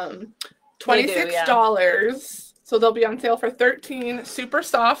 $26. So they'll be on sale for $13. Super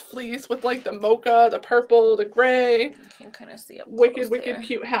soft fleece with like the mocha, the purple, the gray. You can kind of see it. Wicked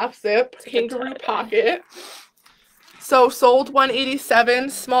cute half zip. Kangaroo pocket. So sold $187.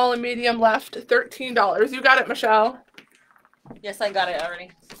 Small and medium left $13. You got it, Michelle. Yes, I got it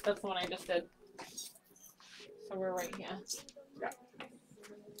already. That's the one I just did. So we're right here. Yeah.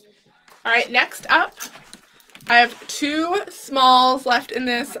 All right, next up, I have 2 smalls left in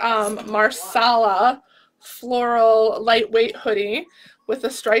this Marsala floral lightweight hoodie with the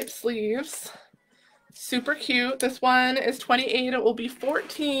striped sleeves. Super cute. This one is $28. It will be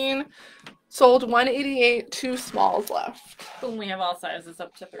 $14. Sold $188. 2 smalls left. Boom, we have all sizes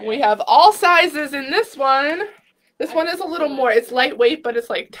up to 3. We have all sizes in this one. This one is a little more, it's lightweight, but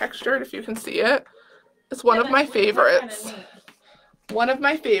it's like textured if you can see it. It's one of my favorites. One of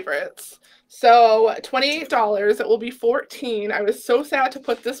my favorites. So $28, it will be $14. I was so sad to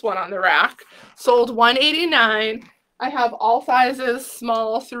put this one on the rack. Sold $189. I have all sizes,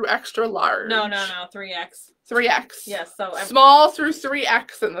 small through extra large. No, 3X. 3X. Yes, so small through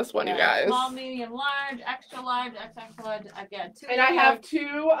 3X in this one, you guys. Small, medium, large, extra large, XXL large. Again, 2. And I have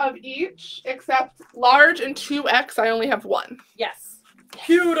 2 of each, except large and 2X. I only have 1. Yes.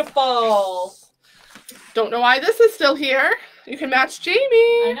 Beautiful. Don't know why this is still here. You can match Jamie.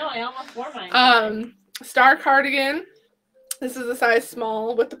 I know. I almost wore mine. Star cardigan. This is a size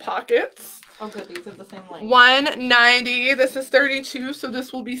small with the pockets. Oh, good. These are the same length. $190. This is 32, so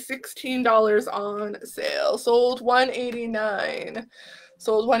this will be $16 on sale. Sold $189.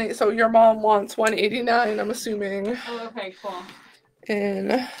 Sold $180. So your mom wants $189. I'm assuming. Oh, okay, cool.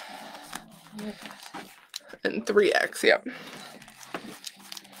 In 3X. Yep.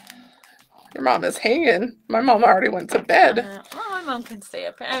 Your mom is hanging. My mom already went to bed. Well, my mom can stay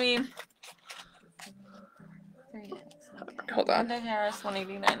up. I mean, hold on. Linda Harris,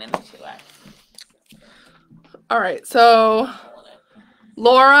 $189 in the 2X. All right, so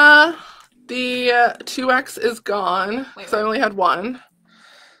Laura, the 2X is gone. So I only had 1.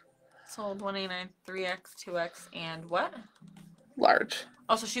 Sold $189, 3X, 2X, and what? Large.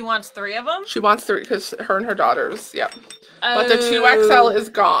 Oh, so she wants 3 of them? She wants 3 because her and her daughters, yep. But the 2XL is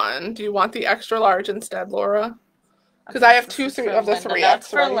gone. Do you want the extra large instead, Laura? Because I have 2 of the 3X. That's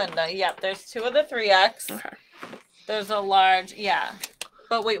for Linda. Yep, there's 2 of the 3X. Okay. There's a large, yeah.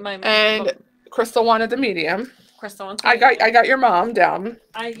 But wait, and Crystal wanted the medium. Crystal wants. I got your mom down.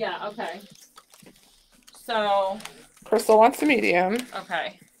 Yeah. Okay. So. Crystal wants the medium.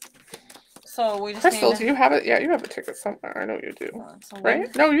 Okay. So we just. Crystal, do you have it? Yeah, you have a ticket somewhere. I know you do.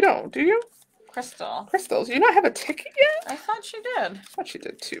 Right? No, you don't. Do you? Crystal, do you not have a ticket yet? I thought she did. I thought she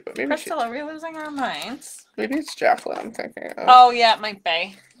did too, but maybe Crystal, are we losing our minds? Maybe it's Jacqueline I'm thinking of. Oh, yeah, it might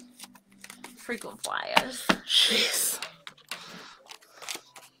be. Frequent flyers. Jeez.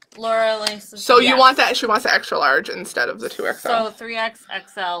 Laura Lacey. So you want that, she wants the extra large instead of the 2XL. So 3X,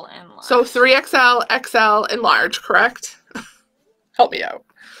 XL, and large. So 3XL, XL, and large, correct? Help me out.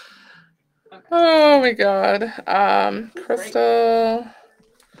 Okay. Oh my god. Crystal.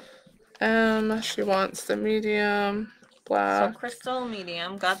 She wants the medium. Black. So Crystal,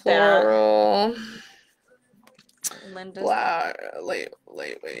 medium, got floral, that. Linda's black,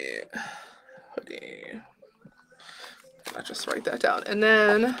 lightweight hoodie. I'll just write that down. And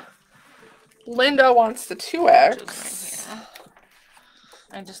then Linda wants the 2X. Right,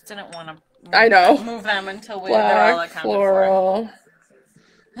 I just didn't want to move them until they're all accounted floral.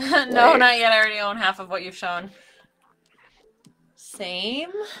 For. No, not yet. I already own half of what you've shown.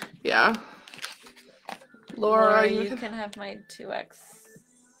 Same? Yeah. Laura, you can have my 2X.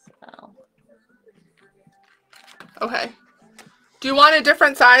 Oh. Okay. Do you want a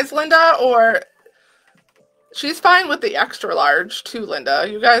different size, Linda, or She's fine with the extra large too, Linda.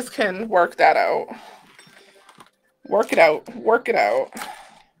 You guys can work that out. Work it out. Work it out.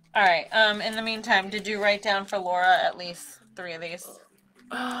 All right. In the meantime, did you write down for Laura at least 3 of these?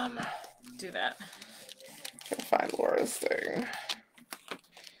 Do that. I can find Laura's thing.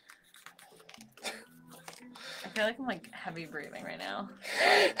 I feel like I'm like heavy breathing right now.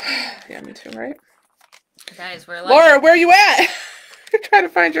 Yeah, me too, right? Guys, we're like... Laura, where are you at? I'm trying to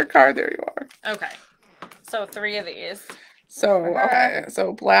find your card. There you are. Okay. So 3 of these. So, okay.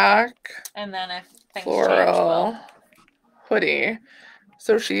 So black. And then if things floral change, hoodie.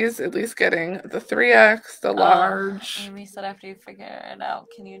 So she's at least getting the 3X, the large. Amy said after you figure it out,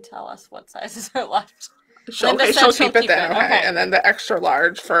 can you tell us what sizes are left? She'll keep it then. Okay. And then the extra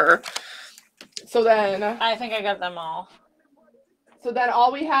large for... So then... I think I got them all. So then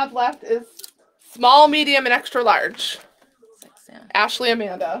all we have left is small, medium, and extra large. 6, yeah. Ashley,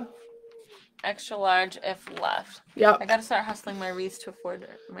 Amanda. Extra large if left. Yep. I gotta start hustling my wreaths to afford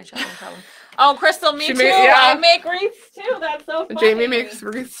my shopping problem. Oh, Crystal, me too. Yeah. I make wreaths too. That's so funny. Jamie makes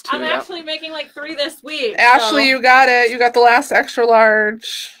wreaths too. I'm actually making like 3 this week. Ashley, you got it. You got the last extra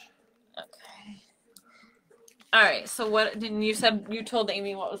large. Okay. All right. So what didn't you said? You told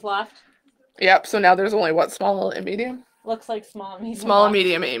Amy what was left. Yep. So now there's only what, small and medium? Looks like small and medium. Small and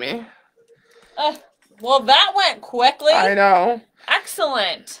medium, Amy. Well, that went quickly. I know.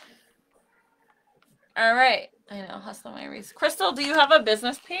 Excellent. All right. I know, hustle my wreaths. Crystal, do you have a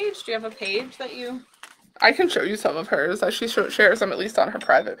business page? Do you have a page that you... I can show you some of hers. She shares them at least on her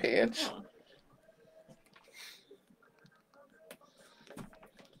private page.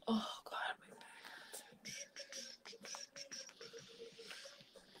 Oh, God.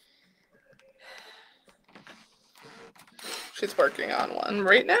 She's working on one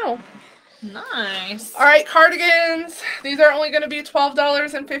right now. Nice. All right, cardigans. These are only going to be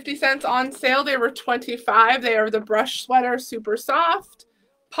 $12.50 on sale. They were $25. They are the brush sweater, super soft.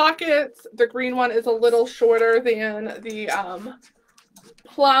 Pockets. The green one is a little shorter than the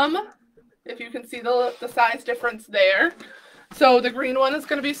plum, if you can see the size difference there. So the green one is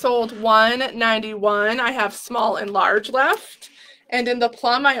going to be sold $191. I have small and large left. And in the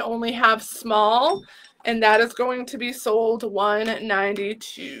plum, I only have small, and that is going to be sold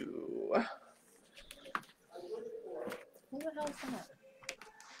 $192. Who the hell is that?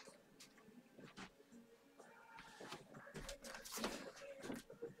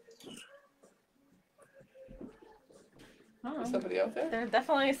 Is somebody out there? There's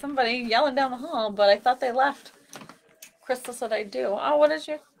definitely somebody yelling down the hall, but I thought they left. Crystal said I do. Oh, what is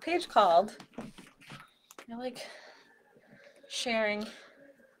your page called? You're like sharing.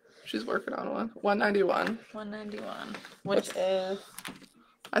 She's working on one. 191. 191. Which is...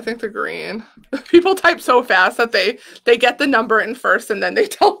 I think the green. People type so fast that they get the number in first and then they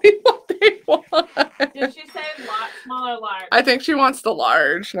tell me what they want. Did she say small or large? I think she wants the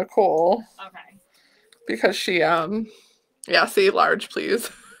large, Nicole. Okay. Because she, yeah, see, large, please.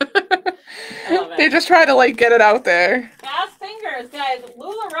 I love it. They just try to, like, get it out there. Fast fingers, guys.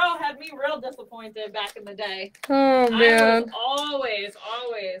 LuLaRoe had me real disappointed back in the day. Oh, man. I was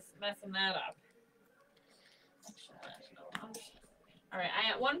always messing that up. All right,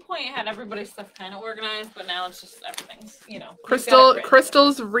 at one point had everybody's stuff kind of organized, but now it's just everything's, you know.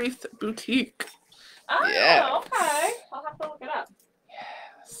 Crystal's Wreath Boutique. Oh, yeah. Okay. I'll have to look it up.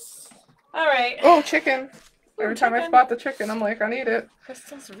 Yes. All right. Oh, chicken. Every time I spot the chicken, I'm like, I need it.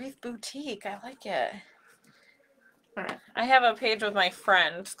 Crystal's Wreath Boutique. I like it. All right. I have a page with my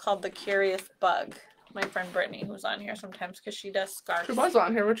friend called The Curious Bug. My friend Brittany, who's on here sometimes because she does scarves. She was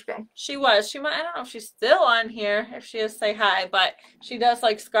on here. Where'd you go? She was. She might. I don't know if she's still on here. If she is, say hi. But she does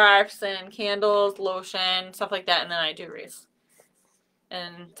like scarves and candles, lotion, stuff like that. And then I do wreaths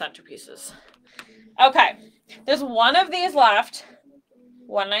and centerpieces. Okay. There's one of these left.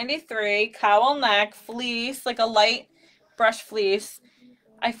 $193. Cowl neck, fleece, like a light brush fleece.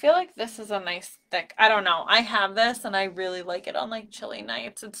 I feel like this is a nice thick. I don't know. I have this and I really like it on like chilly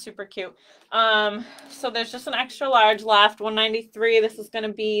nights. It's super cute. So there's just an extra large left. $193. This is going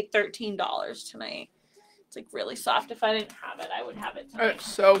to be $13 tonight. It's like really soft. If I didn't have it, I would have it tonight.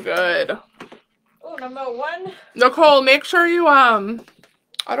 It's so good. Oh, number one. Nicole, make sure you, I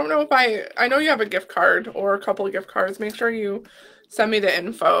don't know if I know you have a gift card or a couple of gift cards. Make sure you send me the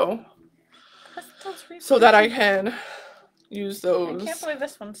info so that I can use those. I can't believe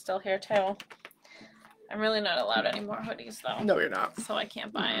this one's still here too. I'm really not allowed any more hoodies though. No, you're not. So I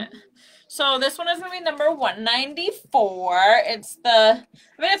can't buy it. So this one is going to be number 194. It's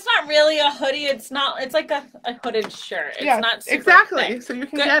it's not really a hoodie. It's like a hooded shirt. It's not super exactly. thick. So you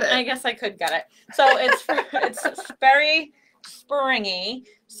can get it. I guess I could get it. So it's very springy.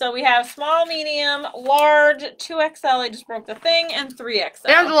 So we have small, medium, large, 2XL, I just broke the thing, and 3XL.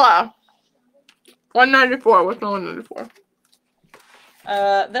 Angela. 194. What's my 194?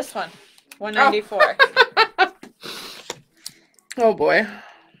 This one. 194. Oh. Oh boy.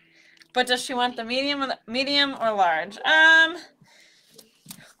 But does she want the medium or large?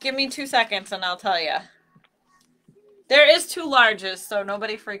 Give me 2 seconds and I'll tell you. There is 2 larges, so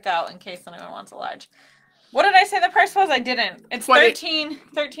nobody freak out in case anyone wants a large. What did I say the price was? I didn't. It's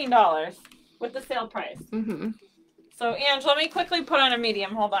 $13 with the sale price. Mm-hmm. So, Ange, let me quickly put on a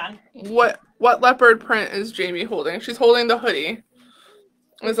medium. Hold on. What leopard print is Jamie holding? She's holding the hoodie.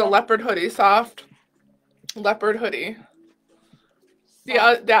 It's a leopard hoodie, soft leopard hoodie.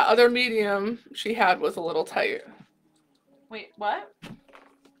 That other medium she had was a little tight. Wait, what?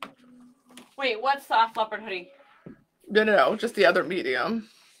 Wait, what soft leopard hoodie? No, just the other medium.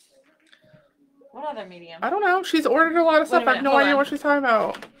 What other medium? I don't know. She's ordered a lot of stuff. I have no idea what she's talking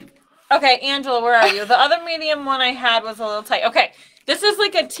about. Okay, Angela, where are you? The other medium one I had was a little tight. Okay, this is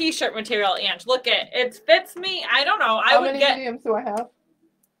like a t-shirt material, Ange. Look it fits me. I don't know. How many mediums do I have?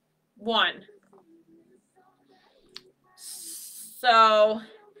 1. So,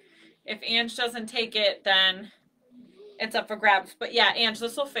 if Ange doesn't take it, then it's up for grabs. But yeah, Ange,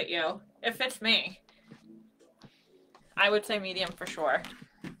 this will fit you. It fits me. I would say medium for sure.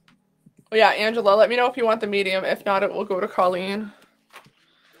 Well, yeah, Angela, let me know if you want the medium. If not, it will go to Colleen.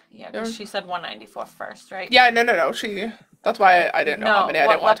 Yeah, because she said 194 first, right? Yeah, no. That's why I didn't know how many. I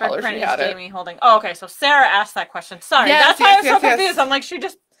didn't want to tell her she had it. Jamie holding? Oh, okay. So Sarah asked that question. Sorry, that's why I was so confused. I'm like,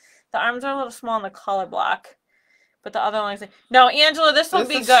 the arms are a little small in the collar block, but the other one's no. Angela, this will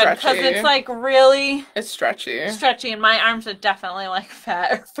be good because it's like really. It's stretchy. Stretchy, and my arms are definitely like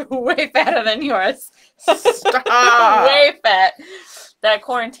fat, way fatter than yours. Stop. Way fat. That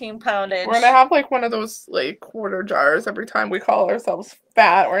quarantine poundage. We're gonna have like one of those like quarter jars every time we call ourselves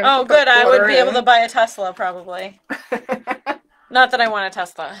fat. Oh, good. I would be able to buy a Tesla probably. Not that I want a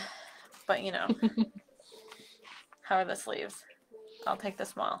Tesla, but you know. How are the sleeves? I'll take the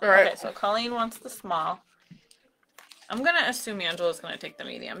small. All right. Okay, so Colleen wants the small. I'm gonna assume Angela's gonna take the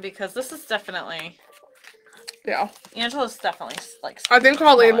medium because this is definitely. Yeah. Angela's definitely like. I think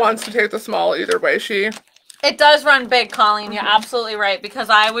Colleen wants to take the small either way. It does run big, Colleen. You're absolutely right because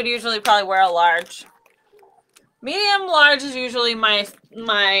I would usually probably wear a large. Medium, large is usually my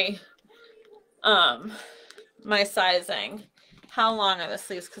sizing. How long are the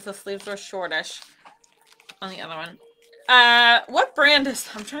sleeves? Because the sleeves were shortish on the other one. What brand is?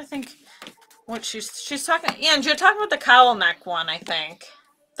 I'm trying to think. What she's talking. Yeah, and you're talking about the cowl neck one, I think.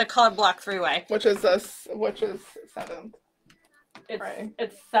 The color block 3-way. Which is 7th.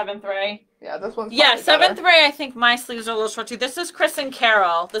 It's 7th ray. Yeah, this one's 7th ray. I think my sleeves are a little short too. This is Chris and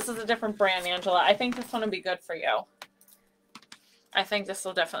Carol. This is a different brand, Angela. I think this one would be good for you. I think this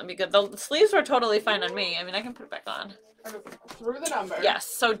will definitely be good. The sleeves were totally fine on me. I mean, I can put it back on. Through the number. Yes.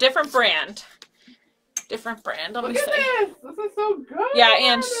 So different brand. Different brand. Let me see. This is so good. Yeah,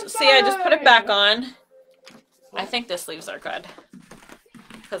 and see, I just put it back on. I think the sleeves are good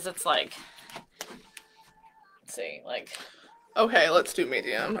because it's like. Let's see, like. Okay, let's do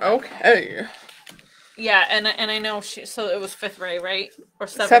medium. Okay. Yeah, and I know so it was 5th ray, right? Or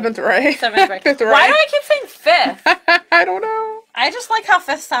 7th? 7th ray. 7th ray. 5th ray. Why do I keep saying 5th? I don't know. I just like how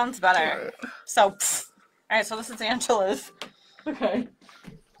 5th sounds better. Right. So, alright, so this is Angela's. Okay.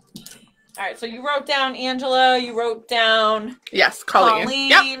 Alright, so you wrote down Angela, you wrote down... Yes, Colleen.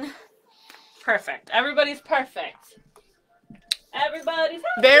 Yep. Perfect. Everybody's perfect. Everybody's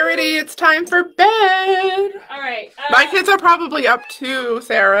happy. Verity, it's time for bed. Alright. My kids are probably up too,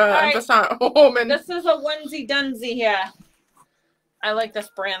 Sarah. I'm just not home. And this is a onesie dunsie here. I like this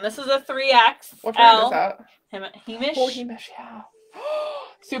brand. This is a 3X. What brand is that? Hamish. Oh, Hamish, yeah.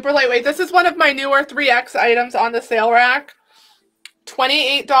 Super lightweight. This is one of my newer 3X items on the sale rack.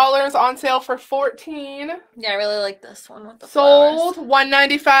 $28 on sale for $14. Yeah, I really like this one with the Sold flowers.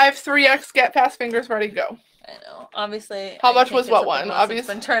 $195. 3X. Get fast fingers ready to go. I know. Obviously. How much was what one? Obviously, it's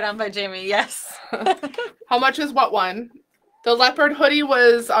been tried on by Jamie. Yes. How much is what one? The leopard hoodie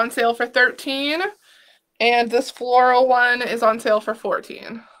was on sale for $13, and this floral one is on sale for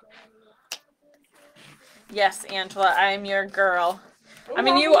 $14. Yes, Angela, I'm your girl. I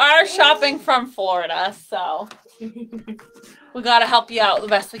mean, you are shopping from Florida, so we gotta help you out the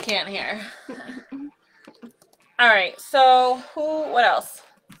best we can here. All right. So what else?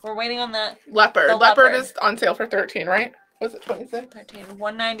 We're waiting on that. Leopard. Leopard is on sale for $13, right? Was it 26? 13.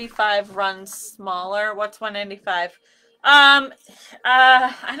 $195 runs smaller. What's $195?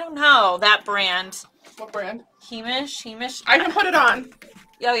 I don't know that brand. What brand? Hamish. I can put it on.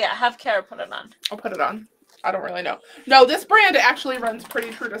 Oh yeah, have Kara put it on. I'll put it on. I don't really know. No, this brand actually runs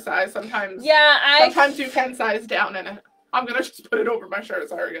pretty true to size sometimes. Yeah, sometimes you can size down in it. I'm gonna just put it over my shirt.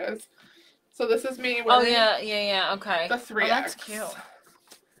 Sorry, guys. So this is me wearing. Oh yeah. Okay. The 3X. Oh, that's cute.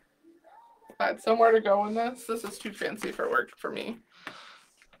 I had somewhere to go in this. This is too fancy for work for me.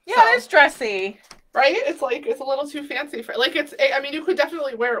 Yeah, so, it's dressy. Right? It's like, it's a little too fancy for, like, it's, I mean, you could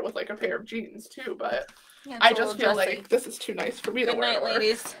definitely wear it with, like, a pair of jeans, too, but yeah, I just feel dressy. Like this is too nice for me to wear. Good night,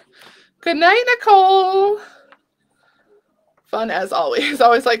 ladies. Good night, Nicole. Fun as always.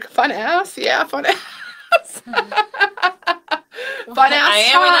 Always like, fun ass? Yeah, fun ass. Fun ass I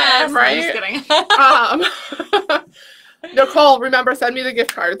am time, right? I'm just kidding. Nicole, remember, send me the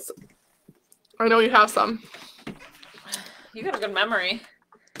gift cards. I know you have some. You got a good memory.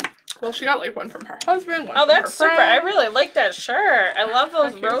 Well, she got like one from her husband. One oh, that's super. I really like that shirt. I love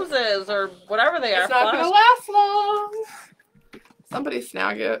those roses or whatever they are. It's not going to last long. Somebody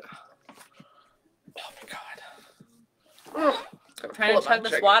snag it. Oh my god. I'm trying to chug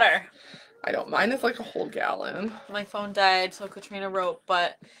this water. I don't mind. It's like a whole gallon. My phone died, so Katrina wrote,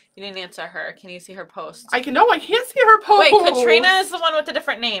 but you didn't answer her. Can you see her post? I can't see her post. Wait, Katrina is the one with the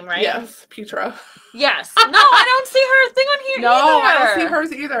different name, right? Yes, Petra. Yes. No, I don't see her thing on here either. No, I don't see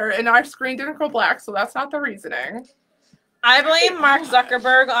hers either. And our screen didn't go black, so that's not the reasoning. I blame Mark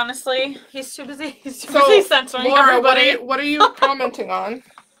Zuckerberg, honestly. He's too busy. He's too busy censoring everybody. What are you commenting on?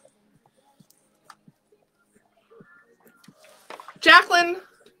 Jacqueline.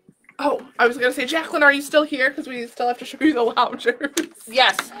 Oh, I was going to say, Jacqueline, are you still here? Because we still have to show you the loungers.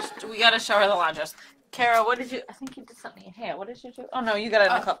 Yes, we got to show her the loungers. Kara, what did you... I think you did something in here. What did you do? Oh, no, you got it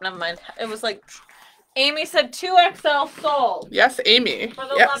in a cup. Never mind. It was like... Amy said 2XL sold. Yes, Amy. For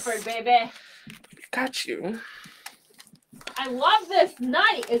the leopard, baby. Got you. I love this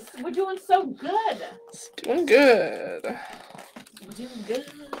night. We're doing so good. It's doing good. We're doing good.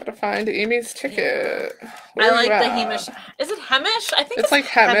 Gotta find Amy's ticket. I like the Hamish. Is it Hamish? I think it's like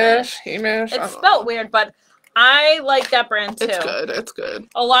Hamish. Hamish. It's spelled weird, but I like that brand too. It's good. It's good.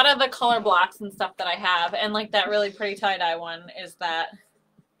 A lot of the color blocks and stuff that I have, and like that really pretty tie-dye one is that.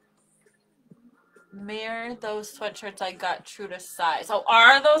 Mirror those sweatshirts I got true to size. Oh,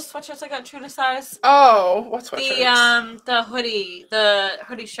 are those sweatshirts I got true to size? Oh, what sweatshirts? The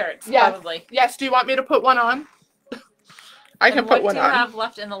hoodie shirts, probably. Yes, do you want me to put one on? I can put one on. What do you have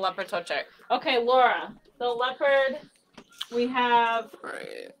left in the leopard sweatshirt? Okay, Laura, the leopard, we have...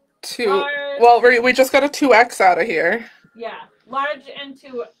 Right. 2. Large. Well, we just got a 2X out of here. Yeah, large and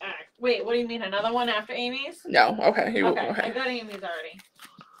 2X. Wait, what do you mean? Another one after Amy's? No, okay. Okay, I got Amy's already.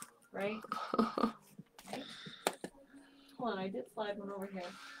 Right? Hold on, I did slide one over here.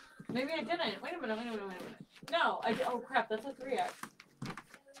 Maybe I didn't. Wait a minute. No, I did. Oh crap, that's a 3X.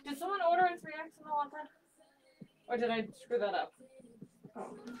 Did someone order a 3X in the leopard? Or did I screw that up?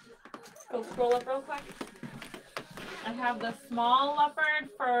 Oh. Go scroll up real quick. I have the small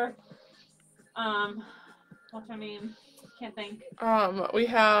leopard for what's her name? Can't think. We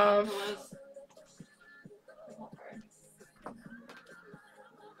have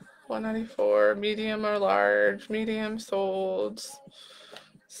 194, medium or large, medium sold,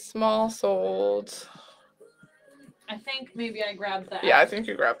 small sold. I think maybe I grabbed that. Yeah, I think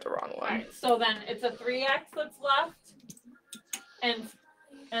you grabbed the wrong one. Alright, so then it's a 3X that's left, and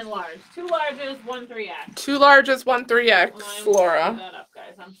large. 2 larges, 1 3X. 2 larges, 1 3X, Laura. That up,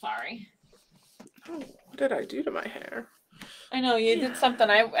 guys. I'm sorry. Oh, what did I do to my hair? I know, you did something.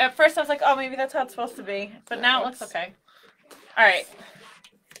 At first I was like, oh, maybe that's how it's supposed to be. But now it looks okay. Alright.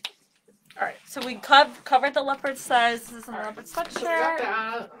 Alright, so we covered the leopard sizes and the leopard sweatshirt. Got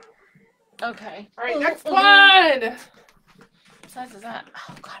that. Okay. Alright, next one! What size is that?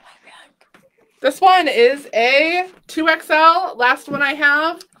 Oh, God, my bag. This one is a 2XL. Last one I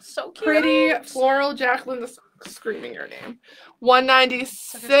have. So cute. Pretty floral. Jacqueline is screaming your name.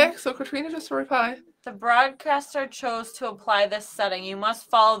 196. So Katrina just replied. The broadcaster chose to apply this setting. You must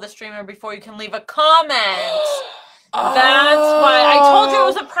follow the streamer before you can leave a comment. That's why I told you it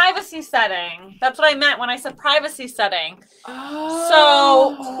was a privacy setting. That's what I meant when I said privacy setting.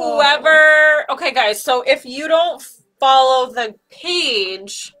 So whoever, okay guys, so if you don't follow the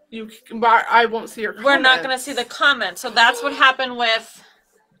page, I won't see your comments. We're not going to see the comments. So that's what happened with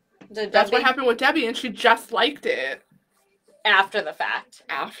That's what happened with Debbie, and she just liked it. After the fact.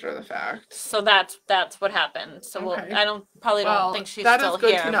 After the fact. So that's what happened. So okay. I don't think she's still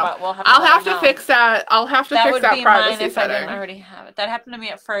here, but we'll have to I'll have to fix that. I'll have to fix that privacy setting. That would be mine if I didn't already have it. That happened to me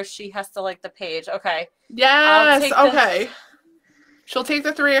at first. She has to like the page. Okay. Yes. Okay. She'll take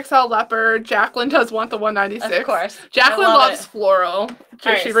the 3XL leopard. Jacqueline does want the 196. Of course. Jacqueline loves floral.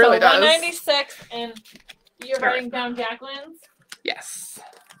 Right, she really does. 196, and you're writing down Jacqueline's? Yes.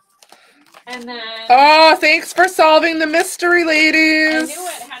 And then... Oh, thanks for solving the mystery, ladies. I knew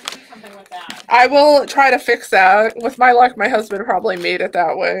it had to be something with that. I will try to fix that. With my luck, my husband probably made it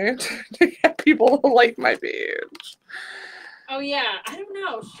that way to get people to like my page. Oh, yeah. I don't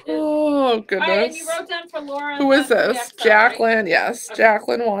know. Oh, goodness. All right, and you wrote down for Laura. Who is this? Jacqueline. Right? Yes, okay.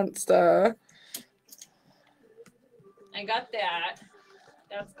 Jacqueline wants to... I got that.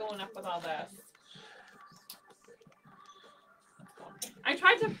 That's going up with all this. I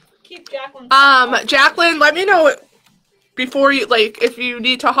tried to keep Jacqueline. Jacqueline, let me know before you, like, if you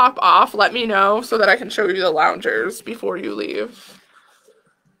need to hop off, let me know so that I can show you the loungers before you leave.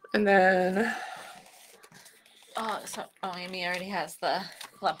 And then... Amy already has the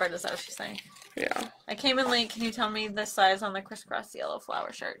leopard, is that what she's saying? Yeah. I came in late. Can you tell me the size on the crisscross yellow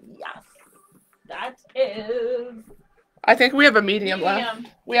flower shirt? Yes. That is... I think we have a medium left.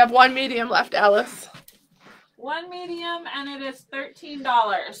 We have one medium left, Alice. One medium, and it is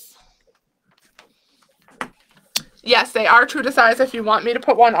 $13. Yes, they are true to size. If you want me to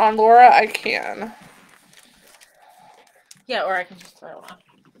put one on Laura, I can. Yeah, or I can just throw it on.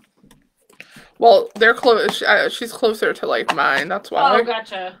 Well, they're close. She's closer to, like, mine. That's why. Oh,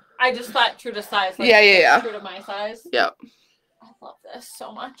 gotcha. I just thought true to size. Like, yeah. True to my size. Yep. I love this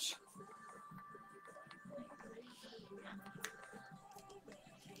so much.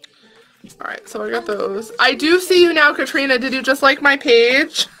 All right, so I got those. I do see you now, Katrina. Did you just like my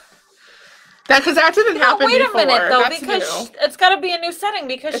page? Because that didn't happen before. Wait a minute, though, because it's got to be a new setting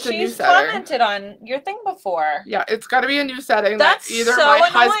because she's commented on your thing before. Yeah, it's got to be a new setting. That's either so my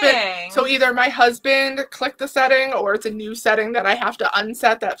annoying. husband. So either my husband clicked the setting, or it's a new setting that I have to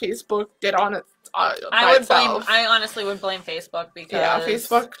unset that Facebook did on it by itself. I honestly would blame Facebook because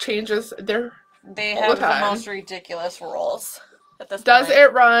Facebook changes they have the most ridiculous rules. Does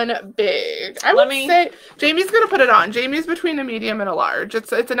it run big? I would say Jamie's gonna put it on. Jamie's between a medium and a large.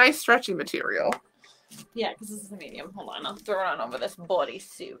 It's a nice stretchy material. Yeah, because this is a medium. Hold on, I'll throw it on over this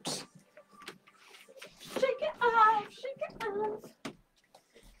bodysuit. Shake it off, shake it off.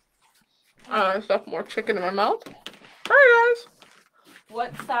 I stuff more chicken in my mouth. Alright, guys.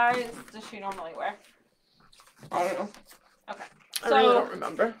 What size does she normally wear? I don't know. Okay. I really don't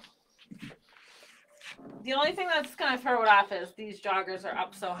remember. The only thing that's going to throw it off is these joggers are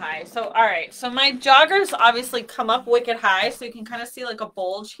up so high. So, all right. So, my joggers obviously come up wicked high. So, you can kind of see like a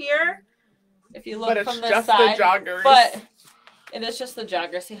bulge here. If you look from the side. But it's just the joggers. But it is just the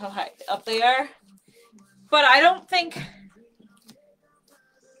joggers. See how high up they are? But I don't think...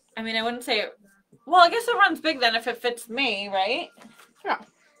 I mean, I wouldn't say... Well, I guess it runs big then if it fits me, right? Yeah.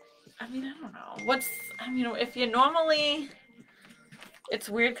 I mean, I don't know. If you normally... It's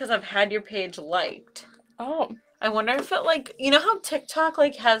weird because I've had your page liked. Oh. I wonder if it, like, you know how TikTok,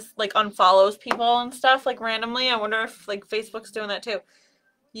 like, has, like, unfollows people and stuff, like, randomly? I wonder if, like, Facebook's doing that, too.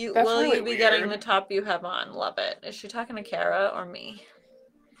 Will you be getting the top you have on? Love it. Is she talking to Kara or me?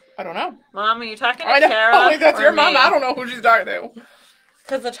 I don't know. Mom, are you talking to Kara? I think that's your mom. I don't know who she's talking to.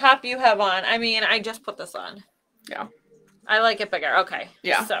 Because the top you have on, I mean, I just put this on. Yeah. I like it bigger. Okay.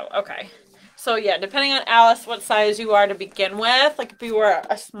 Yeah. So, okay. So, yeah, depending on, Alice, what size you are to begin with, like, if you were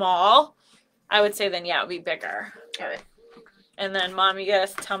a small, I would say then, yeah, it would be bigger. All right. And then, Mom, you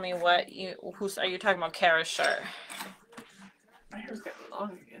guys tell me are you talking about Kara's shirt? My hair's getting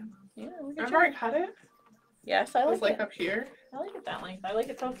long again. Yeah. Remember I cut it? Yes, I like it. It was, like, up here. I like it that length. I like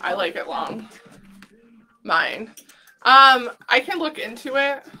it so I like it long. Mine. I can look into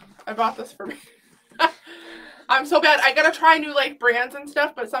it. I bought this for me. I'm so bad. I gotta try new, like, brands and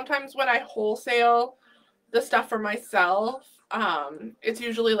stuff, but sometimes when I wholesale the stuff for myself, it's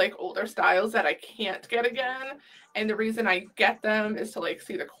usually, like, older styles that I can't get again. And the reason I get them is to, like,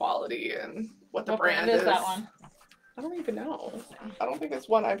 see the quality and what the brand is. What brand is that one? I don't even know. I don't think it's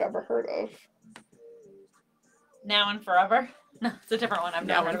one I've ever heard of. Now and Forever? No, it's a different one. I've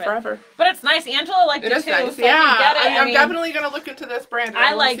never heard of it. Now and Forever. But it's nice. Angela liked it, too. Nice. So yeah. I'm definitely going to look into this brand.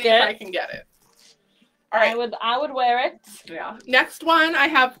 I like it. If I can get it. All right. I would wear it. Yeah. Next one, I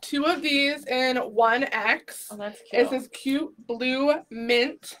have 2 of these in 1X. Oh, that's cute. It's this cute blue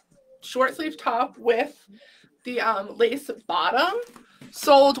mint short sleeve top with the lace bottom.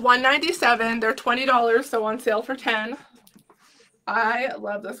 Sold $197. They're $20, so on sale for $10. I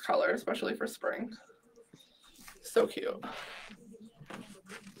love this color, especially for spring. So cute.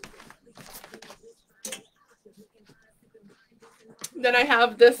 Then I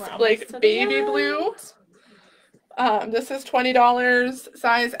have this like baby blue. This is $20,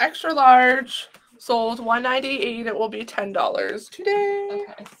 size extra large, sold $198. It will be $10 today.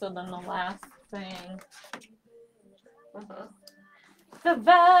 Okay, so then the last thing. The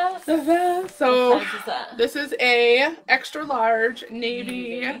vest. The vest. So what size is that? this is a extra large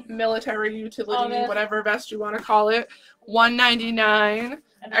navy military utility, whatever vest you want to call it. $1.99.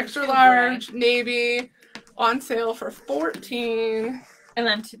 Extra large navy on sale for $14. And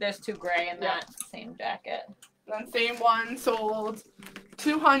then there's 2 gray in that same jacket. And then same one sold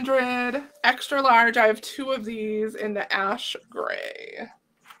 $200. Extra large. I have 2 of these in the ash gray.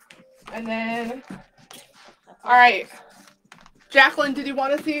 And then, all right, Jacqueline, did you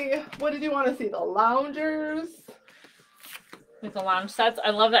want to see? What did you want to see? The loungers. With the lounge sets. I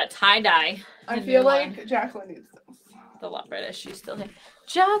love that tie dye. I feel like Jacqueline needs those. The leopard, is she still here?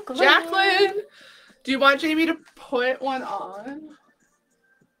 Jacqueline. Jacqueline, do you want Jamie to put one on?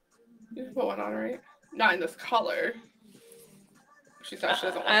 You can put one on, right? Not in this color. She said she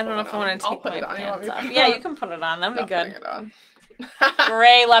doesn't want to. I don't know if I want to take my pants off. Yeah, you can put it on. That'd be good. It on.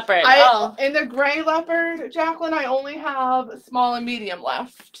 Gray leopard. In the gray leopard, Jacqueline, I only have small and medium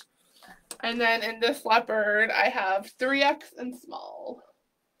left. And then in this leopard, I have 3X and small.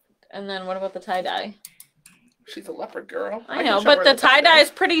 And then what about the tie-dye? She's a leopard girl. I know, but the tie-dye is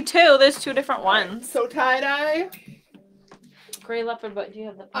pretty too. There's 2 different ones. So tie-dye. Gray leopard, but do you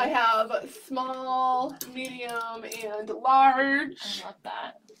have the pink? I have small, medium, and large. I love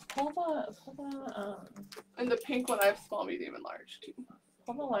that. Pull the and the pink one, I have small, medium, and large too.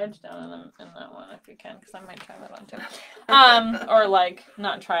 Pull the large down in that one if you can, because I might try that on too. Or like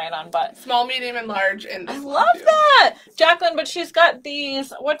not try it on, but small, medium, and large. And I love that, Jacqueline. But she's got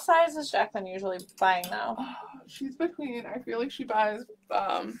these. What size is Jacqueline usually buying now? She's between. I feel like she buys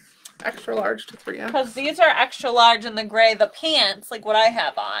extra large to 3X. Because these are extra large in the gray. The pants, like what I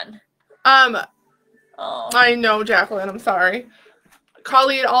have on. Oh. I know, Jacqueline. I'm sorry.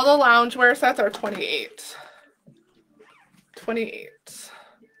 Colleen, all the loungewear sets are $28. $28.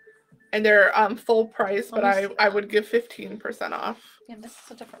 And they're full price, but I would give 15% off. Yeah, this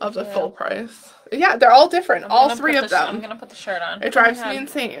is a different of material. The full price. Yeah, they're all different. All 3 of them. I'm gonna put the shirt on. It drives me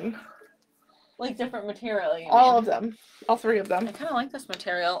insane. Like different material. All of them. All 3 of them. I kind of like this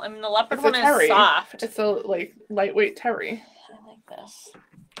material. I mean, the leopard one is soft. It's a like lightweight terry. I like this.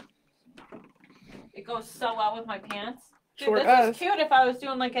 It goes so well with my pants. Dude, sure this does. is cute. If I was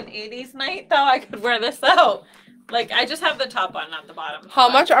doing like an 80s night, though, I could wear this out. Like, I just have the top on, not the bottom. How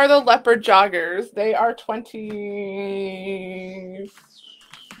much are the leopard joggers? They are $24.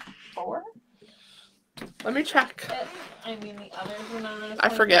 Let me check. I mean, the others were not. I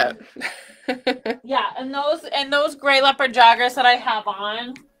forget. Yeah, and those gray leopard joggers that I have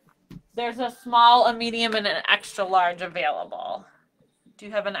on, there's a small, a medium, and an extra large available. Do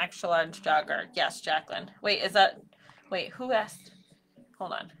you have an extra large jogger? Yes, Jacqueline. Wait, who asked?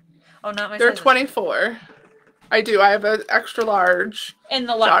 Hold on. Oh, not my They're $24. I do. I have an extra large. In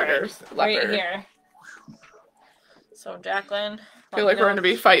the leopard. Joggers. Right here. So, Jacqueline. I feel like we're going to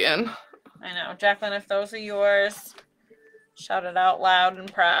be fighting. I know. Jacqueline, if those are yours, shout it out loud and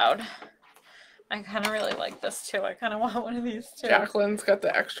proud. I kind of really like this, too. I kind of want one of these, too. Jacqueline's got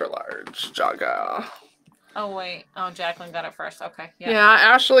the extra large jogger. Oh, wait. Oh, Jacqueline got it first. Okay. Yeah,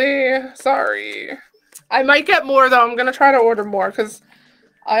 Ashley, sorry. I might get more, though. I'm going to try to order more, because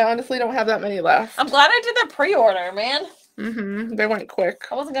I honestly don't have that many left. I'm glad I did the pre-order, man. Mm-hmm. They went quick.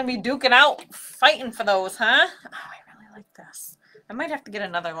 I wasn't going to be duking out, fighting for those, huh? Oh, I really like this. I might have to get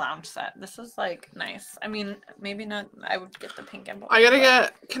another lounge set. This is, like, nice. I mean, maybe not. I would get the pink and blue. I gotta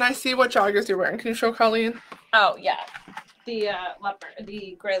get... Can I see what joggers you're wearing? Can you show Colleen? Oh, yeah. The leopard.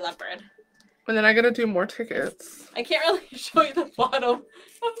 The gray leopard. And then I gotta do more tickets. I can't really show you the bottom.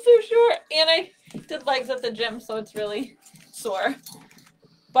 I'm so short. And I did legs at the gym, so it's really sore.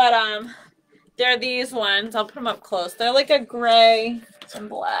 But, they're these ones. I'll put them up close. They're like a gray and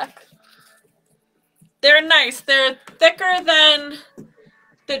black. They're nice. They're thicker than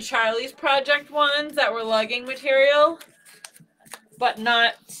the Charlie's Project ones that were legging material, but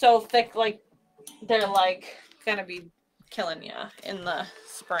not so thick like they're like gonna be killing you in the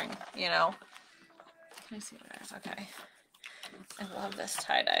spring, you know. Can I see what it is? Okay. I love this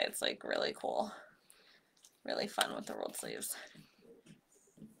tie-dye. It's like really cool. Really fun with the rolled sleeves.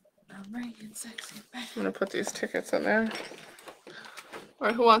 I'm bringing sexy back. I'm gonna put these tickets in there.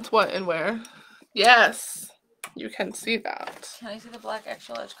 Or who wants what and where? Yes, you can see that. Can I see the black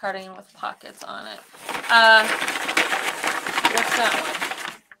extra large cardigan with pockets on it? What's that one?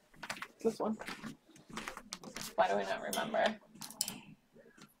 This one. Why do I not remember?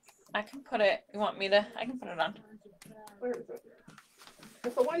 I can put it. You want me to? I can put it on. Where is it?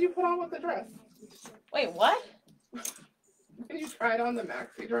 It's the one you put on with the dress. Wait, what? Can you try it on the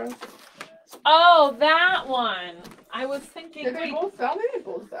maxi dress? Oh, that one. I was thinking. Did they both sell? They didn't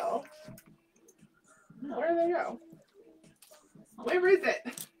both sell. No. Where did they go? Where is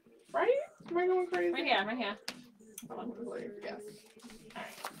it? Right? Am I going crazy? Right here, right here. Yes.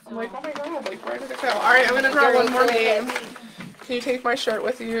 I'm like, oh my god, like, where did it go? Alright, I'm gonna draw one more name. Can you take my shirt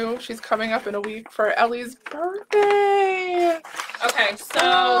with you? She's coming up in a week for Ellie's birthday. Okay, so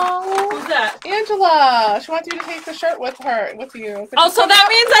who's that? Angela. She wants you to take the shirt with you. Oh, so that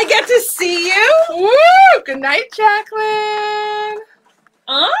means I get to see you? Woo! Good night, Jacqueline.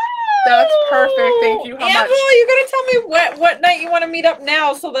 Oh, that's perfect. Thank you. How Angela, much? you're gonna tell me what night you want to meet up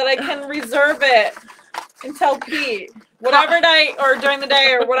now so that I can reserve it and tell Pete. Whatever night or during the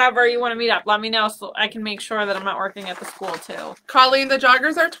day or whatever you want to meet up, let me know so I can make sure that I'm not working at the school too. Colleen, the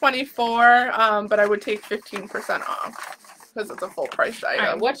joggers are $24, but I would take 15% off because it's a full price item.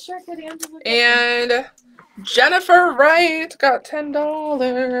 Right, what shirt did Angela get? And Jennifer Wright got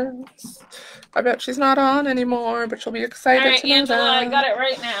 $10. I bet she's not on anymore, but she'll be excited to know Angela, that. I got it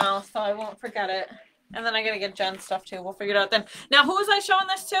right now, so I won't forget it. And then I gotta get Jen stuff too. We'll figure it out then. Now, who was I showing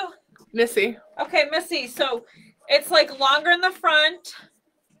this to? Missy. Okay, Missy. So it's like longer in the front.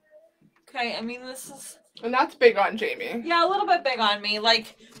 Okay, I mean this is. And that's big on Jamie. Yeah, a little bit big on me.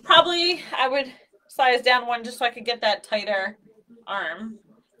 Like probably I would size down one just so I could get that tighter arm.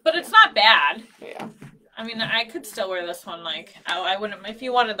 But it's not bad. Yeah. I mean, I could still wear this one. Like I wouldn't if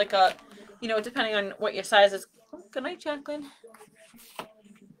you wanted like a, you know, depending on what your size is. Oh, good night, Jacqueline.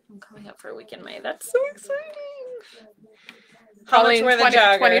 I'm coming up for a week in May. That's so exciting. How much were the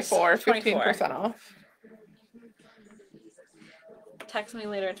joggers? 24, 15% off. Text me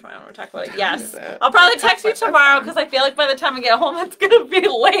later tomorrow and we'll talk about it. Yes. I'll probably text you tomorrow because I feel like by the time I get home it's going to be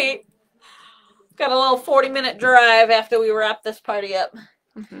late. Got a little 40-minute drive after we wrap this party up.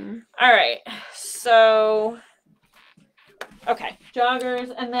 Mm-hmm. All right. So, okay.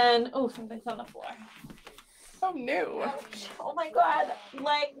 Joggers and then, oh, something's on the floor. Oh, no. Oh, my God.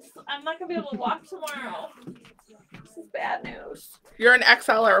 Legs. I'm not going to be able to walk tomorrow. This is bad news. You're an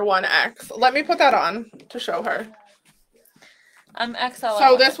XL or 1X. Let me put that on to show her. I'm XL.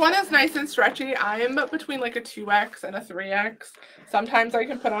 So this one is nice and stretchy. I'm between like a 2X and a 3X. Sometimes I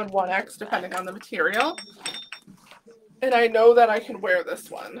can put on 1X depending on the material. And I know that I can wear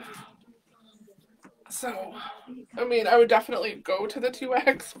this one. So, I mean, I would definitely go to the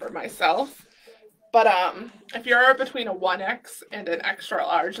 2X for myself. But if you're between a 1X and an extra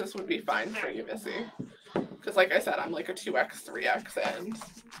large, this would be fine for you, Missy. Because like I said, I'm like a 2X, 3X, and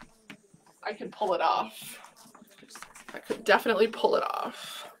I can pull it off. I could definitely pull it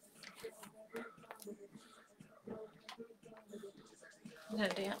off. I'm gonna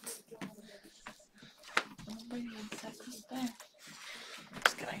dance.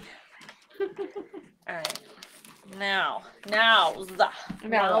 Just kidding. Alright. Nowza. I'm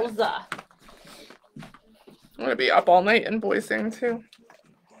gonna be up all night invoicing too.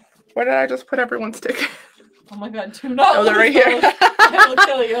 Where did I just put everyone's ticket? Oh my god, do not. Oh, they're right here. It'll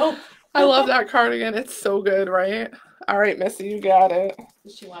kill you. I love that cardigan. It's so good, right? All right, Missy, you got it.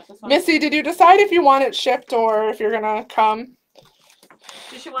 Does she want this one? Missy, did you decide if you want it shipped or if you're gonna come?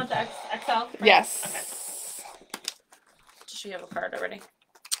 Does she want the XL? Right? Yes. Okay. Does she have a card already?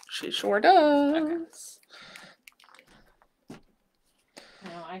 She sure does. Okay.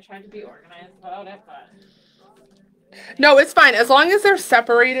 No, I tried to be organized about it, but... No, it's fine. As long as they're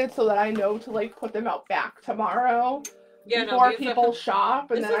separated so that I know to, like, put them out back tomorrow. Yeah, before people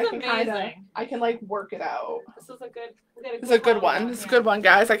shop, and then I can like work it out. This is a good. This is a good one. This is a good one,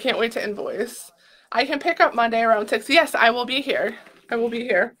 guys. I can't wait to invoice. I can pick up Monday around 6. Yes, I will be here. I will be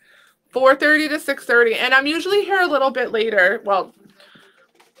here, 4:30 to 6:30, and I'm usually here a little bit later. Well,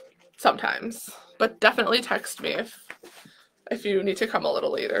 sometimes, but definitely text me if you need to come a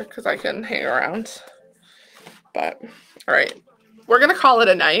little later because I can hang around. But all right. We're going to call it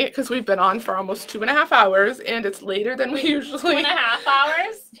a night because we've been on for almost 2.5 hours and it's later than we usually... 2.5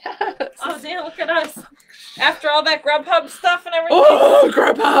 hours? Yes. Oh, damn, look at us. After all that Grubhub stuff and everything. Oh,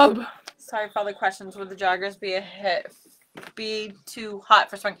 Grubhub. Sorry for all the questions. Would the joggers be too hot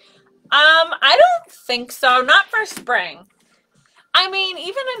for spring? I don't think so. Not for spring. I mean,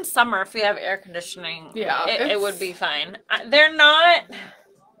 even in summer, if we have air conditioning, yeah, it would be fine.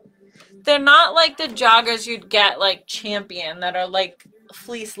 They're not like the joggers you'd get like Champion that are like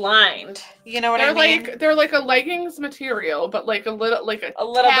fleece lined. You know what I mean? They're like a leggings material, but like a little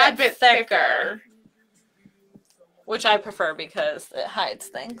bit thicker. Which I prefer because it hides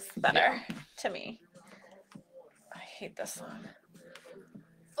things better to me. I hate this one.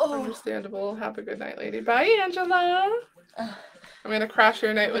 Oh. Understandable. Have a good night, lady. Bye, Angela. I'm gonna crash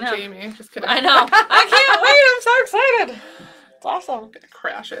your night with Jamie. Just kidding. I know. I can't wait. I'm so excited. It's awesome. I'm gonna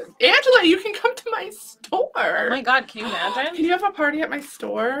crash it. Angela, you can come to my store. Oh my god, can you imagine? Can you have a party at my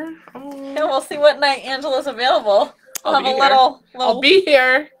store? Oh. Yeah, we'll see what night Angela's available. I'll have a little. I'll be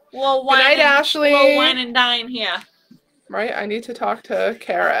here. Little wine. Good night, Ashley. Little wine and dine here. Right, I need to talk to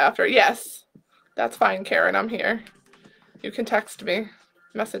Kara after. Yes, that's fine, Karen. I'm here. You can text me,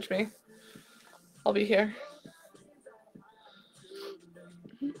 message me. I'll be here.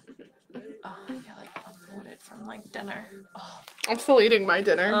 Oh, I feel like I'm bloated from like dinner. Oh. I'm still eating my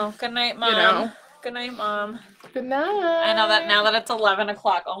dinner. Oh, good night, Mom. You know. Good night, Mom. Good night. I know that now that it's 11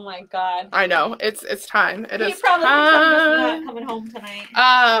 o'clock. Oh my God. I know it's time. It is probably time. Not coming home tonight.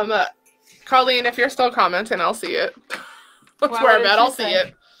 Colleen, if you're still commenting, I'll see it. That's where I'm at. I'll see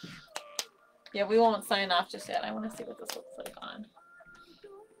it. Yeah, we won't sign off just yet. I want to see what this looks like on.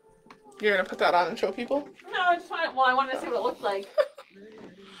 You're gonna put that on and show people? No, I just want. Well, I wanted to see what it looked like.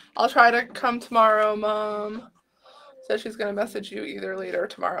 I'll try to come tomorrow, Mom. Says she's gonna message you either later or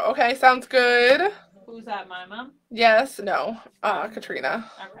tomorrow. Okay, sounds good. Who's that, my mom? Yes, no, Katrina.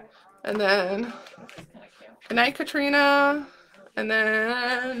 Okay. And then, good night, Katrina. And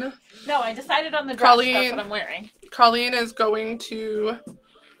then. No, I decided on the dress. That's what I'm wearing. Colleen is going to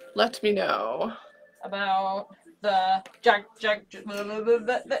let me know about the joggers.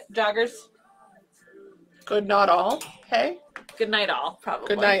 Good, not all. Hey. Good night, all. Probably.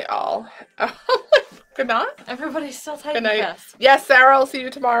 Good night, all. Good night. Everybody's still tight. Good night. Yes, Sarah. I'll see you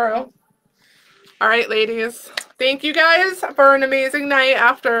tomorrow. All right, ladies. Thank you guys for an amazing night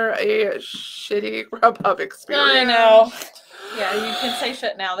after a shitty Grubhub experience. I know. Yeah, you can say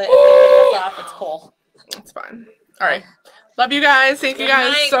shit now that it's off. It's cool. It's fine. All right. Love you guys. Thank you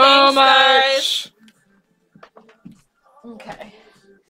guys so much. Guys. Okay.